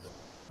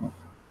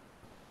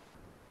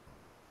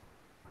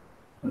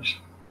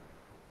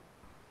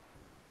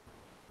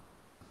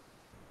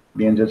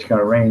 Being it's going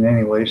to rain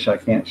anyway, so I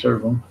can't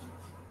serve them.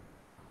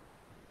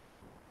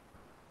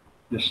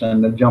 Just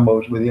send the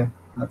jumbos with you.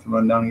 I have to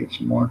run down and get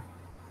some more.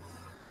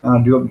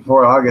 I'll do it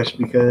before August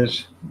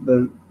because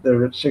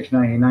they're at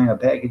 $6.99 a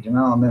package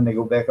now, and then they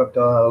go back up to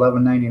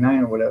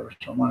 $11.99 or whatever.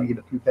 So I want to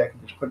get a few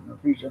packages put in the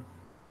freezer.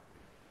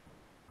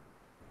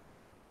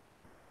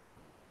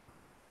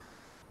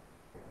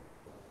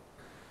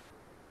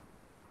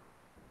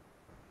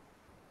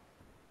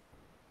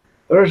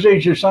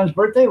 Thursday's your son's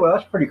birthday? Well,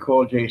 that's pretty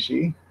cool,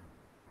 JC.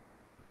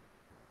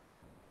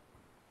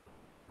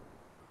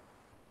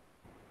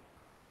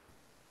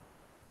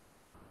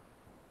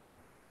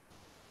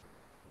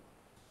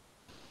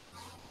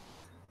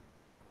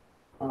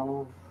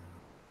 Oh.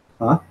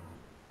 Huh?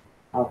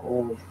 How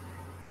old?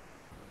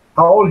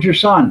 How old is your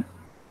son?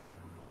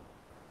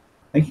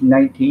 I think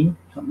 19,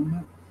 something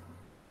like that.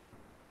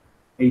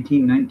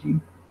 18,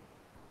 19.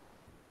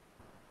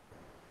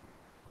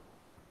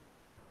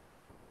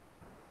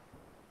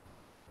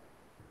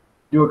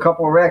 Do a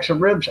couple of racks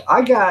of ribs.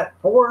 I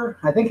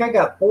think I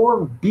got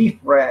 4 beef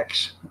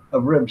racks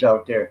of ribs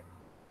out there.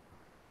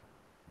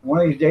 One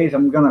of these days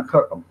I'm going to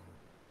cook them.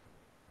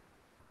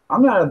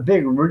 I'm not a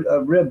big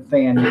rib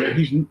fan.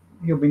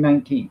 He'll be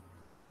 19.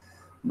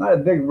 I'm not a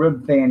big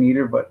rib fan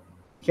either, but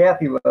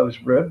Kathy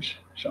loves ribs.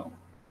 So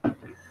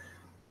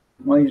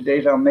one of these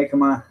days I'll make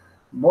them,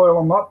 boil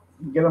them up,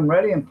 get them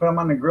ready, and put them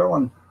on the grill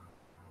and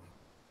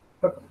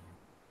cook them.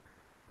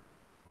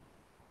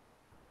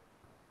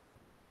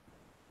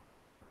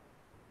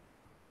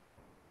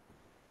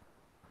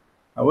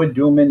 I would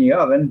do them in the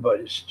oven,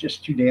 but it's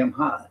just too damn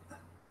hot.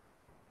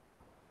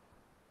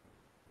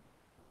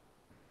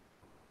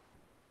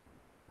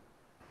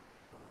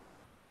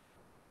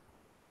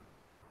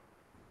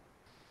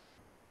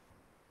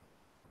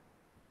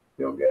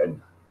 Feel good.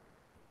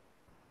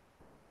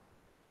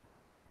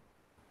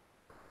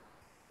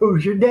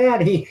 Who's your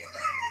daddy?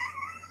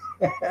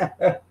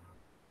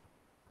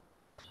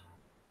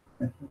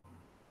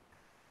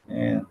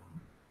 Yeah.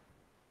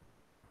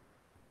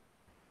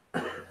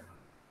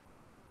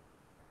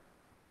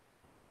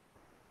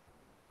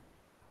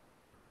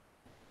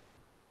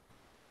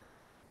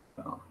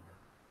 So.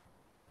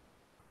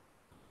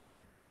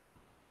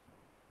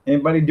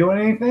 Anybody doing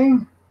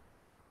anything?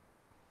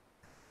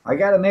 I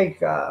got to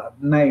make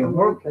my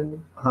work.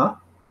 Huh?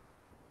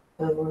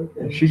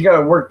 She's got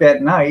to work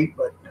that night,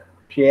 but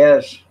she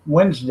has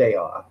Wednesday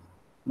off.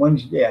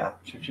 Wednesday, yeah.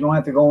 So she don't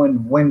have to go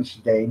in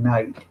Wednesday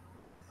night,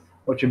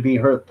 which would be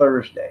her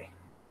Thursday.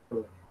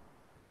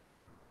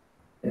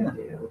 Yeah.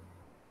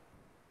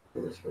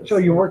 So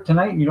you work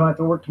tonight and you don't have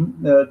to work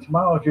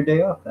tomorrow. It's your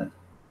day off then.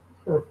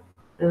 Sure.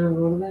 And I'm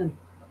going to bed.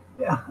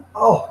 Yeah.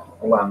 Oh,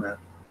 hold on a minute.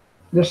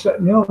 Just,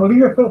 leave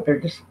your foot up there.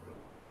 Just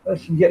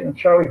let's get in a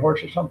Charlie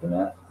horse or something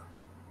like that.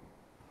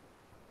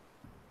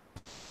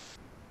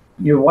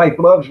 Your wife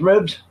loves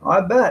ribs?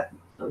 I bet.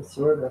 I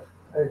sort of,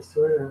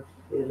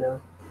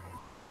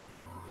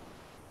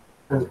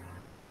 I'm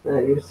not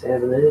used to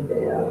having any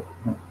day off.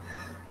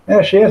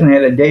 Yeah, she hasn't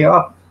had a day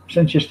off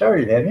since you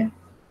started, have you?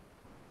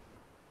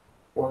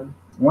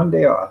 One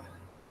day off.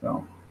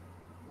 So,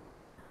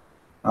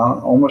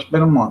 almost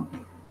been a month.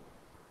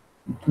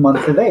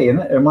 Month today, isn't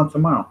it? Or month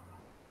tomorrow?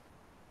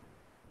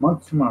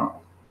 Month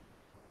tomorrow.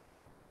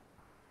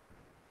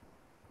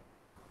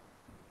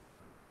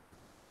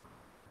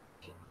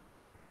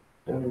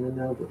 I don't even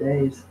know the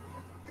days.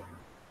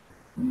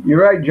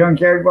 You're right,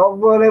 Junkyard. Well,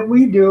 what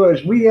we do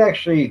is we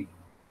actually,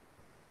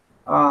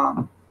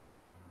 I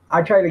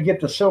try to get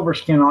the silver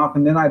skin off,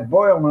 and then I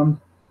boil them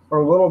for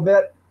a little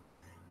bit,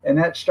 and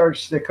that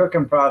starts the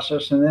cooking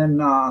process. And then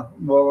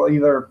we'll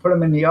either put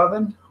them in the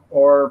oven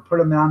or put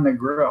them on the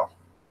grill.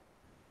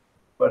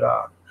 But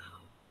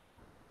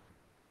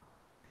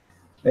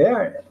they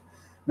are.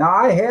 Now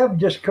I have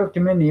just cooked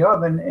them in the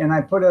oven, and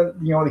I put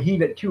the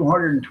heat at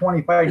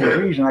 225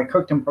 degrees, and I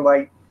cooked them for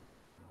like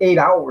 8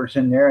 hours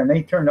in there, and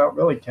they turned out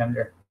really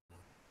tender.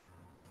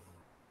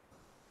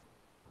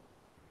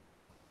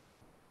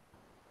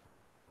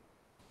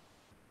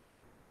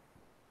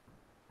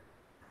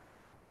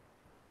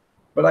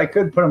 But I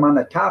could put them on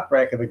the top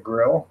rack of the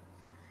grill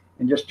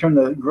and just turn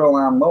the grill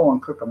on low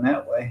and cook them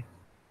that way.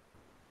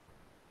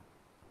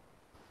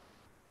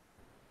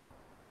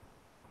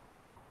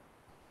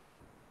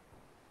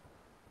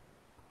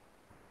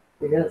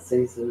 You got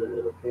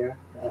seasoning up here.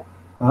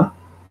 Huh?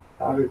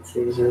 Powdered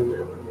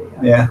seasoning.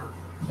 Yeah.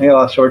 They got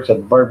all sorts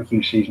of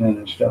barbecue seasoning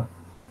and stuff.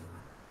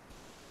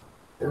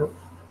 Yep.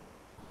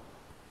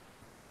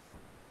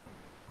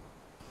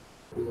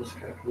 I'm just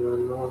cooking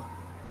on low.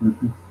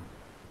 Mm-hmm.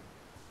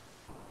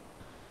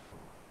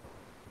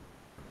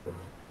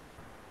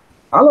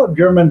 I love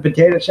German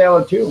potato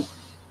salad too.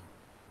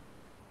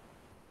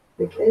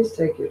 The case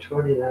take you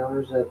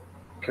 $20 at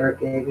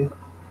Kirkhagen.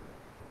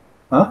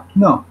 Huh?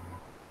 No.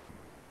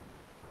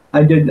 I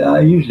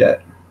use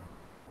that.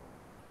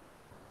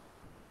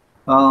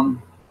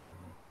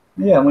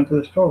 Yeah, I went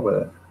to the store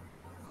with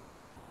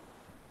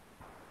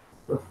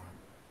it.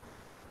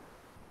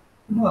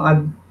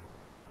 No,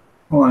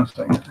 hold on a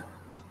second.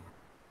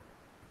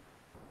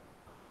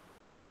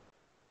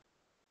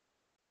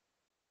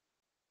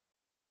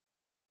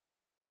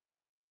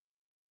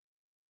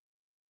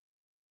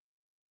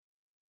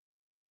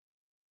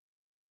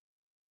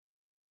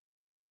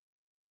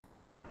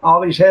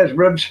 Ollie's has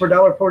ribs for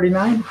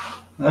 $1.49.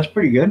 That's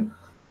pretty good.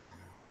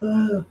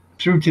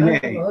 Through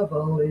today. I love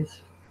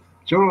Ollie's.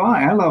 So do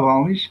I. I love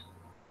Ollie's.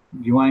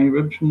 Do you want any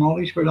ribs from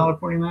Ollie's for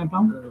 $1.49 a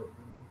pound?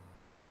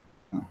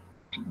 Oh.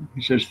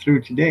 He says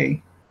through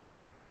today.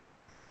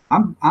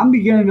 I'm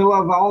beginning to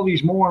love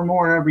Aldi's more and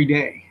more every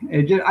day.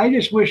 I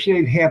just wish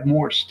they'd have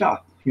more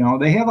stuff.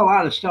 They have a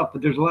lot of stuff,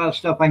 but there's a lot of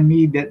stuff I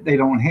need that they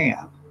don't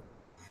have.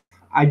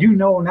 I do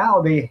know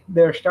now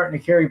they're starting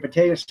to carry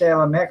potato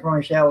salad,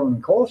 macaroni salad,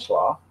 and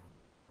coleslaw.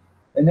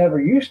 They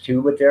never used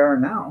to, but they are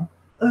now.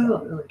 I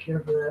don't really care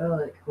for that. I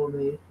like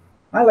homemade.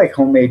 I like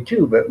homemade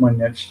too, but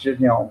when it's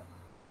just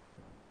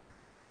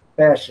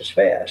fast is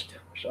fast.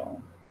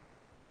 So.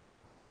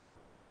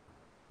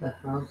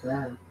 How's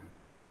that?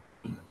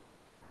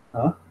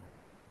 Huh?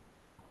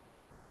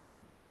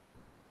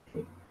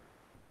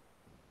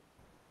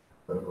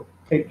 Oh.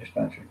 Tape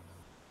dispenser.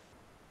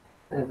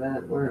 I have that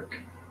at work.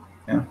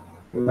 Yeah.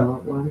 You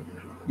want one?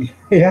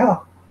 Yeah.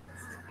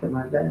 Get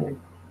my bag.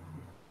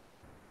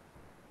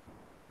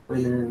 I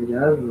never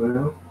does,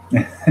 well.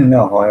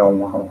 No, I don't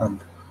want one.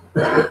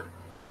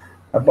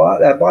 I bought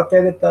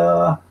that at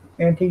the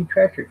Antique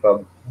Tractor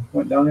Club.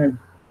 Went down there.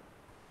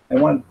 I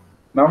went.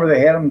 Remember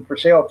they had them for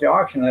sale at the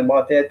auction. I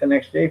bought that the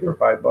next day for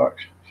 $5.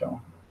 So,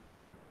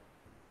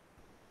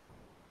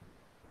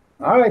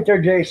 all right,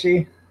 there,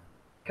 JC.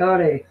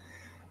 Cody.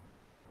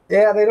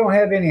 Yeah, they don't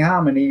have any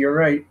hominy. You're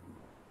right.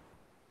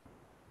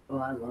 Oh,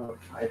 I love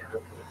fried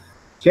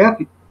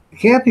hominy.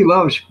 Kathy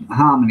loves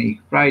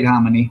hominy, fried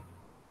hominy,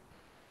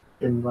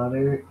 And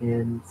butter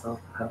and salt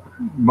and pepper.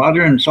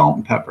 butter and salt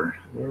and pepper.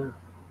 Yeah.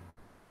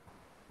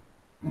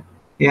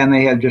 Yeah, and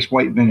they have just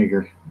white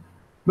vinegar.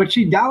 But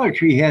see, Dollar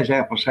Tree has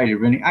apple cider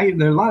vinegar.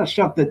 There's a lot of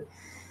stuff that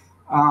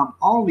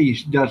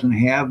Aldi's doesn't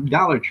have.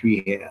 Dollar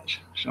Tree has.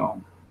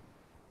 So,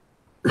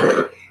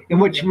 and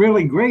what's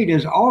really great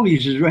is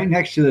Aldi's is right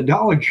next to the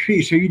Dollar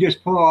Tree, so you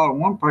just pull out of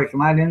one parking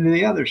lot into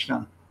the other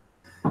stuff.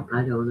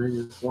 I don't. I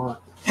just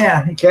walk.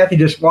 Yeah, and Kathy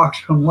just walks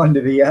from one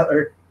to the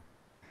other.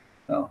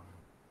 So,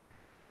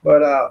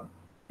 but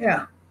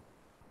yeah.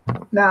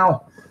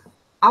 Now,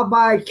 I'll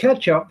buy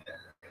ketchup.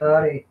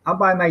 Cody. I'll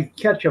buy my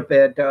ketchup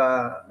at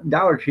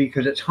Dollar Tree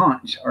because it's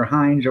Hunt's or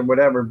Heinz or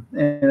whatever,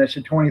 and it's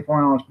a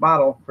 24-ounce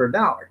bottle for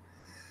 $1.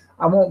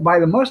 I won't buy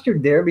the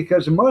mustard there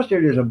because the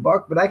mustard is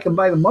 $1, but I can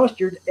buy the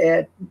mustard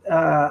at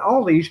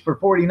Aldi's for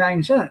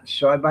 49 cents.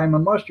 So I buy my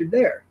mustard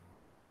there.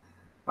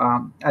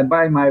 I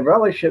buy my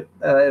relish at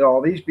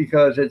Aldi's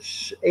because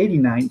it's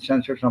 89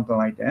 cents or something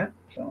like that.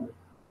 So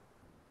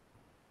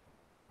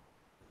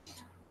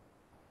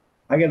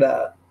I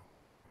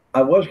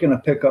was going to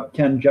pick up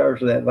 10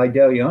 jars of that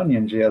Vidalia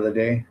onions the other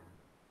day.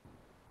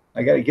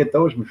 I got to get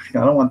those.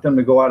 I don't want them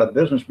to go out of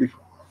business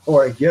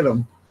before I get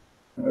them,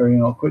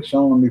 or quit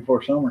selling them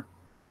before summer.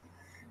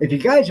 If you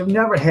guys have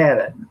never had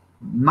it,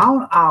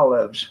 Mount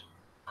Olive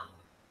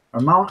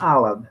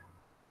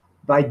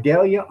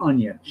Vidalia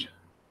onions.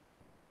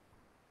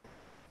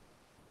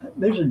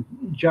 There's a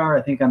jar,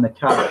 I think, on the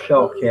top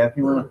shelf, Kath.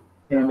 You want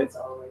to hand it?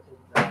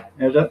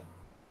 Is it?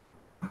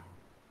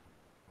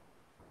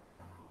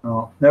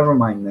 Oh, never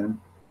mind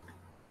then.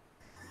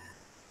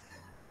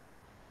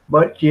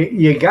 But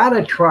you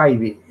gotta try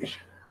these.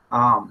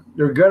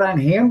 They're good on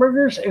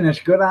hamburgers, and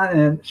it's good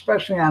and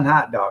especially on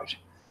hot dogs.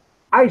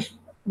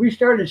 We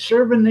started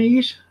serving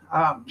these,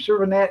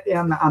 serving that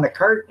on the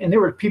cart, and there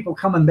were people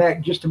coming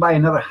back just to buy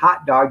another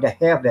hot dog to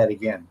have that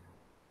again.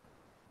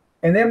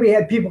 And then we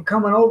had people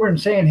coming over and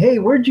saying, "Hey,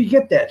 where'd you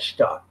get that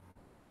stuff?"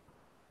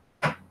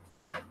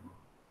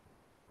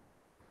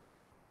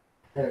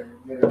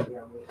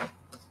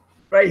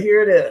 Right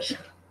here it is.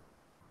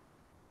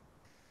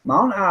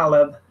 Mount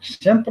Olive,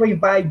 Simply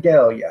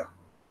Vidalia.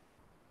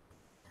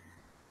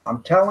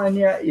 I'm telling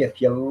you,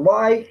 if you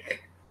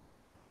like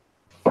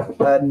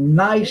a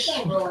nice,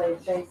 It don't really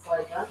taste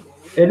like onion.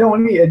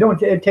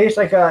 it tastes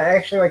like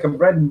actually like a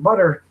bread and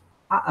butter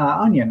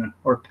onion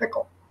or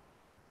pickle.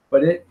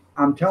 But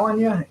I'm telling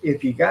you,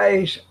 if you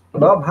guys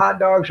love hot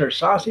dogs or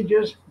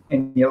sausages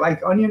and you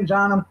like onions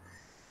on them,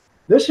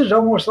 this is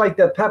almost like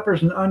the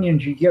peppers and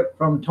onions you get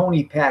from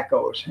Tony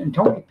Packo's. And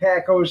Tony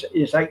Packo's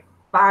is like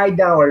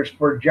 $5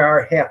 for a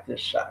jar half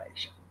this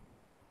size.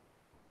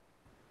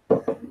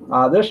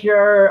 This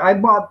jar, I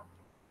bought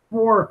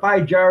 4 or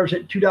 5 jars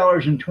at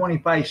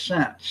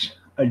 $2.25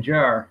 a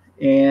jar.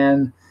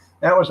 And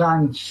that was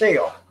on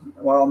sale.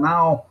 Well,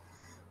 now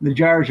the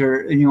jars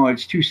are,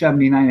 it's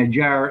 $2.79 a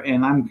jar.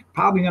 And I'm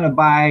probably going to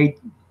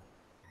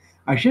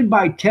I should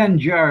buy 10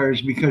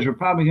 jars because we're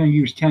probably going to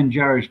use 10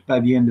 jars by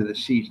the end of the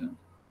season.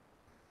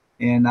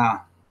 And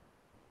my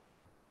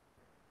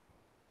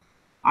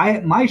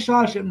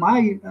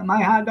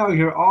hot dogs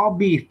are all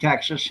beef,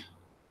 Texas,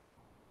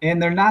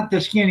 and they're not the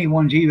skinny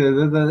ones either.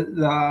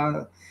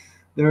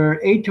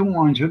 They're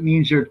 8-to-1s. It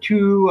means they're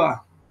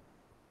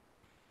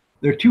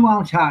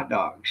 2-ounce hot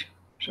dogs.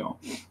 So,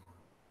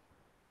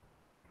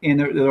 and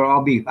they're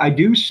all beef. I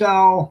do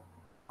sell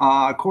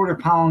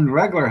quarter-pound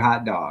regular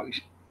hot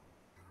dogs,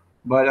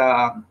 but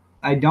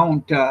I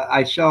don't.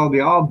 I sell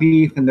the all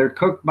beef, and they're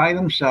cooked by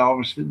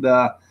themselves.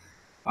 The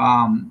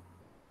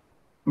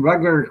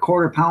regular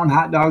quarter-pound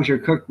hot dogs are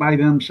cooked by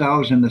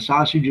themselves, and the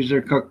sausages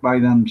are cooked by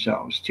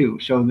themselves too.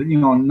 So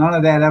none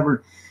of that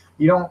ever.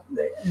 None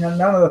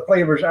of the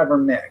flavors ever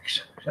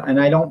mix, and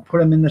I don't put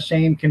them in the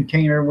same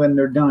container when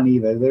they're done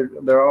either.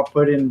 They're all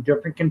put in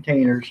different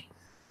containers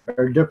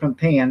or different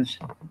pans,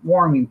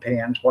 warming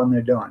pans when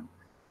they're done.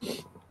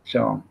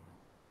 So.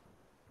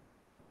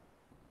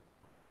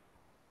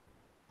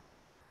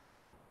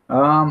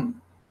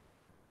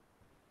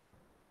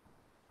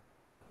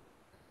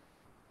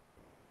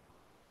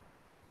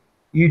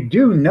 You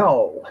do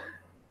know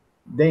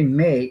they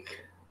make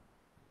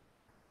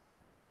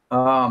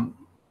flat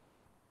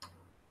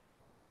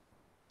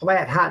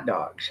hot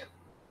dogs.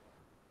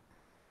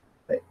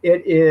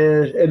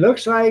 It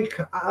looks like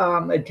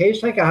it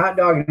tastes like a hot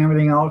dog and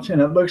everything else,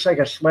 and it looks like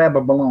a slab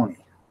of bologna,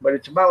 but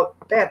it's about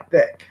that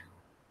thick.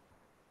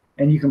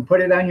 And you can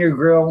put it on your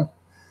grill,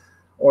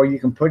 or you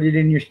can put it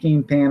in your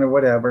steam pan or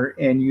whatever,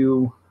 and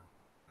you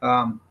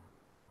warm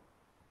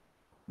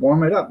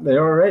it up.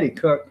 They're already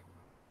cooked.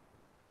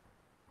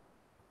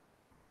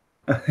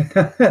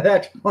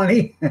 That's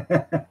funny.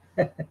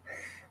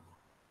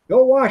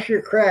 Go wash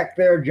your crack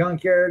there,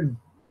 junkyard.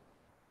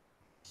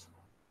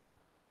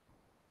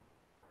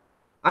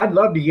 I'd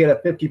love to get a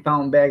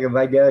 50-pound bag of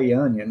Vidalia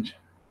onions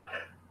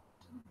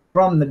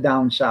from the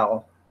down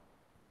south.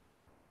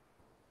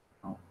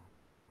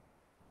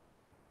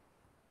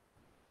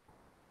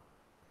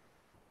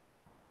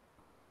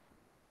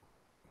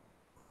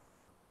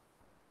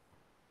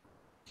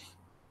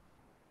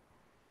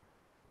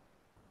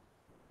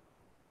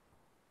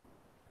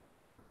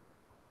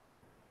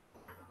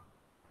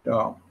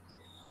 So,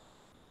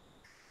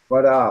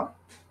 but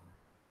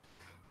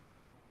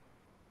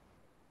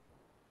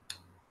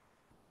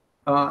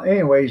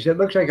anyways, it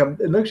looks like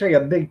a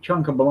big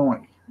chunk of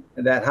bologna,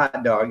 that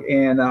hot dog,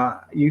 and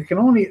you can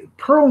only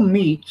Pearl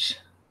Meats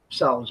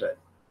sells it,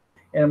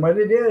 and what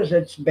it is,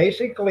 it's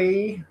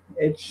basically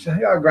it's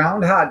a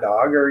ground hot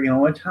dog, or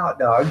it's hot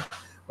dog,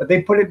 but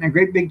they put it in a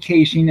great big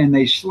casing and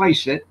they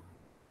slice it,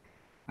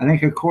 I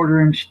think a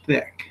quarter inch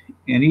thick,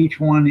 and each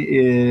one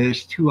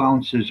is 2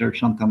 ounces or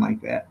something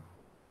like that.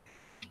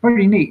 It's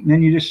pretty neat, and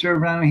then you just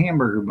serve it on a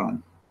hamburger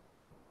bun.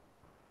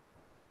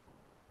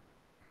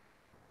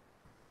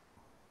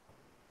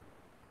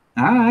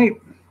 All right.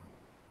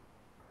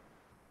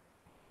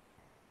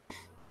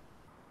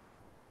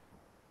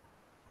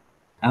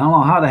 I don't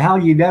know how the hell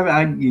you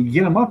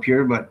get them up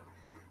here, but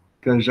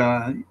because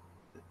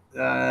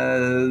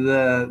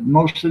the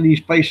most of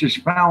these places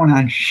frown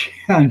on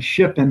on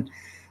shipping.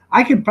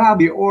 I could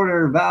probably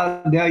order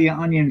Vidalia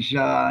onions.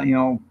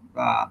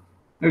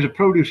 There's a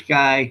produce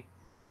guy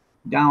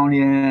down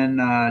in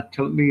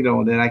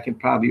Toledo that I could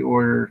probably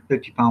order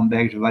 50-pound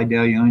bags of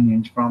Vidalia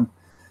onions from.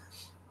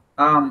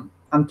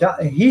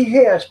 He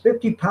has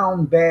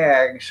 50-pound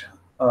bags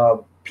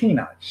of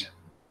peanuts.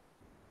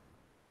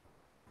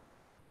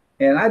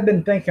 And I've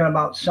been thinking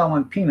about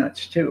selling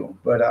peanuts too,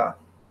 but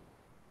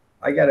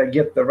I got to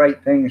get the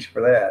right things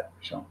for that.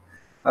 So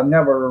I've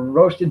never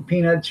roasted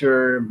peanuts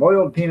or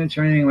boiled peanuts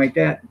or anything like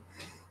that.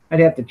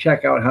 I'd have to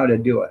check out how to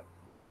do it.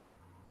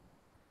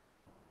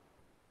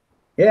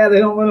 Yeah, they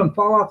don't let them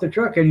fall off the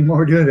truck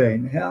anymore, do they?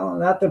 Hell,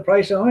 not the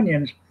price of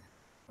onions.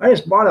 I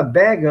just bought a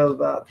bag of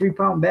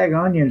 3-pound bag of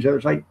onions. It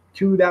was like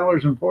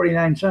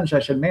 $2.49. I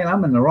said, man,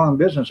 I'm in the wrong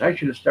business. I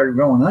should have started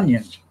growing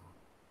onions.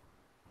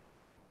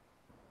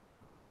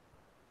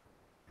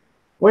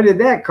 What did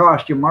that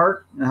cost you,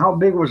 Mark? And how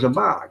big was the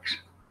box?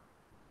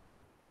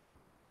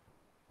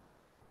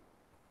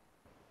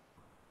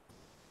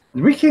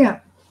 We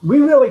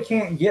really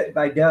can't get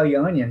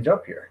Vidalia onions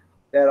up here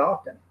that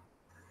often.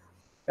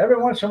 Every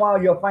once in a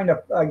while, you'll find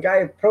a guy,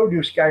 a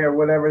produce guy or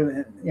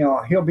whatever,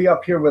 he'll be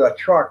up here with a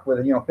truck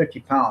with, 50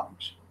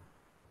 pounds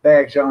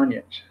bags of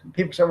onions.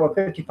 People say, well,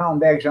 50-pound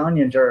bags of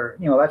onions are,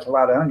 that's a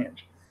lot of onions.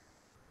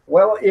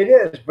 Well, it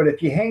is, but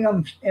if you hang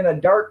them in a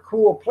dark,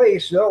 cool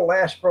place, they'll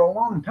last for a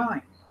long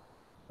time.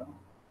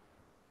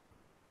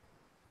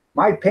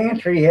 My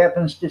pantry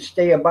happens to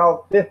stay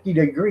about 50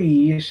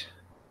 degrees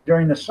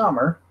during the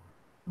summer,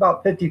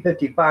 about 50,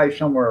 55,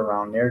 somewhere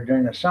around there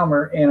during the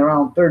summer, and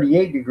around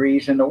 38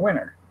 degrees in the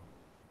winter.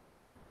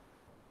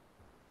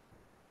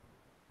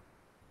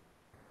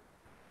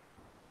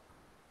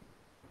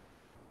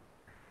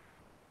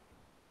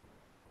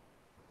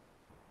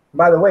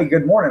 By the way,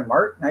 good morning,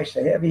 Mark. Nice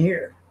to have you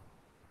here.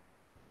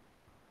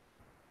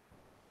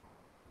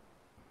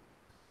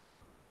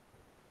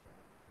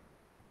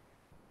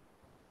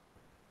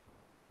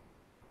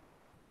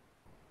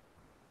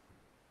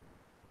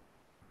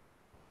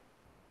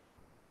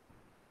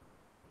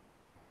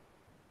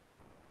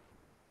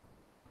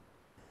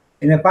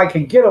 And if I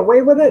could get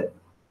away with it,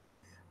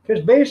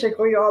 because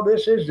basically all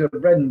this is a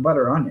bread and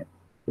butter onion.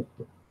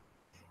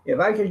 If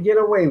I could get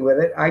away with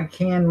it, I'd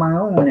can my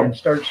own and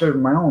start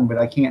serving my own, but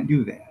I can't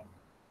do that.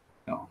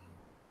 No.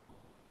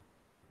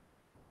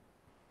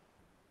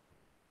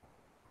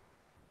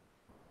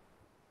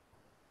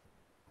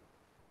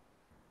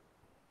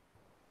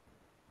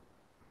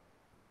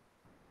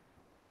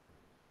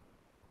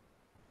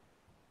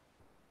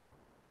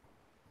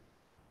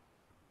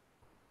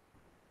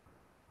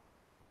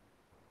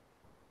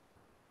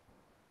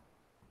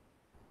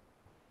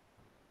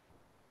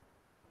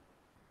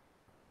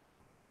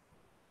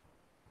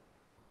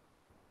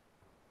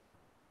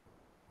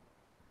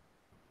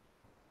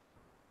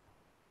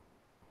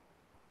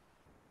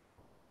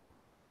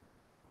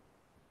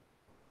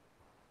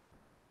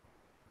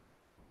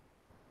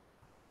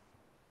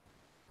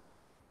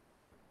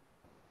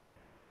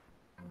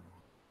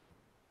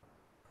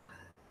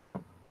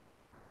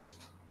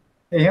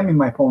 Hey, hand me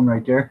my phone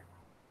right there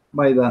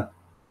by the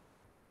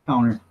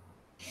counter.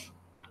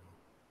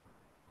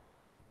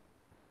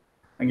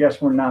 I guess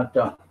we're not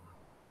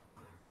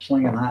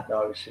slinging hot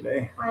dogs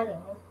today. I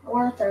know.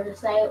 Or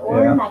Thursday,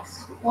 or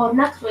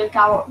next week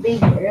I won't be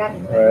here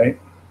anyway. Right.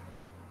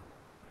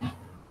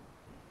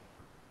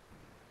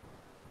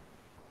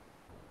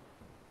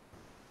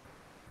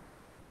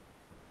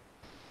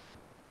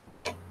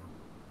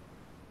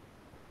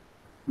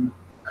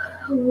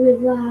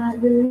 We'll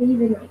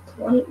leave in like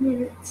 20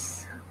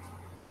 minutes.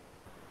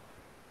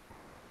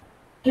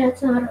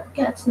 Cat's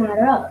not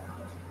up.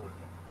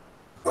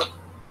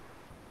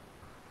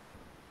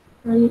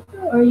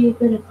 Are you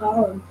gonna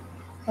call him?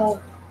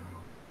 Oh,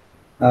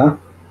 Huh?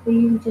 or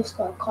you just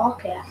gonna call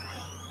Cat?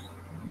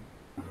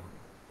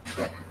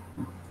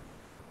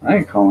 I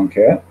ain't calling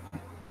Cat.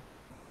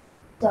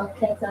 So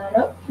Cat's not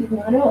up. He's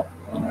not up.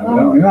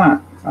 Apparently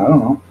not. I don't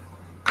know.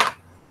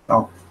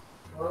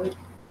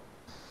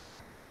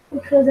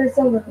 Because I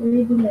saw the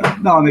leaving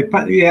it. No, they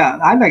put, yeah,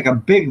 I like a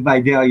big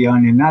Vidalia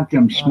onion, not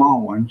them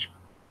small ones.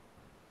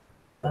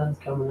 Sun's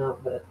coming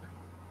up, but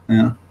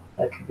Yeah.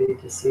 that could be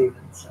deceiving.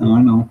 So. Oh,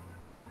 I know.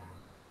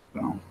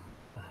 So,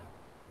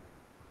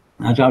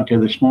 I was out there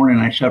this morning.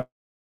 I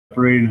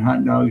separated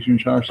hot dogs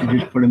and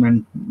sausages, put them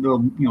in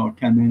little,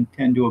 10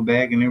 to a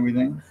bag and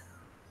everything.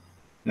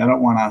 I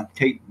don't want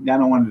to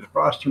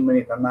defrost too many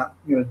if I'm not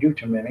going to do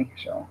too many.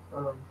 So,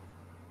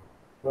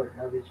 What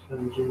garbage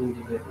comes you need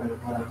to get rid of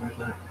whatever's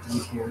not in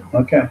here.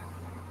 okay.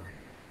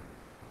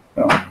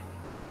 So,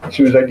 as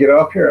soon as I get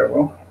off here, I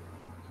will.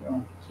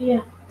 So,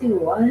 Yeah. Do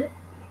what?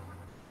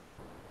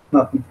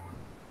 nothing.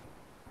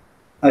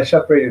 I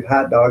separated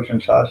hot dogs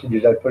and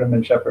sausages. I put them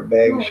in separate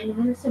bags. No,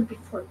 man, I said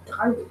before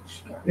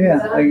garbage. Yeah,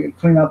 I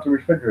clean out the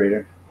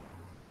refrigerator.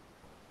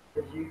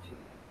 As you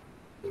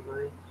two,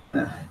 right?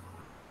 Yeah.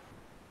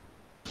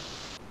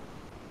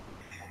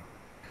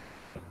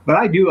 But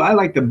I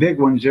like the big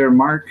ones there,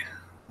 Mark.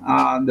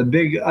 The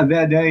big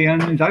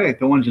onions. I like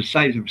the ones the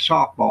size of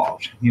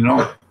softballs.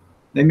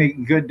 They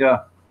make good.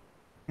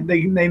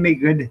 They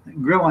make good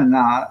grilling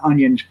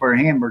onions for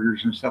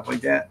hamburgers and stuff like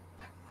that.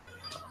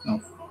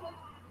 So.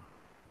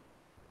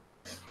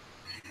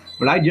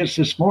 But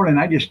this morning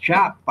I just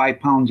chopped 5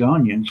 pounds of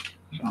onions.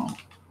 So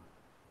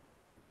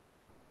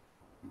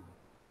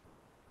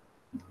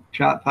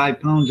chopped 5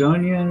 pounds of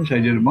onions. I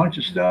did a bunch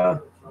of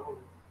stuff.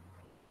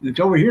 It's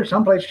over here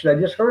someplace because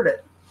I just heard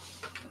it.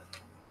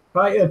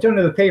 Right, it's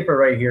under the paper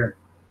right here.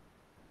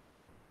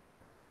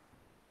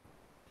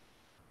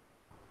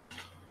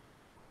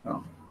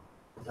 Oh.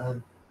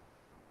 Done.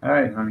 All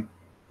right, honey.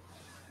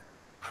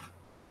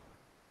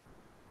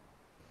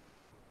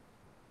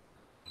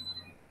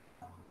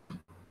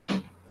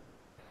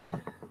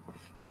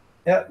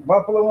 Yeah,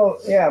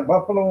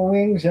 buffalo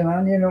wings and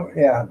onion.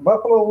 Yeah,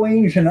 buffalo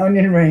wings and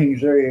onion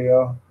rings. There you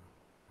go.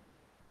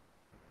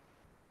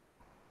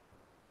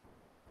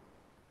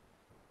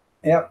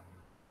 Yep.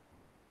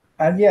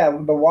 And yeah,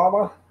 the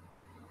Walla.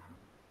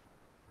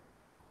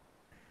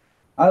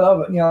 I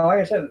love it. Like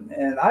I said,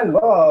 and I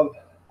love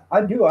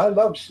onion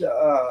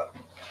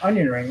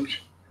rings.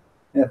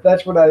 And if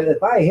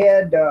I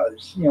had,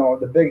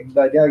 the big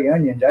Vidalia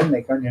onions, I'd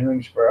make onion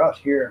rings for us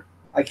here.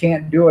 I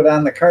can't do it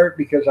on the cart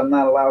because I'm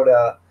not allowed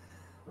to,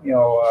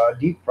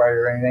 deep fry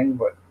or anything,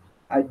 but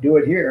I'd do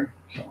it here.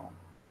 So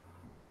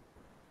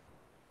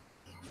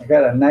I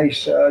got a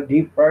nice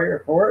deep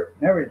fryer for it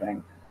and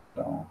everything.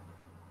 So.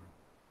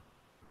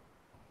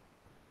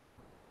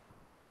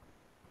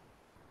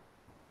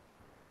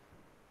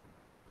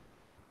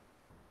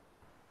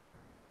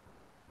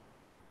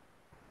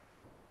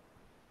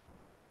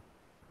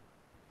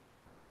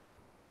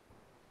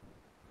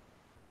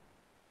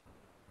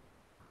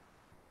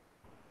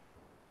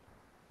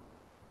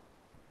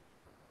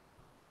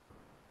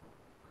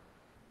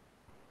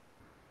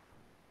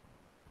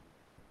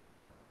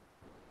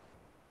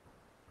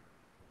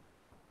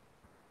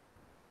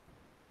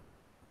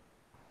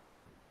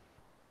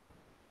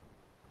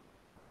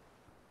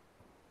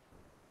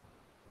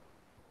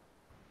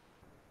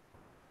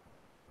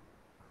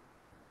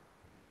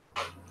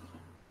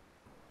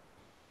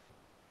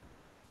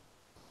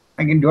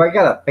 Do I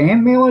got a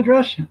fan mail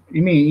address?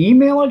 You mean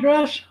email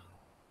address?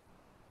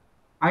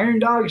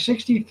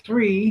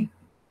 IronDog63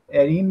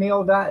 at at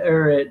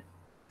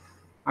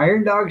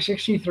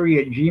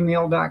irondog63 at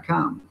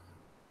gmail.com.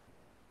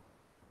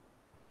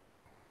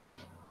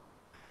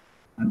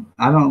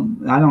 I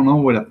don't know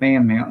what a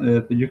fan mail.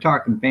 If you're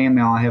talking fan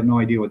mail, I have no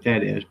idea what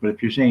that is. But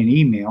if you're saying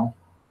email,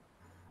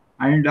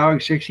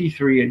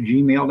 irondog63 at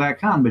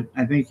gmail.com. But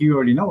I think you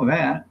already know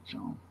that.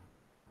 So.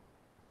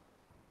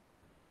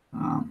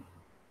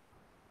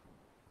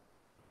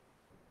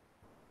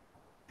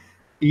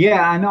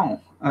 Yeah, I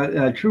know.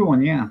 A true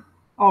one, yeah.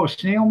 Oh,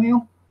 snail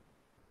mail?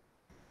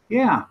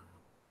 Yeah.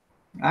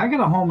 I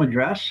got a home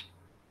address.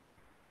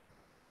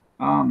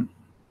 I'll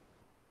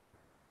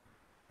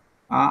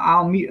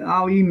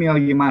email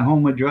you my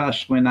home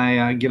address when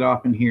I get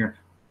off in here.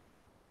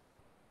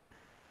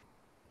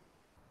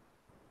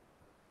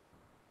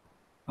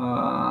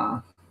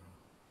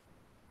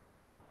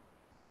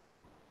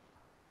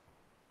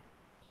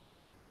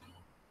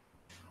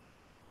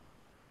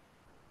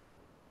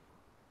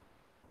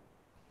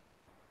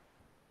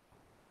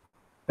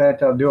 In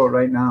fact, I'll do it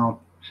right now,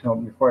 so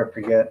before I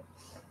forget.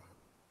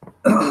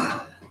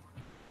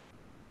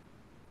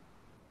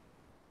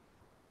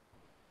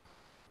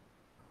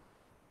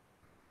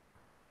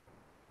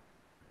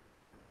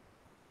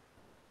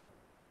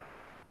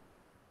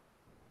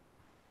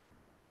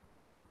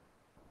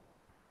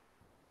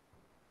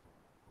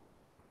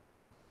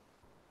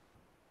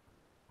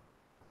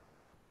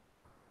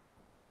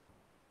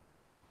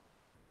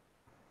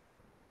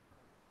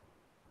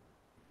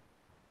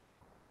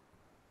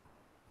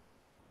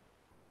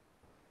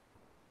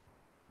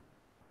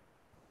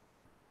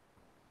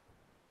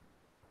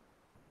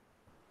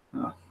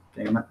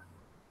 Damn it.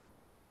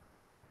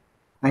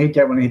 I hate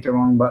that when I hit the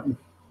wrong button.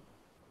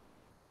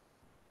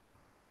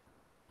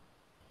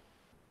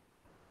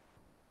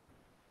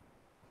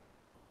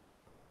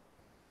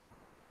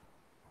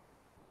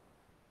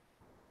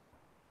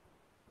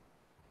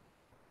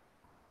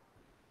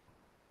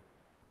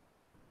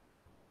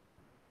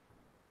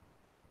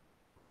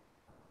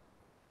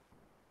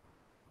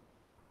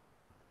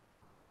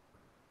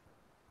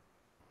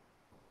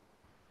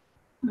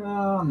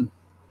 Um,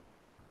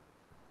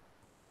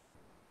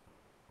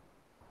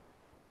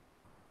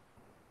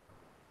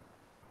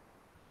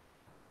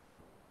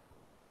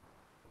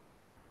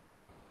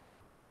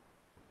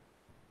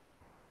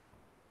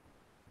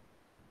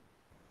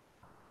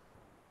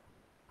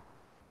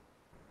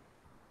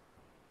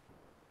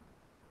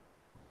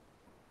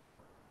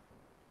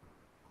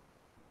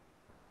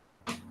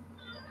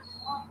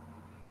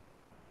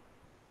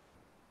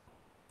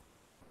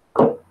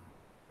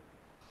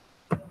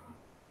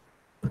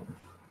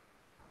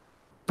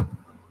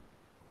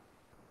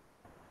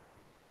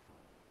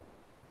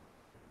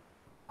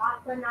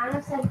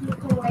 Banana said you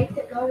can wait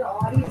to go to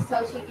audience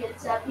till she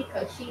gets up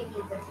because she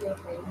needs a few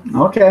things.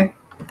 okay.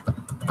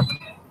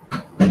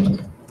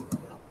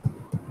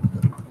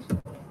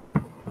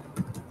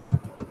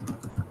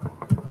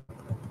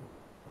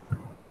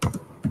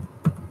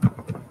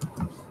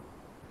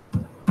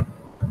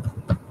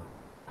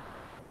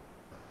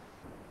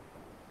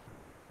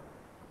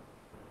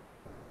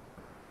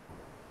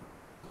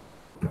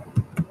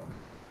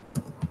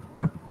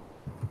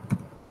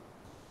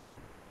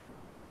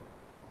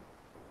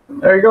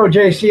 There you go,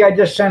 JC. I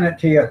just sent it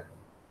to you.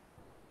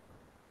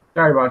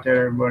 Sorry about that,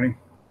 everybody.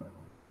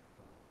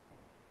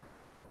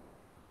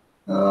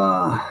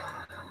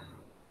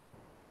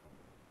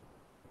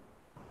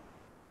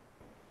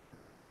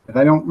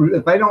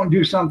 If I don't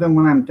do something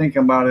when I'm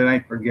thinking about it, I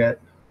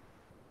forget.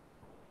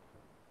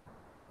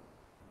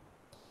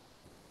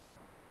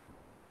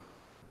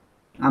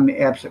 I'm the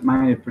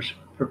absent-minded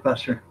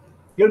professor.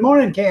 Good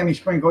morning, Tammy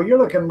Sprinkle. You're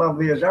looking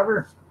lovely as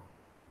ever.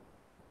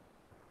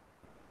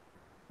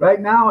 Right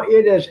now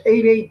it is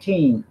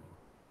 8:18.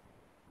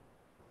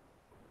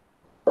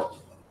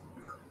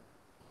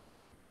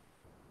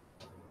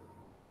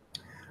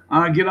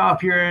 I'll get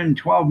off here in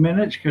 12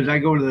 minutes because I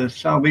go to the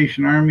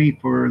Salvation Army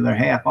for their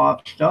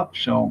half-off stuff.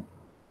 So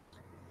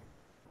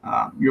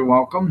you're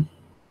welcome.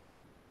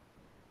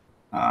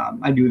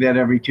 I do that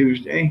every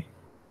Tuesday.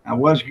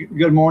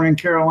 Good morning,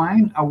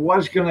 Caroline. I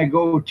was going to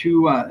go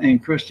to,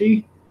 and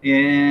Christy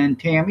and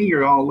Tammy,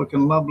 you're all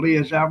looking lovely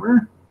as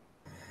ever.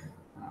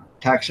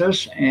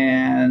 Texas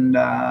and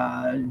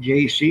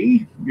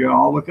JC, you're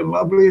all looking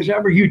lovely as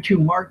ever. You too,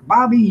 Mark.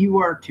 Bobby, you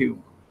are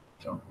too.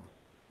 So,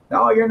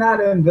 no, you're not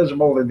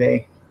invisible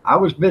today. I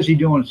was busy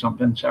doing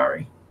something.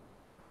 Sorry.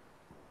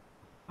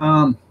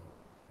 I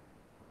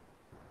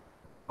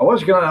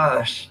was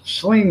gonna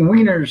sling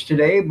wieners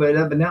today, but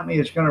evidently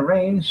it's gonna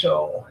rain,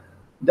 so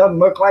it doesn't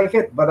look like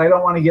it. But I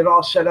don't want to get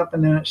all set up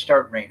and then it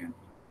start raining.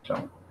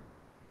 So,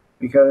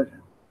 because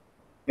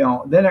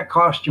then it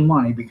costs you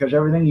money because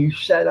everything you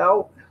set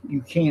out you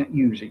can't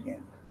use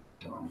again.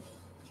 So.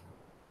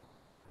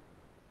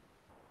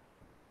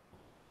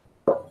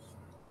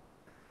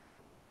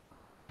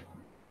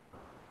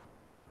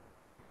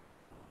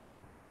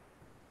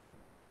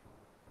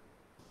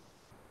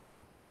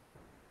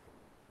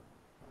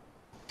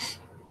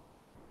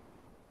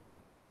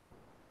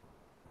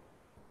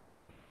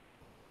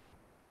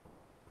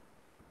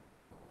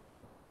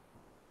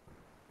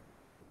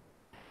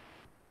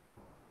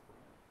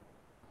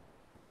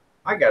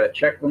 I gotta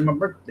check when my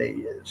birthday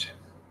is.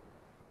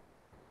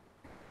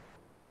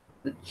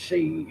 Let's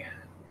see.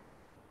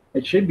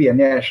 It should be a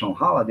national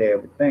holiday, I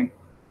would think.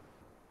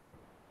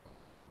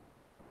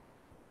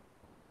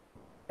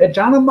 It's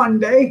on a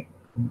Monday.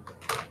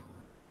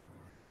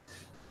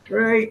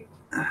 Great.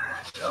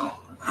 So.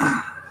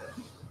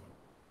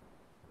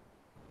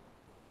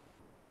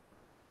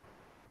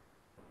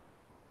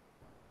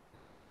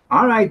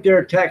 All right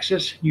there,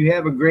 Texas. You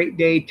have a great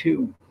day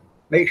too.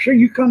 Make sure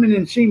you come in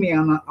and see me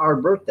on our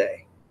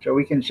birthday so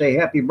we can say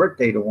happy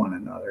birthday to one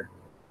another.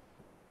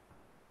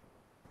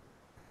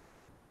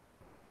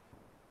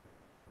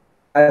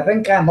 I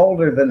think I'm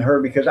older than her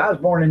because I was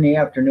born in the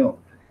afternoon.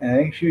 And I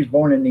think she was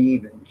born in the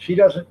evening. She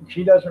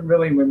doesn't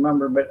really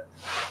remember, but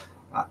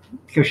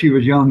because she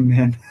was young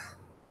then.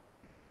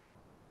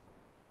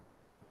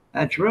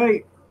 That's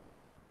right.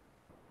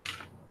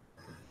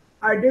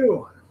 I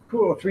do.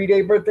 Cool.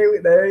 3-day birthday.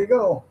 There you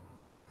go.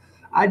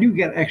 I do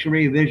get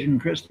X-ray vision,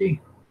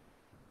 Christy.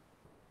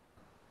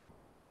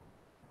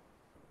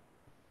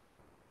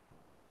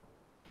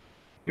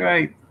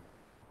 Right.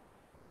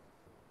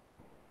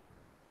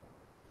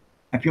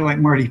 I feel like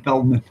Marty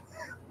Feldman.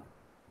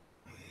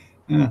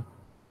 Yeah.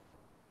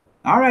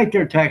 All right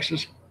there,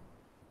 Texas.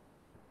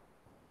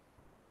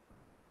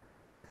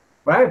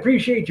 Well, I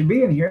appreciate you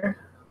being here.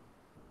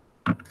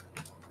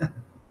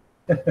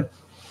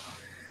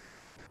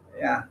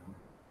 Yeah.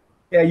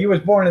 Yeah, you was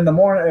born in the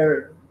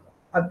morning.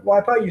 I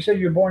thought you said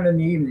you were born in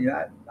the evening.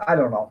 I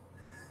don't know.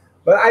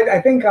 But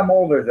I think I'm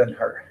older than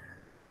her.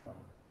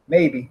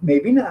 Maybe,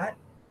 maybe not.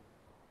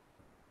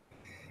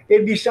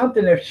 It'd be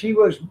something if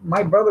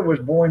my brother was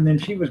born, then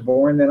she was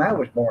born, then I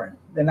was born.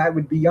 Then I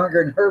would be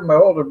younger than her.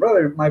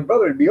 My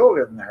brother would be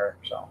older than her.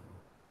 So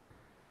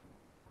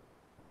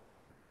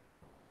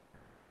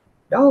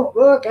don't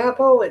look,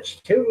 Apple. It's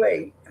too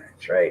late.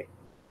 That's right.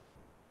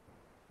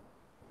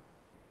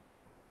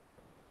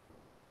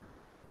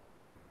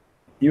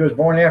 You was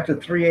born after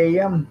 3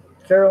 a.m.,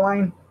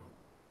 Caroline?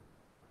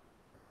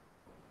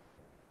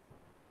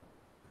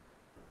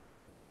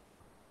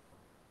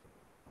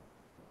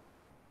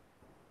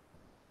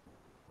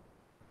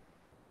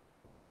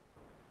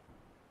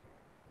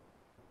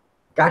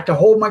 Got to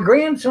hold my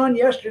grandson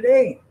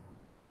yesterday.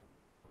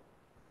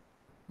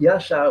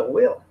 Yes, I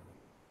will.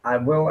 I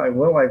will,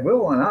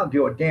 and I'll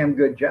do a damn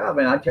good job.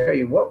 And I tell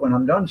you what, when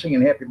I'm done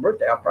singing happy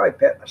birthday, I'll probably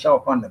pat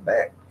myself on the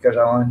back because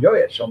I'll enjoy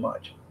it so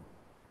much.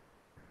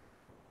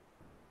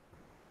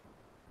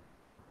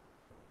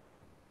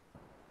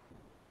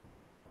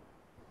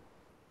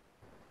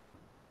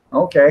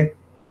 Okay.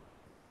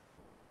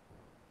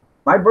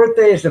 My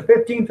birthday is the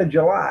 15th of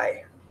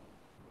July.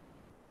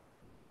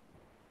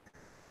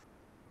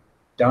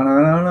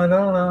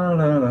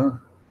 Da-na-na-na-na-na-na.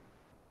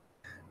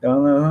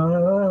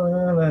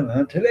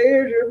 Da-na-na-na-na-na.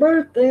 Today's your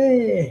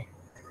birthday.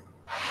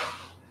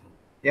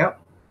 Yep.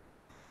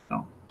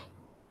 Oh.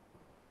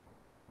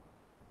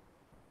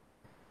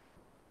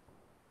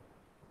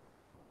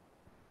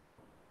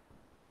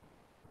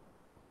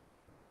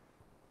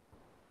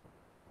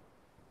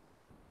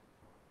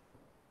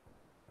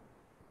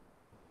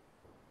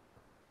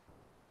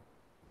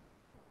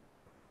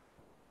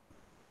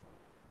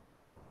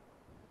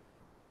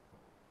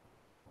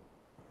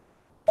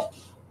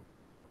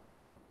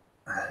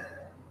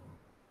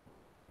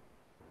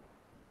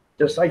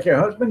 Just like your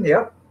husband?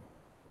 Yep.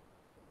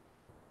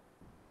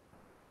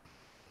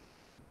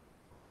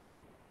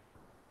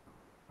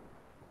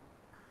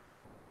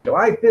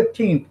 July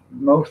 15th,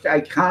 most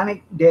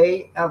iconic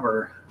day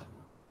ever.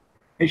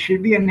 It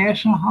should be a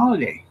national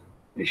holiday.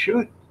 It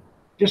should.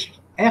 Just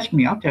ask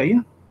me, I'll tell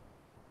you.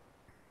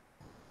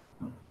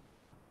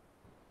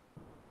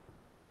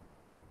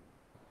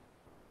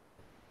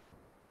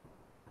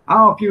 I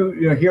don't know if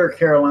you hear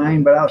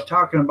Caroline, but I was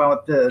talking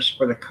about this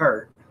for the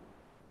cart.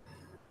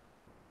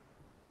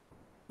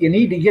 You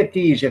need to get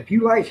these. If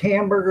you like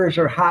hamburgers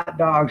or hot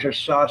dogs or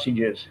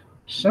sausages,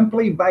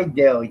 Simply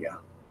Vidalia,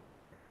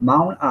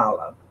 Mount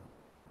Olive.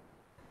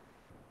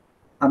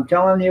 I'm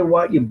telling you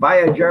what, you buy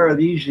a jar of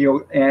these,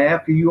 and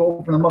after you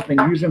open them up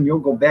and use them, you'll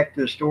go back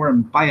to the store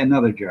and buy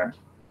another jar.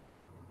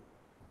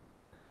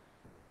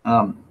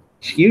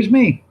 Excuse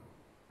me.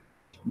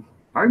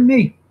 Pardon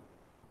me.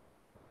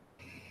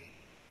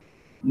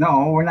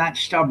 No, we're not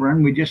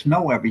stubborn. We just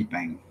know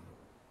everything.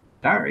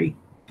 Sorry.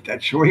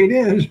 That's the way it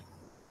is.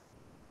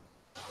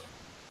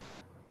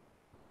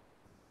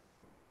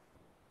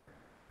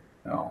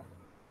 No.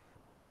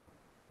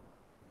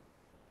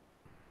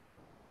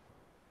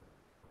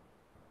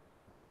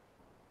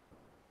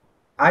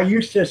 I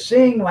used to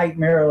sing like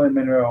Marilyn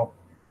Monroe,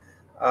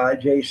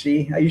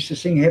 JC. I used to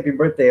sing Happy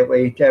Birthday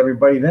away to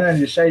everybody. Then I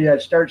decided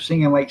I'd start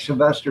singing like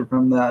Sylvester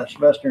from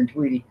Sylvester and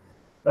Tweety.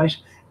 But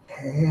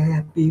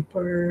Happy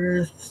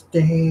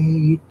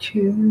birthday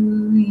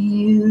to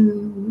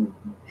you.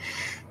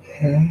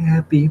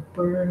 Happy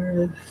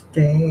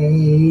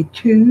birthday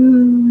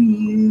to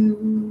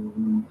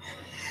you.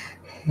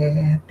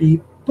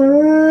 Happy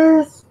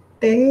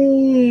birthday,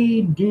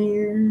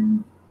 dear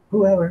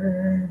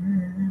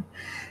whoever.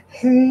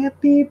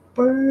 Happy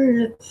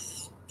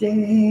birthday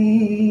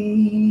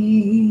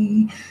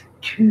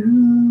to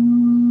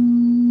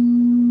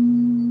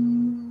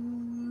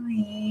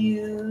you.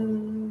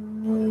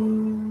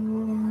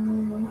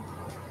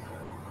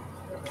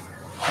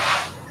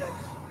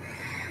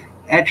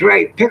 That's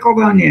right, pickled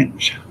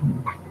onions.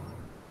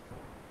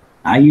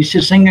 I used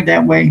to sing it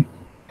that way,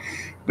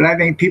 but I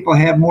think people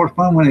have more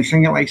fun when they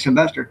sing it like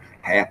Sylvester.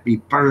 Happy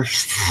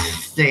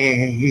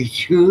birthday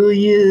to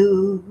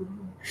you.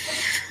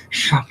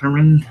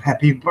 Suffering,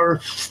 happy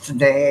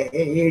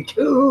birthday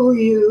to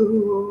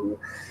you.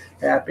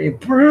 Happy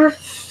birthday,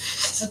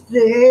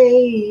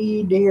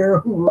 dear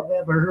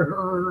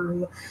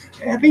whoever.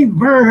 Happy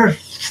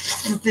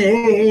birthday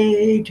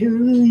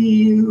to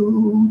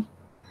you.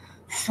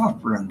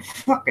 Suffering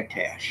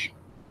fuckatash.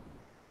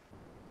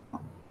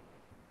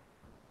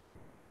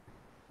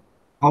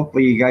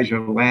 Hopefully you guys are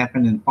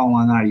laughing and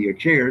falling out of your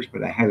chairs,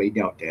 but I highly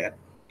doubt that.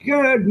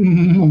 Good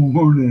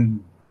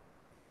morning.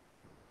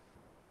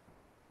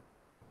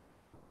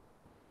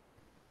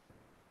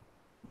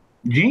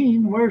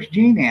 Gene, where's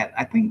Gene at?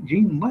 I think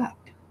Gene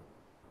left.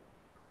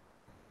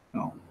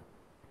 Oh.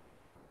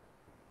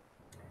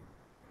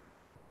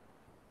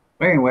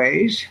 But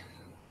anyways,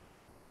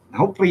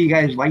 hopefully you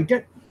guys liked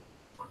it.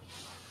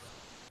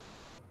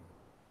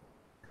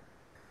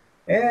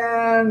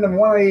 And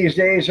one of these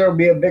days there'll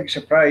be a big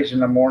surprise in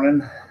the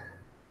morning.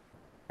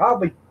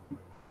 Probably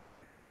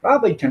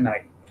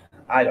tonight.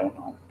 I don't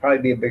know. Probably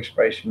be a big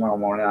surprise tomorrow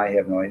morning. I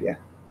have no idea.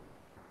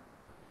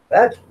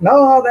 That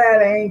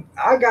ain't.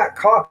 I got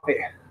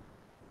coffee.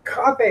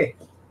 Coffee.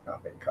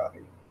 Coffee.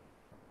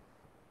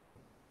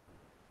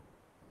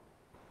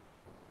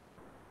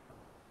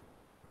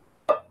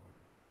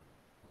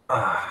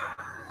 Ah,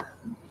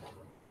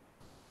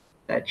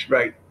 that's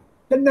right.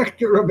 The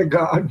nectar of the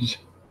gods.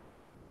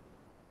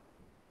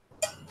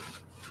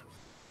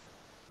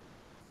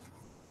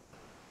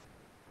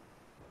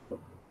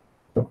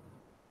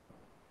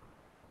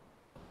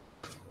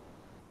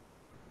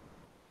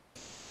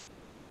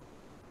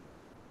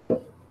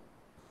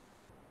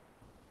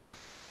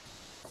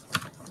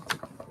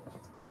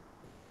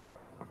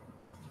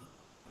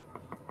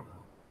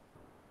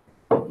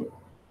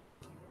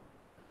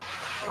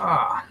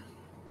 Ah.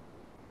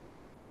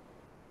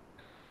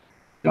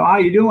 So how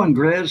you doing,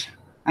 Grizz?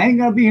 I ain't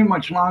gonna be here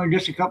much longer,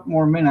 just a couple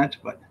more minutes,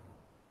 but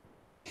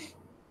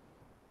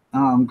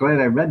I'm glad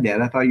I read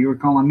that. I thought you were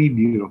calling me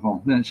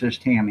beautiful. Then it says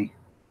Tammy.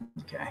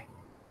 Okay.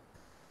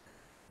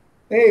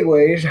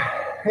 Anyways,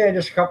 yeah,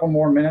 just a couple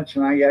more minutes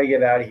and I gotta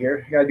get out of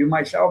here. Gotta do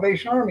my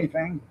Salvation Army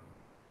thing.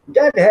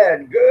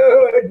 Deadhead,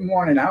 good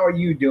morning. How are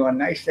you doing?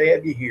 Nice to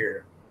have you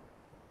here.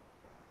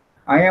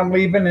 I am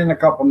leaving in a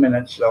couple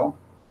minutes, though.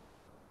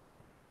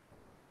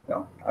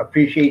 So I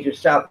appreciate you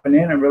stopping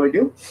in. I really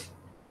do.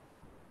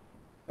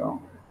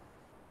 So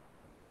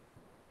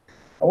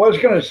I was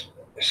going to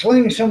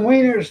sling some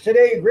wieners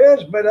today,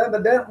 Grizz, but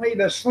evidently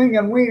the sling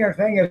and wiener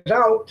thing is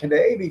out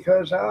today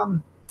because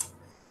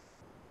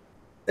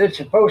it's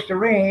supposed to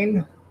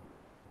rain.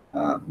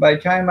 By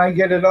the time I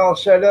get it all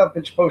set up,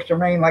 it's supposed to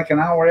rain like an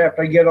hour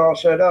after I get all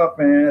set up.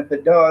 And if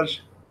it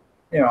does,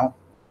 you know,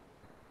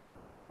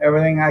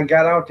 everything I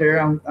got out there,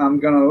 I'm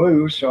going to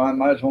lose. So I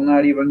might as well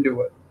not even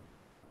do it.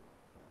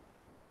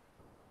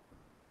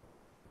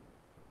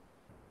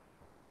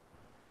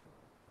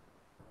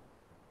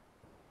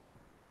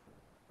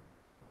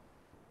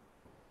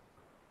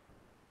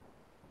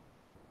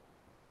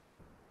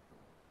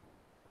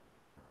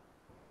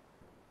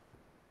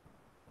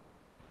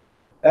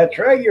 That's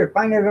right. You're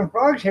finer than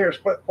frog's hair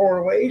split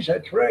 4 ways.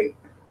 That's right.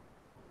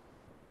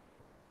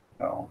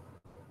 Oh.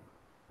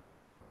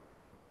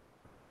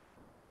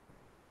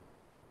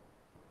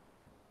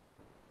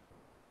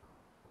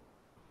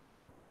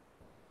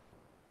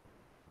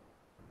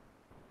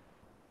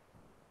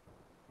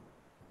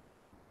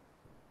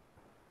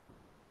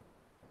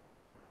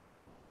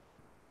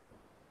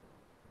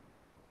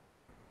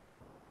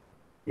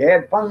 You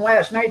had fun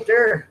last night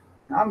there?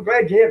 I'm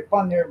glad you had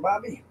fun there,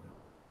 Bobby.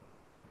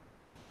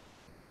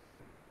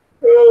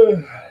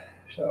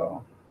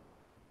 So.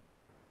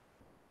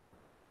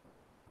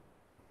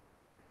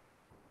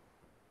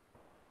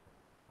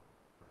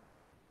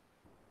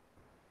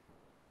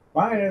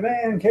 Finer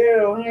than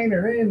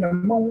Carolina in the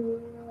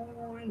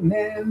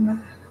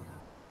morning.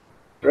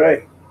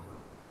 Right.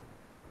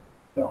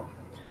 So.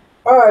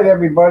 All right,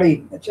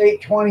 everybody. It's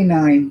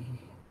 8:29.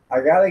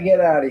 I got to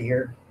get out of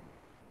here.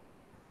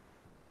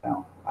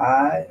 Now,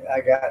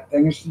 I got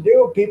things to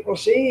do, people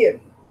see, and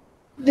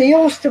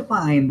deals to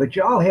find, but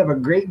y'all have a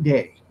great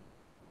day.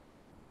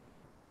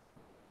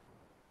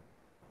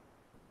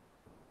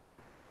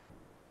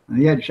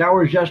 You had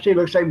showers yesterday.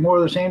 Looks like more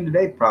of the same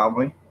today,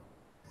 probably.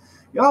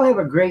 Y'all have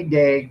a great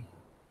day.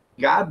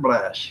 God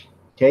bless.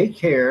 Take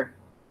care.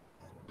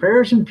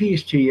 Prayers and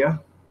peace to you.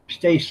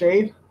 Stay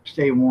safe,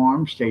 stay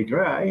warm, stay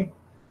dry,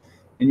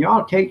 and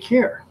y'all take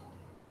care.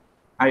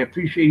 I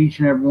appreciate each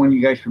and every one of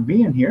you guys for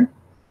being here.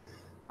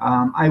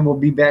 I will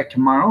be back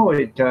tomorrow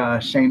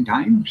at same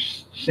time,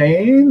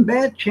 same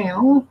bat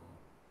channel,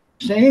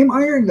 same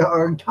Iron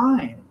Dog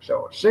time.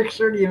 So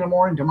 6:30 in the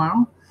morning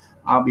tomorrow,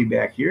 I'll be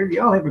back here.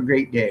 Y'all have a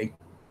great day.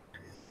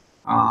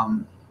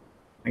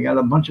 I got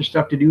a bunch of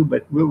stuff to do,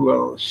 but we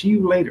will see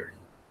you later.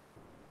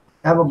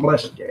 Have a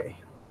blessed day.